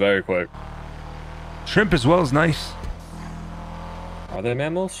 Yeah. That was very quick. Shrimp as well is nice. Are they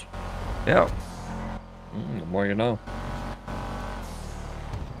mammals? Yeah. The more you know.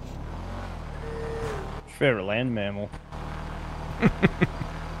 Favorite land mammal.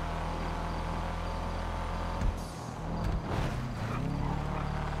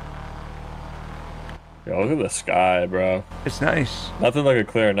 Yo, look at the sky, bro. It's nice. Nothing like a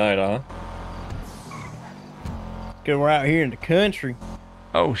clear night, huh? Good, we're out here in the country.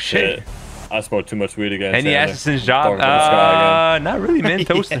 Oh shit. I smoked too much weed again. Any Sandler. assassin's job? Talking to the sky again. Not really, man.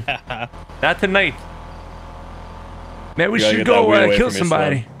 Toasting. Yeah. Not tonight. Man, we You gotta should get that weed go away kill from me,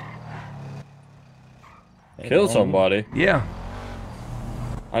 somebody. Kill somebody? Yeah.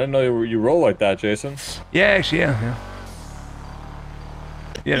 I didn't know you roll like that, Jason. Yeah, actually, yeah.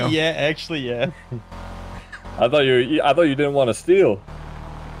 You know. Yeah, actually, yeah. I thought you didn't want to steal.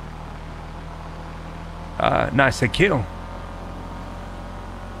 No, I said kill.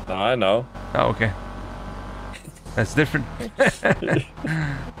 No, I know. Oh, okay. That's different.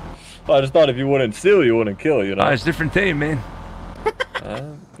 Well, I just thought if you wouldn't steal, you wouldn't kill, you know? It's a different thing, man.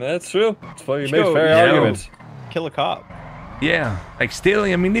 That's true. It's funny. You make Go, fair arguments. Kill a cop. Yeah, like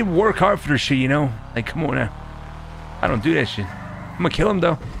stealing. I mean, they work hard for their shit, you know? Like, come on now. I don't do that shit. I'm gonna kill him,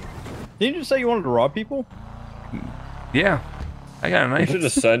 though. Didn't you just say you wanted to rob people? Yeah. I got a We knife. should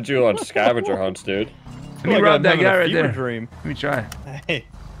just send you on scavenger hunts, dude. Let me rob that guy right there. Dream. Let me try. Hey,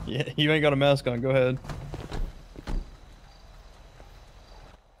 yeah, you ain't got a mask on. Go ahead.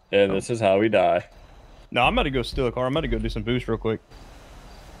 And this is how we die. No, I'm about to go steal a car. I'm about to go do some boost real quick.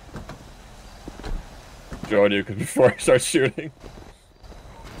 Join you before I start shooting.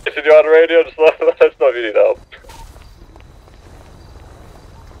 If you're on the radio, just let us know if you need help.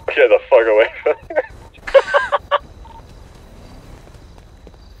 Get the fuck away from me.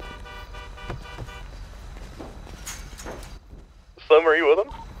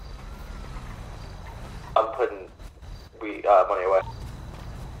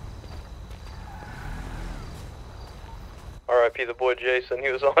 ProdigyRP, the boy Jason. He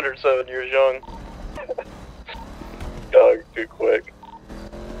was 107 years young. Dog, too quick.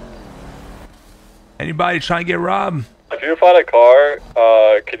 Anybody trying to get robbed? If you find a car,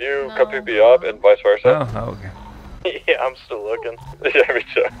 can you come pick me up and vice versa? Oh, okay. Yeah, I'm still looking. Yeah, me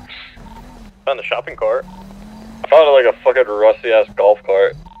too. Found a shopping cart. I found like a fucking rusty ass golf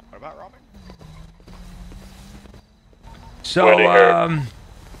cart. What about robbing? So,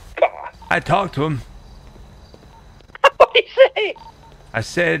 I talked to him. What'd he say? I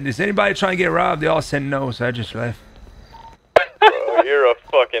said, is anybody trying to get robbed? They all said no, so I just left. Bro, you're a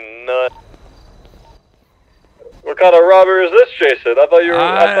fucking nut. What kind of robber is this, Jason? I thought you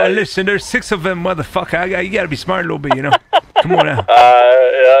were. Listen, there's 6 of them, motherfucker. You gotta be smart a little bit, you know? Come on now. Yeah,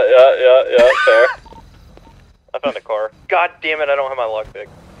 fair. I found a car. God damn it, I don't have my lockpick.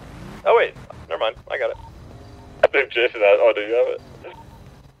 Oh wait, never mind, I got it. I think Jason has. Oh, do you have it?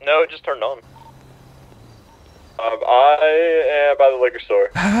 No, it just turned on. I am by the liquor store.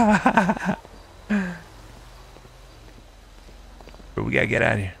 But we gotta get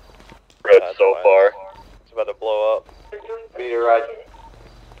out of here. Red so far. It's about to blow up. Meteor right.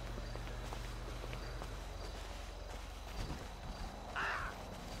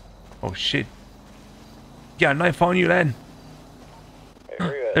 Oh shit. You got a knife on you, lad?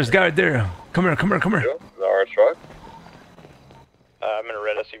 There's a guy right there. Come here. The orange truck. I'm in a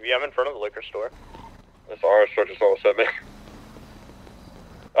red SUV. I'm in front of the liquor store. This orange truck just almost hit me.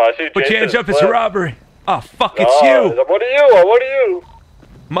 I see Jason. Put your hands up, it's a robbery. Oh, fuck, it's No, you. What are you?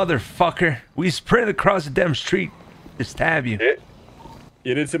 Motherfucker. We sprinted across the damn street to stab you.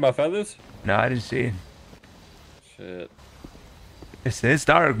 You didn't see my feathers? No, I didn't see it. Shit. It's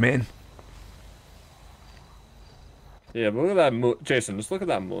dark, man. Yeah, but look at that moon. Jason, just look at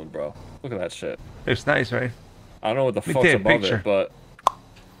that moon, bro. Look at that shit. It's nice, right? I don't know what the Let me fuck's take a above picture. it, but...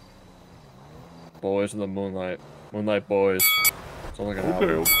 Boys in the moonlight. Moonlight boys. Sounds like an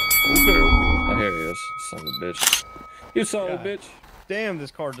album. Oh, here he is. Son of a bitch. You son of a bitch. Damn,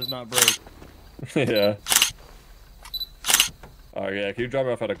 this car does not break. Yeah. Alright, yeah, can you drop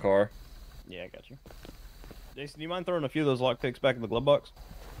me off at a car? Yeah, I got you. Jason, do you mind throwing a few of those lockpicks back in the glove box?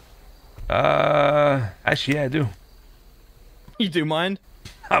 Actually, yeah, I do. You do mind?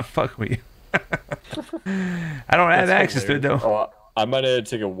 I'll fuck with you. I don't have access to it, though. Oh, I might have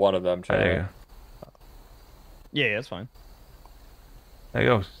taken one of them, There you Chad. go. Yeah, that's fine. There you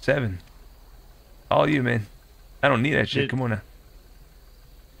go. 7. All you, man. I don't need that shit. Come on now.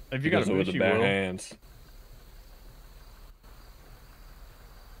 If you got a with boost, the you bare will. hands.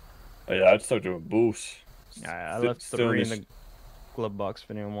 Oh, yeah, I'd start doing boosts. I left 3 in the glove box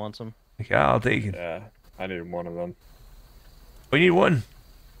if anyone wants them. Okay, I'll take it. Yeah, I need one of them. We need one.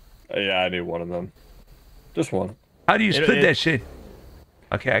 Yeah, I need one of them. Just one. How do you split that shit?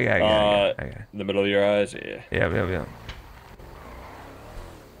 Okay, I got it. In the middle of your eyes, yeah. Yeah.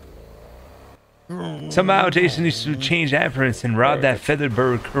 Somehow Jason needs to change appearance and rob that feathered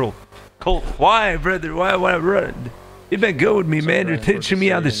bird curl. Colt, why, brother? Why run? You've been good with me, man. You're teaching me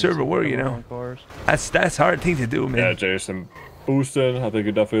how the server work, you know. That's a hard thing to do, man. Yeah, Jason. Boosting, I think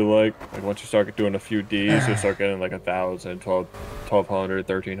you definitely like once you start doing a few Ds, you'll start getting like 1,000, 1,200,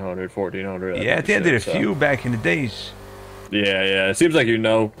 1,300, 1,400. Yeah, I think I did a few back in the days. Yeah. It seems like you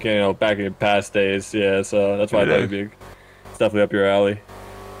know, back in past days. Yeah, so that's why I thought it's definitely up your alley.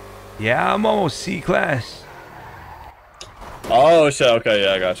 Yeah, I'm almost C class. Oh shit. Okay,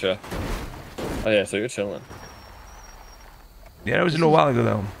 yeah, I gotcha. Oh yeah, so you're chilling. Yeah, that was a little while ago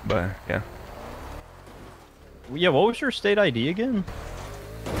though, but yeah. Yeah, what was your state ID again?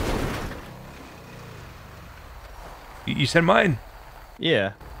 You said mine?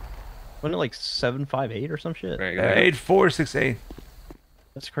 Yeah. Wasn't it like 758 or some shit? 8468.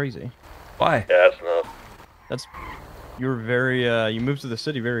 That's crazy. Why? Yeah, that's enough. That's you were very you moved to the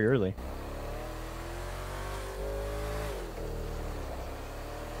city very early.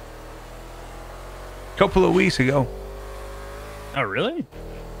 Couple of weeks ago. Oh really?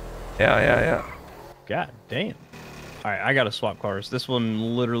 Yeah. God damn. Alright, I gotta swap cars. This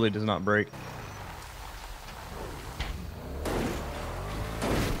one literally does not break.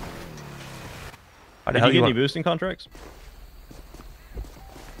 How the Did hell you get you any want- boosting contracts?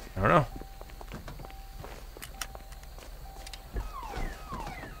 I don't know.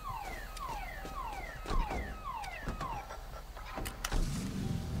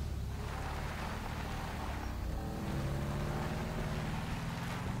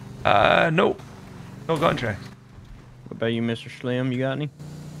 Nope. No contracts. What about you, Mr. Slim? You got any?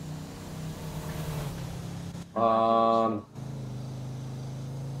 No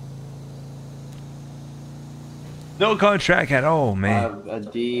contract at all, I man. have a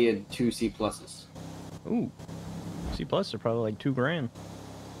D and 2 C pluses. Ooh. C plus are probably like $2,000.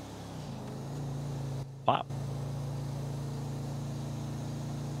 Pop.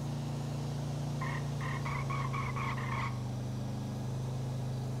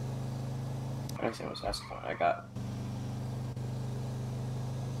 I don't see what's asking what I got.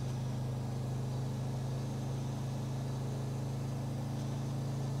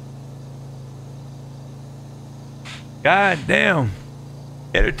 God damn.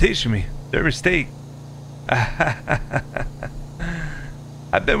 Yeah, they're teaching me. Their mistake. I've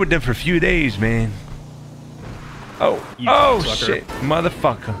been with them for a few days, man. Oh, oh shit,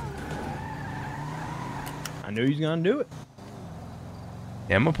 motherfucker. I knew he was gonna do it.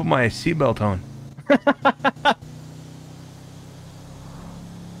 Yeah, I'm gonna put my seatbelt on.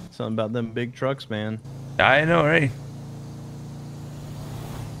 Something about them big trucks, man. I know, right?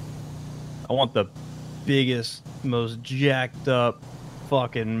 I want the biggest, most jacked up,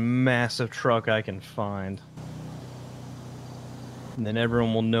 fucking massive truck I can find. And then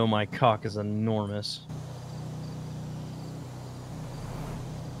everyone will know my cock is enormous.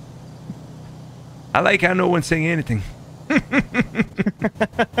 I like how no one's saying anything. Made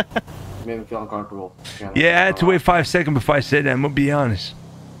me feel uncomfortable. Yeah, I had to wait 5 seconds before I said that. I'm gonna be honest.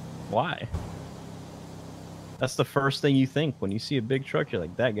 Why? That's the first thing you think when you see a big truck. You're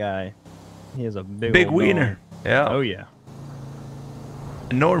like, that guy, he has a big old wiener. dong. Yeah. Oh yeah.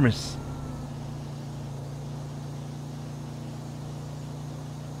 Enormous.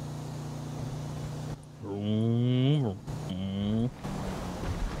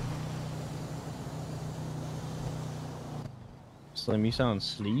 Slim, you sound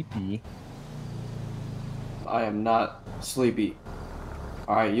sleepy. I am not sleepy.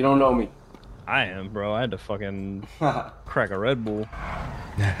 Alright, you don't know me. I am, bro. I had to fucking crack a Red Bull.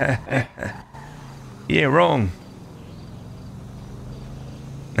 Yeah, wrong.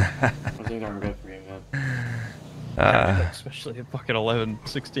 I think I'm good for you, man. Especially at fucking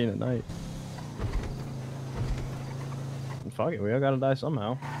 11:16 at night. And fuck it, we all gotta die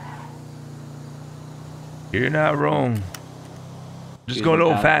somehow. You're not wrong. Just go a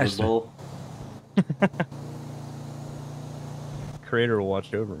little faster. Creator will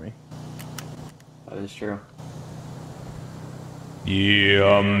watch over me. That is true.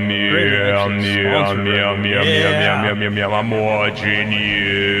 Yum, yum, yum, yum, yum, yum, yum, yum, I'm watching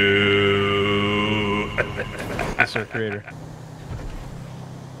you. Yes, sir, Creator.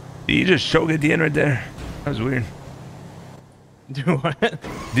 Did he just choke at the end right there? That was weird. Do what?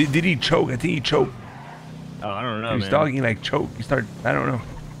 Did he choke? I think he choked. Oh, I don't know, He was man. talking like choke. He started, I don't know.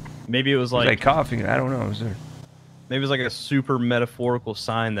 Maybe it was He was like coughing. I don't know. It was there. maybe it was like a super metaphorical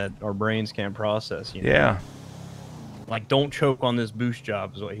sign that our brains can't process. You know? Yeah. Like, don't choke on this boost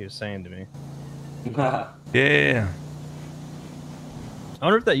job is what he was saying to me. Yeah. I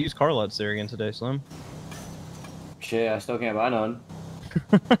wonder if that used car lot's there again today, Slim. Shit, I still can't buy none.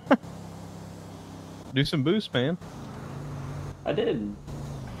 Do some boost, man. I did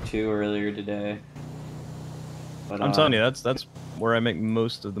 2 earlier today. But, I'm telling you, that's where I make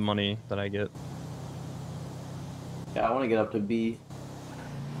most of the money that I get. Yeah, I want to get up to B.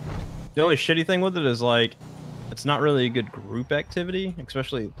 The only shitty thing with it is, like, it's not really a good group activity,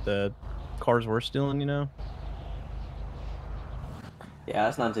 especially the cars we're stealing, you know? Yeah,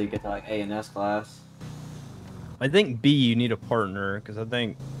 that's not until you get to like A and S class. I think B, you need a partner, because I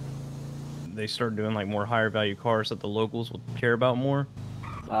think they start doing, like, more higher value cars that the locals will care about more.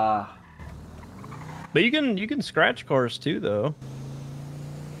 Ah. But you can scratch cars too, though.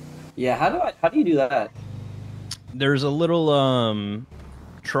 Yeah, how do you do that? There's a little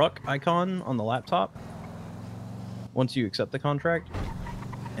truck icon on the laptop once you accept the contract,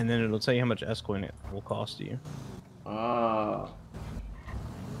 and then it'll tell you how much S-Coin it will cost you. Ah.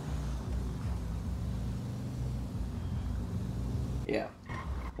 Yeah.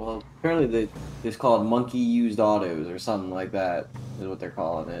 Well, apparently it's called Monkey Used Autos or something like that is what they're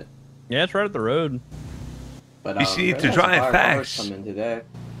calling it. Yeah, it's right up the road. But You see, to there's drive some cars fast. coming today.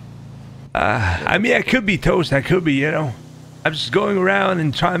 I mean, I could be toast. I could be, you know. I'm just going around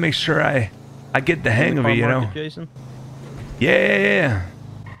and trying to make sure I get the hang of it, you know. Jason? Yeah.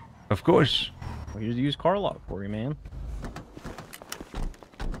 Of course. We just use car lot for you, man.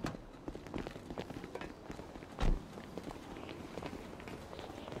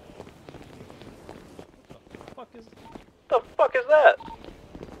 The fuck is that?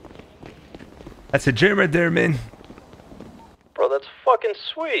 That's a gym right there, man. Bro, that's fucking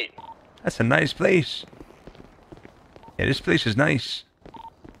sweet. That's a nice place. Yeah, this place is nice.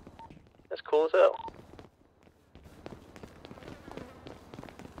 That's cool as hell.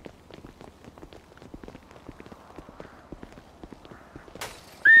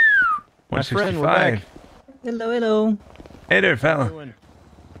 My friend, we're back. Hello, hello. Hey there, fella.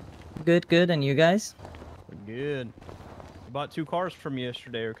 Good, good. And you guys? We're good. I bought 2 cars from you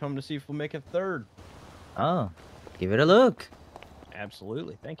yesterday. We're coming to see if we'll make a third. Oh, give it a look.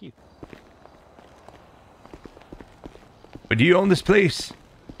 Absolutely. Thank you. But do you own this place?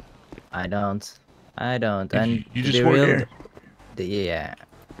 I don't. And you to just be work real, here? yeah.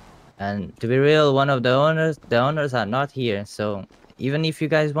 And to be real, one of the owners are not here. So even if you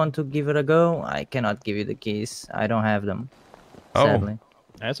guys want to give it a go, I cannot give you the keys. I don't have them. Oh. Sadly.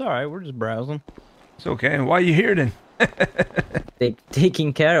 That's all right. We're just browsing. It's okay. Why are you here then?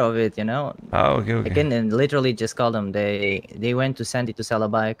 Taking care of it, you know. Oh, okay, okay. I can literally just call them. They went to Sandy to sell a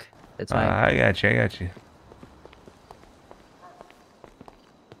bike. That's why. I got you.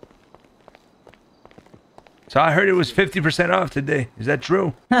 So I heard it was 50% off today. Is that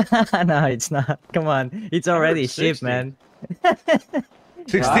true? No, it's not. Come on, it's already shipped, man.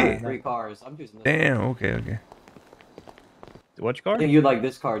 60. 3 cars. I'm choosing this. Damn. Okay. Which car? I think you like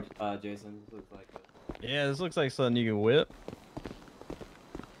this car, Jason. Looks like it. Yeah, this looks like something you can whip.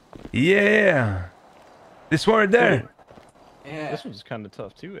 Yeah. This one right there. Yeah. This one's kind of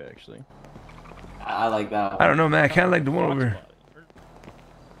tough too, actually. I like that one. I don't know, man. I kind of like the one over.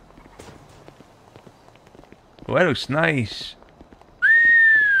 Oh, that looks nice.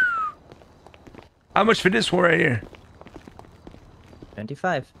 How much for this one right here?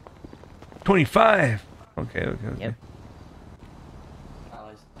 25. 25. Okay. Yep.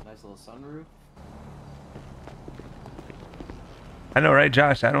 Nice little sunroof. I know, right,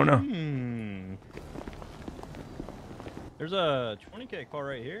 Josh? I don't know. There's a 20K car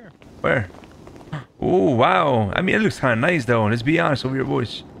right here. Where? Oh, wow. I mean, it looks kind of nice, though. Let's be honest over here,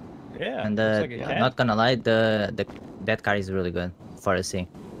 boys. Yeah. And looks like a cat. not gonna lie, that car is really good for a C. You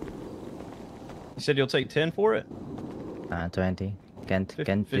said you'll take 10 for it? 20. Can't be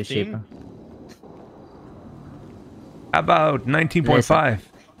 15? cheaper. How about 19.5?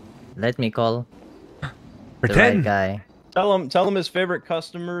 Let me call For the 10? right guy. Tell him his favorite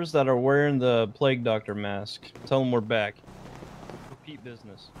customers that are wearing the Plague Doctor mask. Tell him we're back. Repeat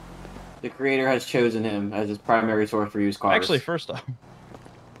business. The creator has chosen him as his primary source for used cars. Actually, first off,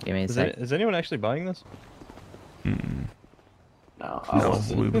 Give me a sec. is anyone actually buying this? No,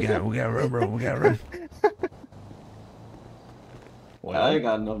 we got run, bro. We got run. Well, I ain't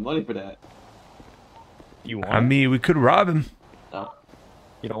got enough money for that. You want I mean, we could rob him. No.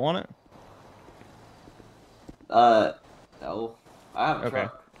 You don't want it? No. I have a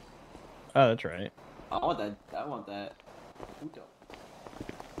truck. Oh, that's right. I want that. Puto.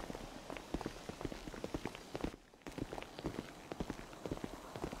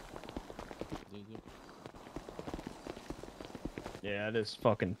 Yeah, it is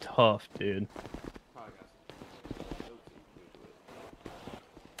fucking tough, dude.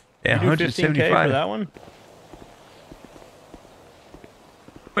 Yeah, You do 15K 175 for that one?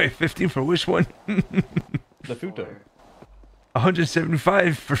 Wait, 15 for which one? The Futo.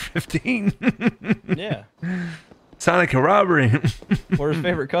 175 for 15. Yeah. Sound like a robbery. What are his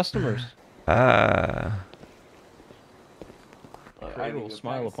favorite customers? Ah. Creator will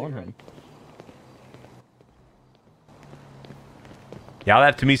smile upon him. Yeah, I'll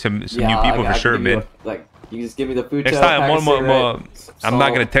have to meet some new people for sure, man. You just give me the food. Next time, one more. I'm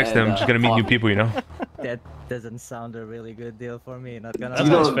not gonna text them. I'm just gonna meet new people, you know. That doesn't sound a really good deal for me. Not gonna. That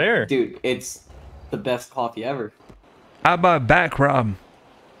sounds fair, dude. It's the best coffee ever. How about back rob?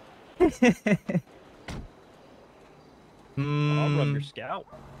 I'll rub your scalp.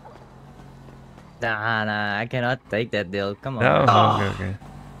 Nah, I cannot take that deal. Come on. No, okay.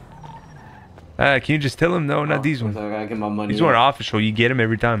 Can you just tell him no, not these ones? I gotta get my money. These ones are official. You get them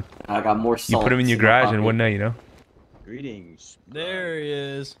every time. I got more salt. You put them in your garage and whatnot, you know. Greetings. There he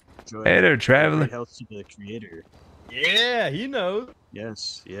is. Hey there, traveler. Health to the creator. Yeah, he knows.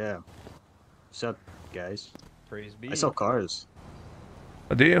 Yes, yeah. What's up, guys? Praise be. I sell cars.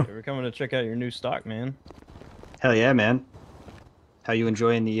 Oh, do you? We're coming to check out your new stock, man. Hell yeah, man. How you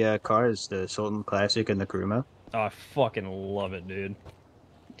enjoying the cars, the Sultan Classic and the Kuruma? Oh, I fucking love it, dude.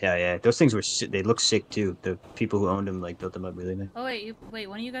 Yeah. Those things were they look sick too. The people who owned them built them up really nice. Oh wait, wait.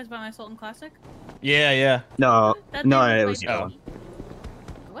 When you guys bought my Sultan Classic? Yeah. No, That no, thing it was was like- your one.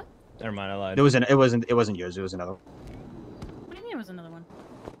 What? Never mind, I lied. It wasn't yours. It was another. What do you mean it was another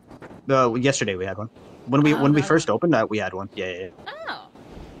one? Yesterday we had one. When we first opened that, we had one. Yeah. Oh.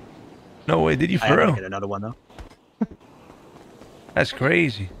 No way, did you I for had to real? get another one though. That's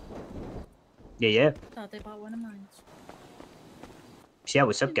crazy. Yeah. Thought they bought one of mine. So yeah,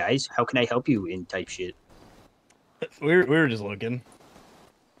 what's up, guys? How can I help you in type shit? We were just looking.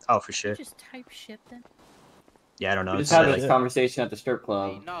 Oh, for sure. Just type shit then. Yeah, I don't know. We It's just had like- this conversation at the strip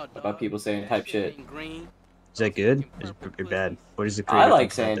club about people saying type shit. Is that good? Is it bad? What is the I creator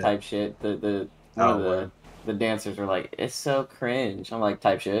like think about saying that? type shit. One of the dancers are like, it's so cringe. I'm like,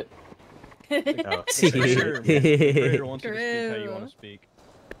 type shit. Oh, the creator wants you to speak how you want to speak.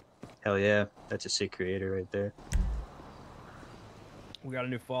 Hell yeah, that's a sick creator right there. We got a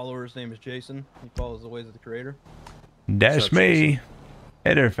new follower. His name is Jason. He follows the ways of the creator. That's What's up, me. Jason?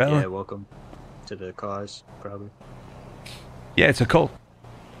 Hey there, fella. Yeah, welcome to the cause, probably. Yeah, it's a cult.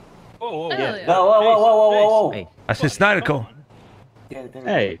 Whoa, whoa, Yeah. Whoa. I said it's not a cult.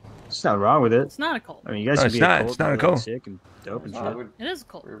 Hey, there's nothing wrong with it. It's not a cult. I mean, you guys No, can it's be not. a cult. It's not a and be, like, cult. Sick and dope and shit. It is a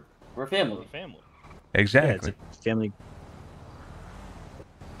cult. We're family. Family. Exactly. Yeah, it's a family.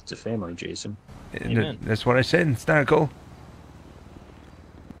 It's a family, Jason. Amen. That's what I said. It's not a cult.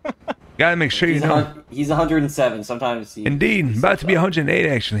 Gotta make sure you know. He's 107. Sometimes he. Indeed, about to be 108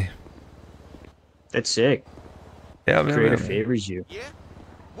 actually. That's sick. Yeah, The creator favors you.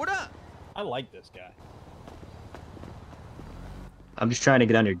 I like this guy. I'm just trying to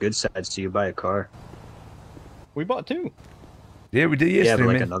get on your good side so you buy a car. We bought 2. Yeah, we did Yeah, yesterday, but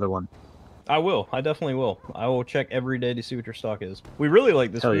like man. another one. I will. I definitely will. I will check every day to see what your stock is. We really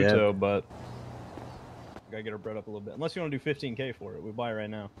like this Hell yeah. Futo, but gotta get our bread up a little bit. Unless you want to do 15K for it, we buy it right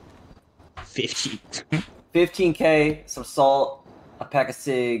now. 15K, some salt, a pack of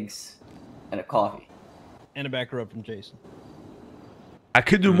cigs, and a coffee. And a back rub from Jason. I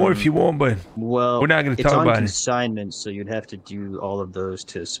could do more if you want, but Well, we're not going to it's talk on about it. consignment, so you'd have to do all of those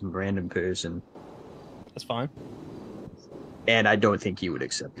to some random person. That's fine. And I don't think you would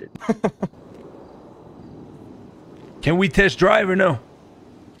accept it. Can we test drive or no?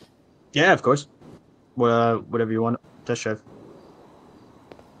 Yeah, of course. Well, whatever you want. Test drive.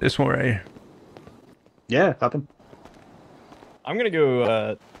 This one right here. Yeah, hop in. I'm gonna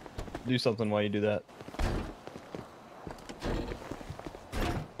go do something while you do that.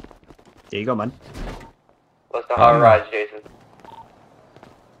 There you go, man. Let's not hot ride, Jason.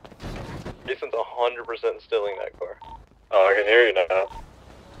 Jason's 100% stealing that car. Oh, I can hear you now.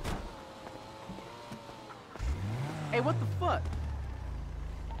 Hey, what the fuck?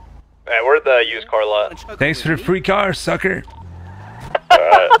 Hey, we're at the used car lot. Thanks for the free car, sucker.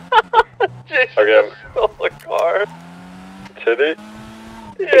 Alright. Jason stole the car. Did he?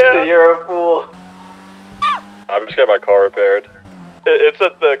 Yeah. You're a fool. I'm just getting my car repaired. It's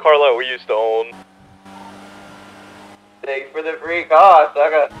at the car lot we used to own. Thanks for the free car,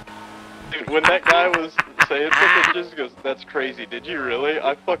 sucker. Dude, when that guy was saying something, just goes, "That's crazy. Did you really?"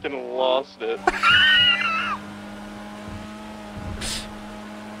 I fucking lost it.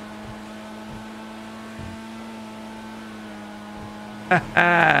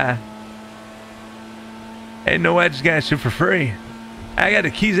 Hey, no, I just got shit for free. I got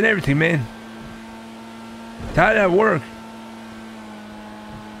the keys and everything, man. How did that work?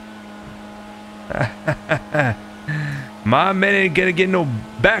 My man ain't gonna get no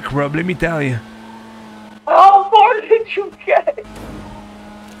back rub, let me tell you. How far did you get?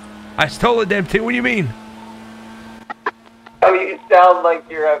 I stole a damn thing, what do you mean? Oh, you sound like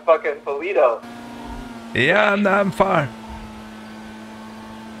you're at fucking Polito. Yeah, I'm far.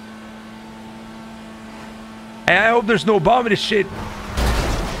 Hey, I hope there's no bomb in this shit.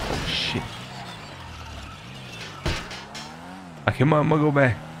 Oh, shit. Okay, come on, I'm gonna go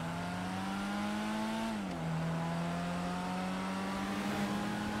back.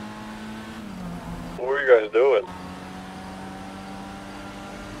 What were you guys doing?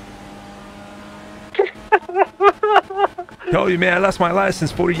 Tell you, man, I lost my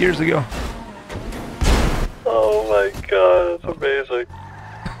license 40 years ago. Oh my god, that's amazing.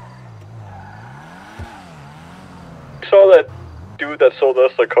 You saw that dude that sold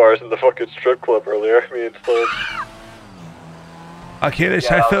us the cars in the fucking strip club earlier. I mean, so. Okay,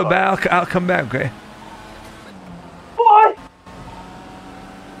 listen, I feel bad. I'll come back, okay? What?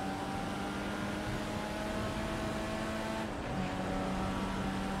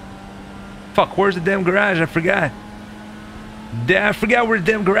 Fuck, where's the damn garage? I forgot. I forgot where the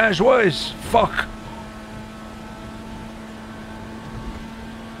damn garage was. Fuck.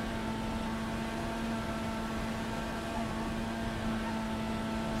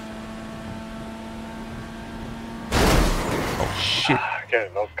 Oh, shit.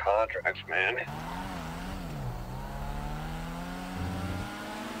 Getting no contracts, man.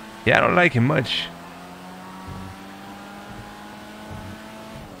 Yeah, I don't like him much.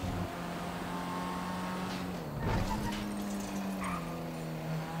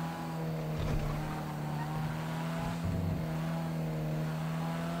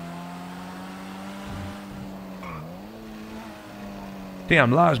 Damn,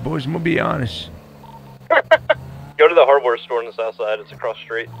 I'm lost, boys. I'm gonna be honest. Go to the hardware store on the south side. It's across the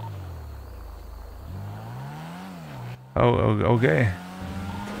street. Okay.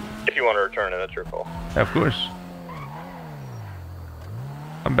 If you want to return it, that's your call. Of course.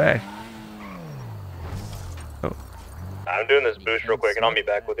 I'm back. Oh. I'm doing this boost real quick, and I'll be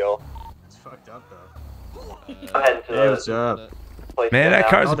back with y'all. It's fucked up though. Hey, what's up? Man, that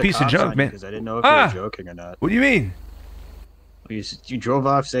car's a the piece of cops junk, on you man. Because I didn't know if you were joking or not. What do you mean? You drove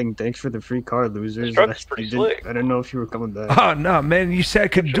off saying thanks for the free car, losers. This truck's pretty slick. I didn't know if you were coming back. Oh no, man! You said I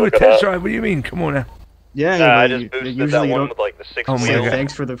could do a look it test up. drive. What do you mean? Come on now. Yeah, Nah, I but just boosted usually that you one don't with like the 6 Oh my say God.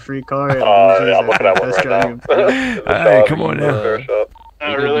 thanks for the free car. And Yeah, I'm looking at one test right now. drive. Alright, come on now. Repair shop.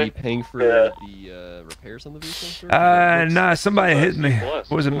 Oh, really? Paying for Yeah. the repairs on the vehicle, sir? Nah, somebody hit me.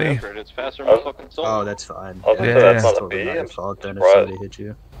 It wasn't me. It's faster than my fucking soul. Oh, that's fine. I was gonna Yeah. say that's not a Totally B. not your I'm fault then if surprised. somebody hit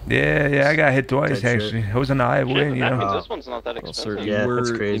you. Yeah, I got hit twice Type shit. actually. It was on the highway, Shit, you that know. means this one's not that Well, expensive. sir, you Yeah,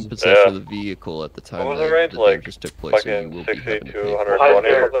 that's were crazy. in possession Yeah. of the vehicle at the time What was that the range the like? damage took place, so you Fucking will be 60 having to to pay.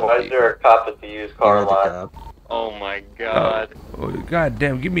 120. cop at the used car You're the lot? cop. Oh my god. Oh, God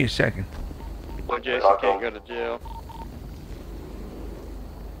damn, give me a second. Boy, Jason can't go to jail.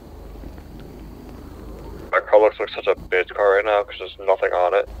 My car looks like such a bitch car right now because there's nothing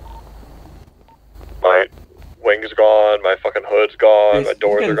on it. My wing's gone, my fucking hood's gone, my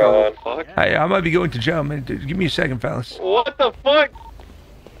doors are gone. Fuck. Hey, I might be going to jail, man. Dude, give me a second, fellas. What the fuck?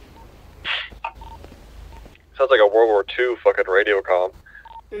 Sounds like a World War II fucking radio comm.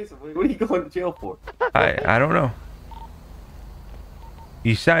 Jason, what are you going to jail for? I don't know.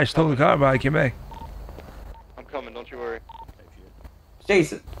 You said I stole the car, but I came back. I'm coming, don't you worry.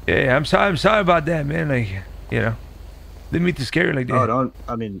 Jason. Yeah, I'm sorry about that, man. Like, you know, didn't mean to scare you like that. Oh,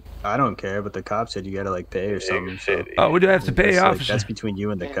 I don't care, but the cop said you gotta like pay or something. So Oh, what do I have to pay, that's, officer? that's between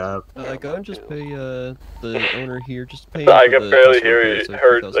you and the cop. Go and just pay the owner here. Just pay. I for can the barely customer hear repairs, you. so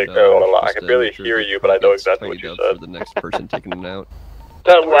Heard like no, I just can to barely make sure hear the you, but I car know gets exactly what tidied you up said. For the next person taking it out.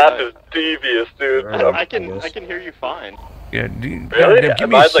 That laugh is devious, dude. Right. I can hear you fine. Yeah, dude, Really? goddamn, give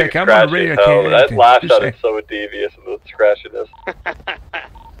me a Mine's like sec. I'm on the scratchy radio. as I hell. can't hear That anything. laugh Just sounded say- so devious with the scratchiness.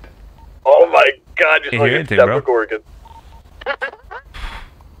 Oh my god, you're Can't hear like a anything, bro. Demogorgon.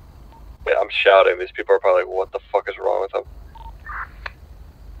 Yeah, I'm shouting. These people are probably like, what the fuck is wrong with them?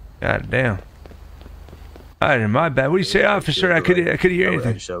 God damn. Alright, my bad. What do you say, officer? I couldn't hear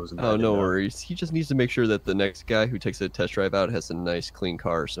anything. Oh, no worries. He just needs to make sure that the next guy who takes a test drive out has a nice, clean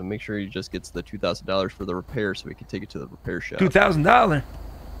car. So make sure he just gets the $2,000 for the repair, so we can take it to the repair shop. $2,000.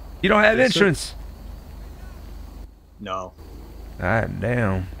 You don't have Yes, sir. insurance. No. God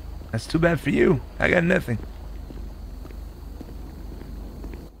damn. That's too bad for you. I got nothing.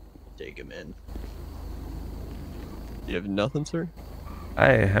 Take him in. You have nothing, sir?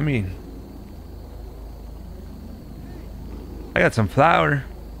 I mean, I got some flour.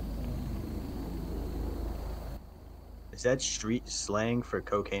 Is that street slang for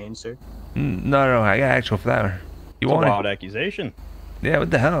cocaine, sir? No, I got actual flour. You It's a want wild it? accusation. Yeah,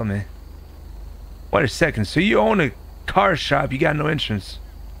 what the hell, man? Wait a second. So you own a car shop, you got no insurance.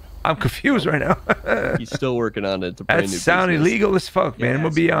 I'm confused right now. He's still working on it. It's a brand That new sound business. illegal as fuck, man. I'm gonna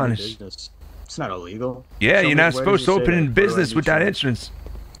it's be a honest. business. It's not illegal. Yeah, Tell you're me, not where supposed does to it say open that? in Where do I business need without to- insurance.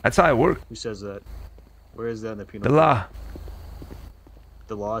 That's how it works. Who says that? Where is that in the penal The law. code?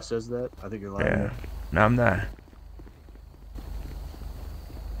 The law says that? I think you're lying. Yeah. there. No, I'm not.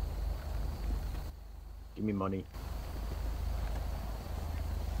 Give me money.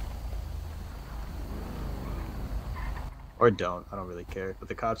 Or don't. I don't really care. But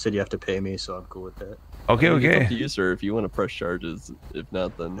the cop said you have to pay me, so I'm cool with that. Okay, I mean, It's okay. up to you, sir. If you want to press charges, if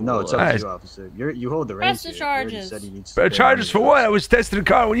not, then No, we'll, it's up Alright. to you, officer. You hold the Press reins the here. You already charges. said he needs to pay Charges money. for what? I was testing the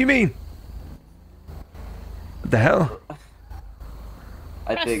car. What do you mean? What the hell?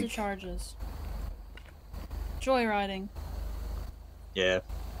 Press the charges. Joyriding. Yeah.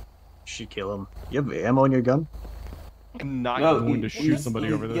 Should kill him. You have ammo in your gun? I'm not No, going to shoot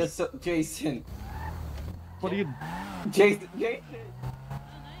somebody over this. Yes, so, Jason. What are you? Jason.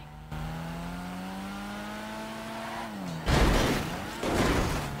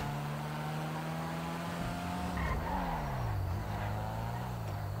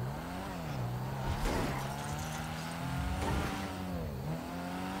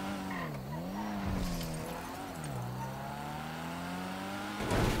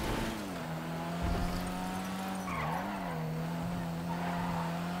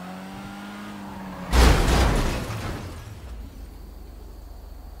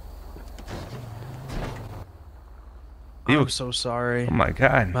 You- I'm so sorry. Oh my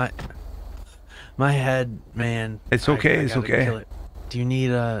god. My head, man. It's okay, I it's gotta okay. kill it. Do you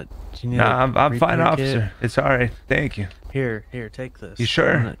need a? Nah, I'm fine, repair officer. kit? It's alright. Thank you. Here, take this. You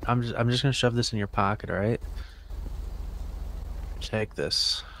sure? I'm just gonna shove this in your pocket, all right? Take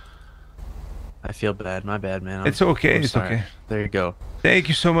this. I feel bad. My bad, man. It's okay. I'm It's sorry. okay. There you go. Thank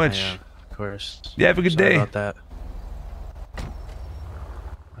you so much. Of course. You have a good Sorry day. about that.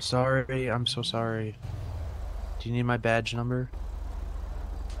 Sorry. I'm so sorry. Do you need my badge number?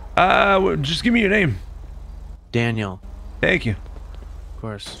 Well, just give me your name. Daniel. Thank you. Of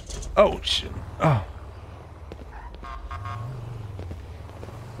course. Oh shit. Oh.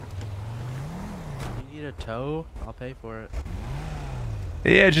 You need a tow? I'll pay for it.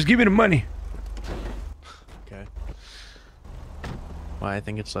 Yeah, just give me the money. Okay. Well, I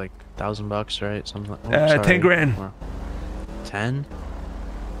think it's like $1,000, right? Something. Oh, 10 sorry. grand. 10?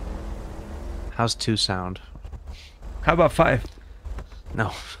 How's 2 sound? How about 5?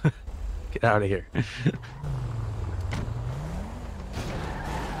 No. Get out of here.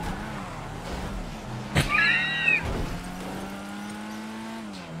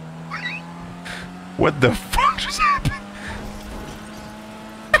 What the fuck just happened?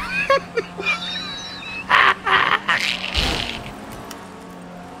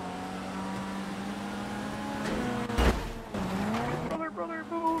 Brother,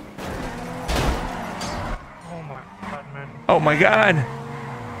 move. Oh my god, man. Oh my god.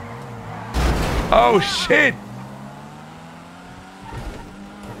 Oh shit.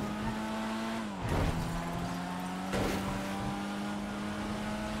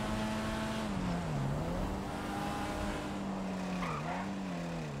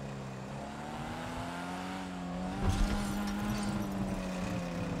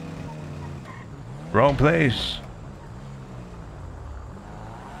 Wrong place.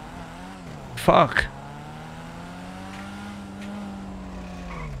 Fuck.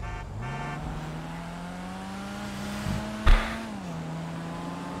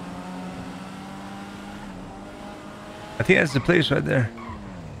 I think that's the place right there.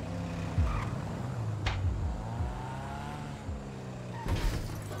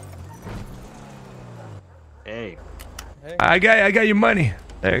 Hey. I got your money.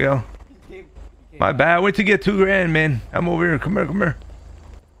 There you go. My bad. I went to get 2 grand, man. I'm over here. Come here, come here.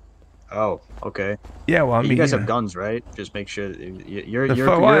 Oh, okay. Yeah, well, I mean, you guys you have know. guns, right? Just make sure that you're The you're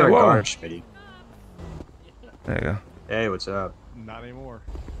fuck? Why? a Whoa. guard, Schmitty. There you go. Hey, what's up? Not anymore.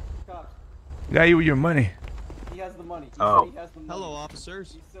 Got you with your money. He has the money. Oh. He has the money. Hello,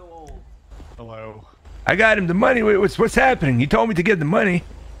 officers. He's so old. Hello. I got him the money. What's happening? He told me to get the money.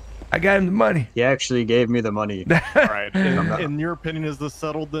 I got him the money. He actually gave me the money. Alright. In your opinion, is this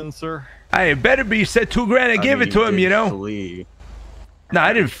settled then, sir? Hey, it better be. You said 2 grand. I gave mean, it to him, did you know. Flee. No,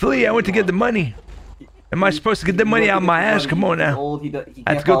 I didn't flee. I went to get the money. Am I supposed to get the money out of my ass? Come on now. Old, he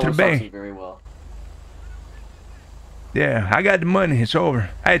I have to go to the bank. very well. Yeah, I got the money. It's over.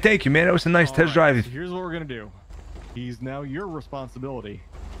 Hey, thank you, man. That was a nice test drive. So here's what we're gonna do. He's now your responsibility.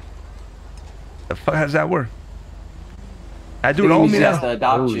 The fuck, how does that work? I do it He all me has now. to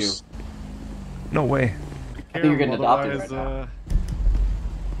adopt you. No way. I think you're getting adopted right Otherwise,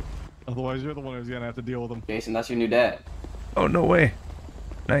 otherwise, you're the one who's gonna have to deal with him. Jason, that's your new dad. Oh, no way.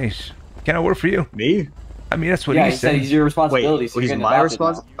 Nice. Can I work for you? Me? I mean, that's what Yeah, he he said he's your responsibility. So Wait, you're he's getting my adopted now.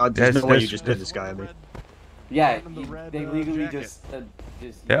 responsibility? There's no way you just did this guy on me. Yeah, they legally just.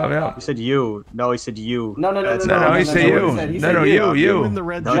 Yeah. He said you. No, he said you. No, That's No, not- he said you. No, you.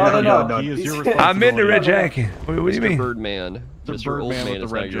 No. He is your I'm in the red jacket. What do you Mr. mean? Birdman. The Mr. Birdman Oldman with the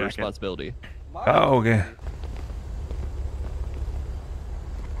is red not your jacket. responsibility. Oh, okay.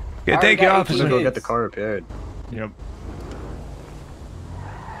 Okay, Alright, thank you, guys, I'm officer. gonna go get the car repaired. Yep.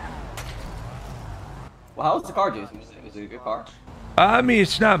 Well, how was the car, Jason? Was it a good car? I mean,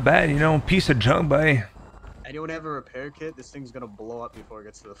 it's not bad, you know. Piece of junk, but hey. Anyone have a repair kit? This thing's gonna blow up before it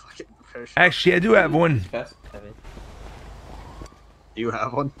gets to the fucking repair shop. Actually, I do have one. Do you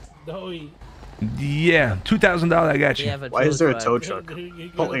have one? Yeah, $2,000. I got you. Why is there a tow truck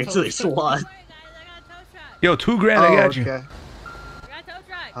pulling into the SWAT? Yo, 2 grand. I got you. Okay.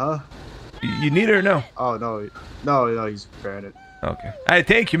 Huh? You need it or no? Oh no, no, he's repairing it. Okay. Hey,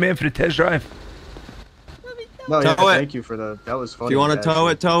 thank you, man, for the test drive. No, yeah, Tow it. thank you for the. That was funny. If you wanna tow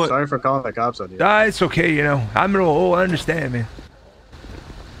it, tow it. Sorry for calling the cops on you. Nah, it's okay, you know. I'm real old. I understand, man.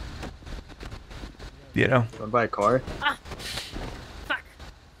 You know. Want to buy a car? Ah, fuck.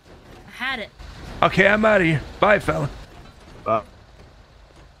 I had it. Okay, I'm out of here. Bye, fella. Bye.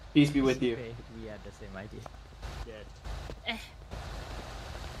 Peace be with you. We had the same idea.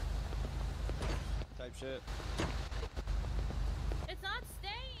 Type shit. It's not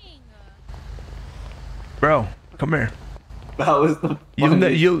staying. Bro, come here. That was the.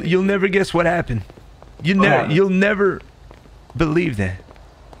 You'll never guess what happened. You'll never believe that.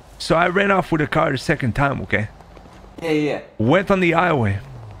 So I ran off with a car the second time, okay? Yeah. Went on the highway,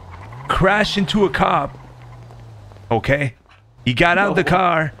 crashed into a cop. Okay, he got out of the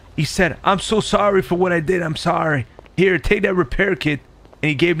car, He said, "I'm so sorry for what I did. I'm sorry. Here, take that repair kit." And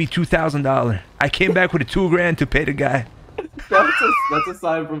he gave me $2,000. I came back with a $2,000 to pay the guy. That's a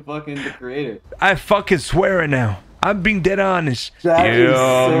sign from fucking the creator. I fucking swear it now. I'm being dead honest. That is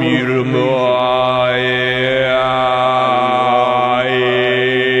so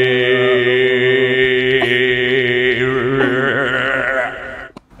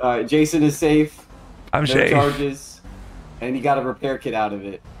Alright, Jason is safe. I'm no safe. charges. And he got a repair kit out of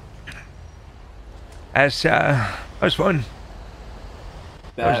it. That was fun.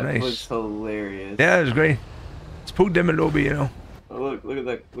 That was nice. was hilarious. Yeah, it was great. Spooked them a little bit, you know. Oh, look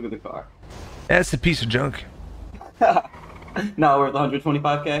at the car. That's a piece of junk. Not worth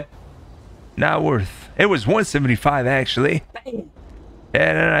 125K. Not worth. It was 175 actually.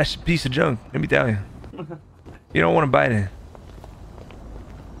 Yeah, no, that's a piece of junk. Let me tell you. You don't want to buy it.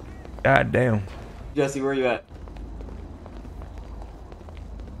 God damn. Jesse, where you at?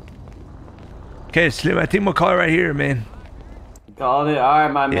 Okay, Slim, I think my car right here, man. Called it.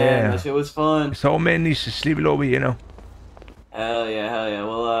 Alright, my man. Yeah. That shit was fun. So man needs to sleep a little bit, you know. Hell yeah, hell yeah.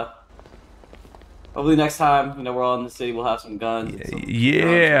 Well, hopefully next time, you know, we're all in the city, we'll have some guns. And some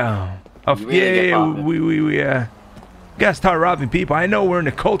Yeah. guns. Really get Yeah, poppin'. we gotta start robbing people. I know we're in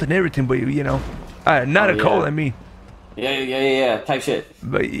a cult and everything, but you know, not Oh, a cult. yeah. I mean, Yeah. Type shit.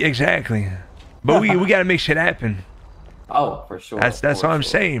 but exactly. But we gotta make shit happen. Oh, for sure. That's all I'm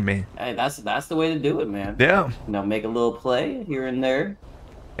saying, man. Hey, that's the way to do it, man. Yeah. You know, make a little play here and there.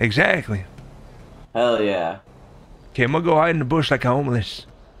 Exactly. Hell yeah. Okay, I'm gonna go hide in the bush like a homeless.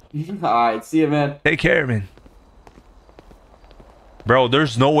 Alright, see you, man. Take care, man. Bro,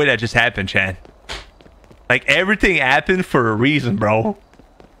 there's no way that just happened, Chad. Like, everything happened for a reason, bro.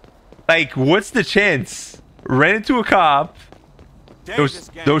 Like, what's the chance? Ran into a cop.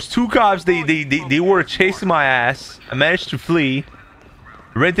 Those two cops, they were chasing my ass. I managed to flee.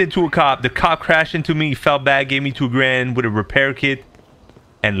 Ran into a cop. The cop crashed into me, fell back, gave me $2,000 with a repair kit,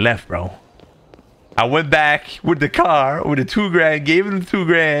 and left, bro. I went back with the car with the $2,000, gave him the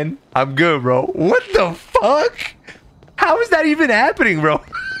 $2,000. I'm good, bro. What the fuck? How is that even happening, bro?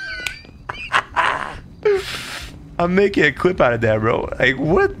 I'm making a clip out of that, bro. Like,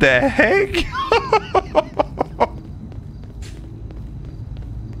 what the heck?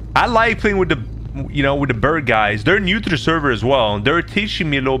 I like playing with the, you know, with the bird guys. They're new to the server as well. They're teaching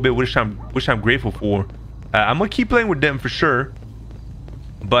me a little bit, which I'm grateful for. I'm gonna keep playing with them for sure.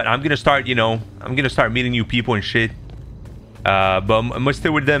 But I'm gonna start, you know, I'm gonna start meeting new people and shit. But I'm gonna stay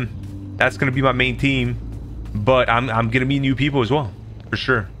with them. That's gonna be my main team. But I'm gonna meet new people as well, for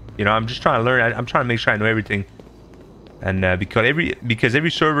sure. You know, I'm just trying to learn. I'm trying to make sure I know everything. And because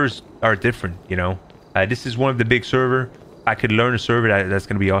every servers are different, you know. This is one of the big server. I could learn a server that's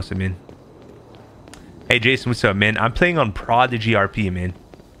gonna be awesome, man. Hey Jason, what's up, man? I'm playing on ProdigyRP, man.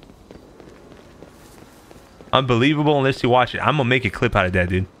 Unbelievable unless you watch it. I'm gonna make a clip out of that,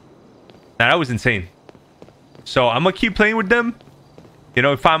 dude. Now, that was insane. So I'm gonna keep playing with them. You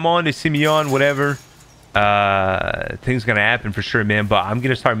know, if I'm on, they see me on, whatever. Things gonna happen for sure, man. But I'm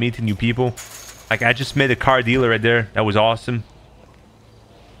gonna start meeting new people. Like, I just met a car dealer right there. That was awesome.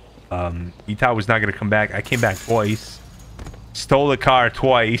 He thought I was not gonna come back. I came back twice. Stole a car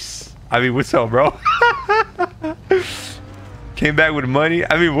twice. I mean, what's up, bro? Came back with money.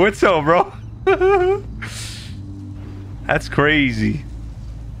 I mean, what's up, bro? That's crazy.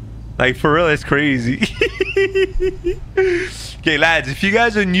 Like, for real, that's crazy. Okay, lads, if you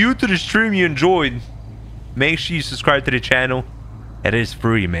guys are new to the stream you enjoyed, make sure you subscribe to the channel. It is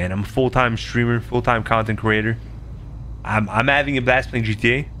free, man. I'm a full-time streamer, full-time content creator. I'm having a blast playing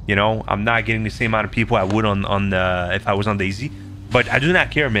GTA. You know, I'm not getting the same amount of people I would on if I was on DayZ. But I do not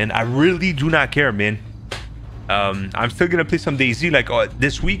care, man. I really do not care, man. I'm still gonna play some DayZ. Like,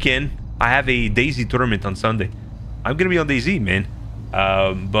 this weekend, I have a DayZ tournament on Sunday. I'm gonna be on DayZ, man.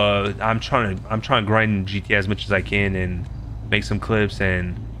 But I'm trying to grind GTA as much as I can and make some clips.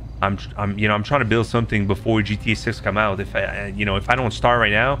 And I'm trying to build something before GTA 6 come out. If I don't start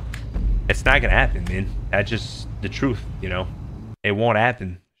right now, it's not gonna happen, man. That's just the truth, you know. It won't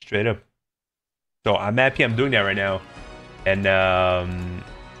happen, straight up. So I'm happy I'm doing that right now, and I'm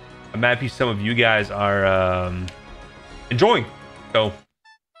happy some of you guys are enjoying. So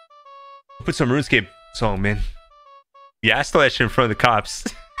put some RuneScape song, man. Yeah, I stole that shit in front of the cops.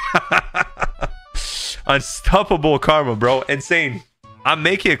 Unstoppable karma, bro. Insane. I'm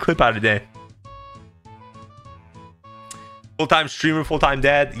making a clip out of that. Full-time streamer, full-time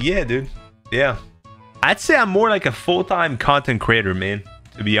dad. Yeah, dude. Yeah. I'd say I'm more like a full-time content creator, man,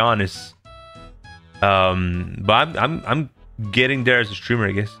 to be honest. But I'm getting there as a streamer,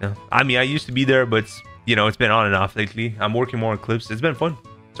 I guess. Yeah. I mean, I used to be there, but it's been on and off lately. I'm working more on clips. It's been fun.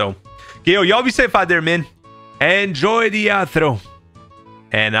 So, okay, yo, y'all be safe out there, man. Enjoy the outro.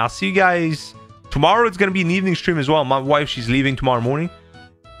 And I'll see you guys tomorrow. It's gonna be an evening stream as well. My wife, she's leaving tomorrow morning.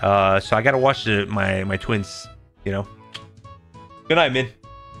 So I gotta watch my twins, you know. Good night, man.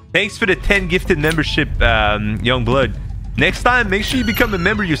 Thanks for the 10 gifted membership, Young Blood. Next time, make sure you become a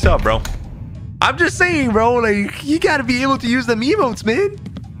member yourself, bro. I'm just saying, bro, like, you gotta be able to use them emotes, man.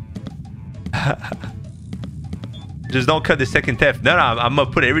 Just don't cut the second theft. No, I'm gonna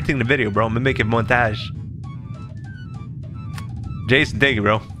put everything in the video, bro. I'm gonna make it montage. Jason, thank you,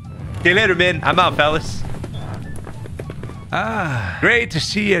 bro. Okay, later, man. I'm out, fellas. Great to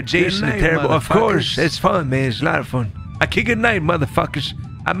see you, Jason. Good night, Terrible. Of course, motherfuckers. it's fun, man. It's a lot of fun. Okay, good night, motherfuckers.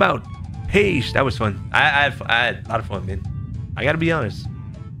 I'm out. Peace. That was fun. I had a lot of fun, man. I gotta be honest.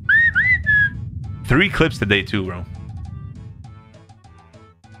 3 clips today, too, bro.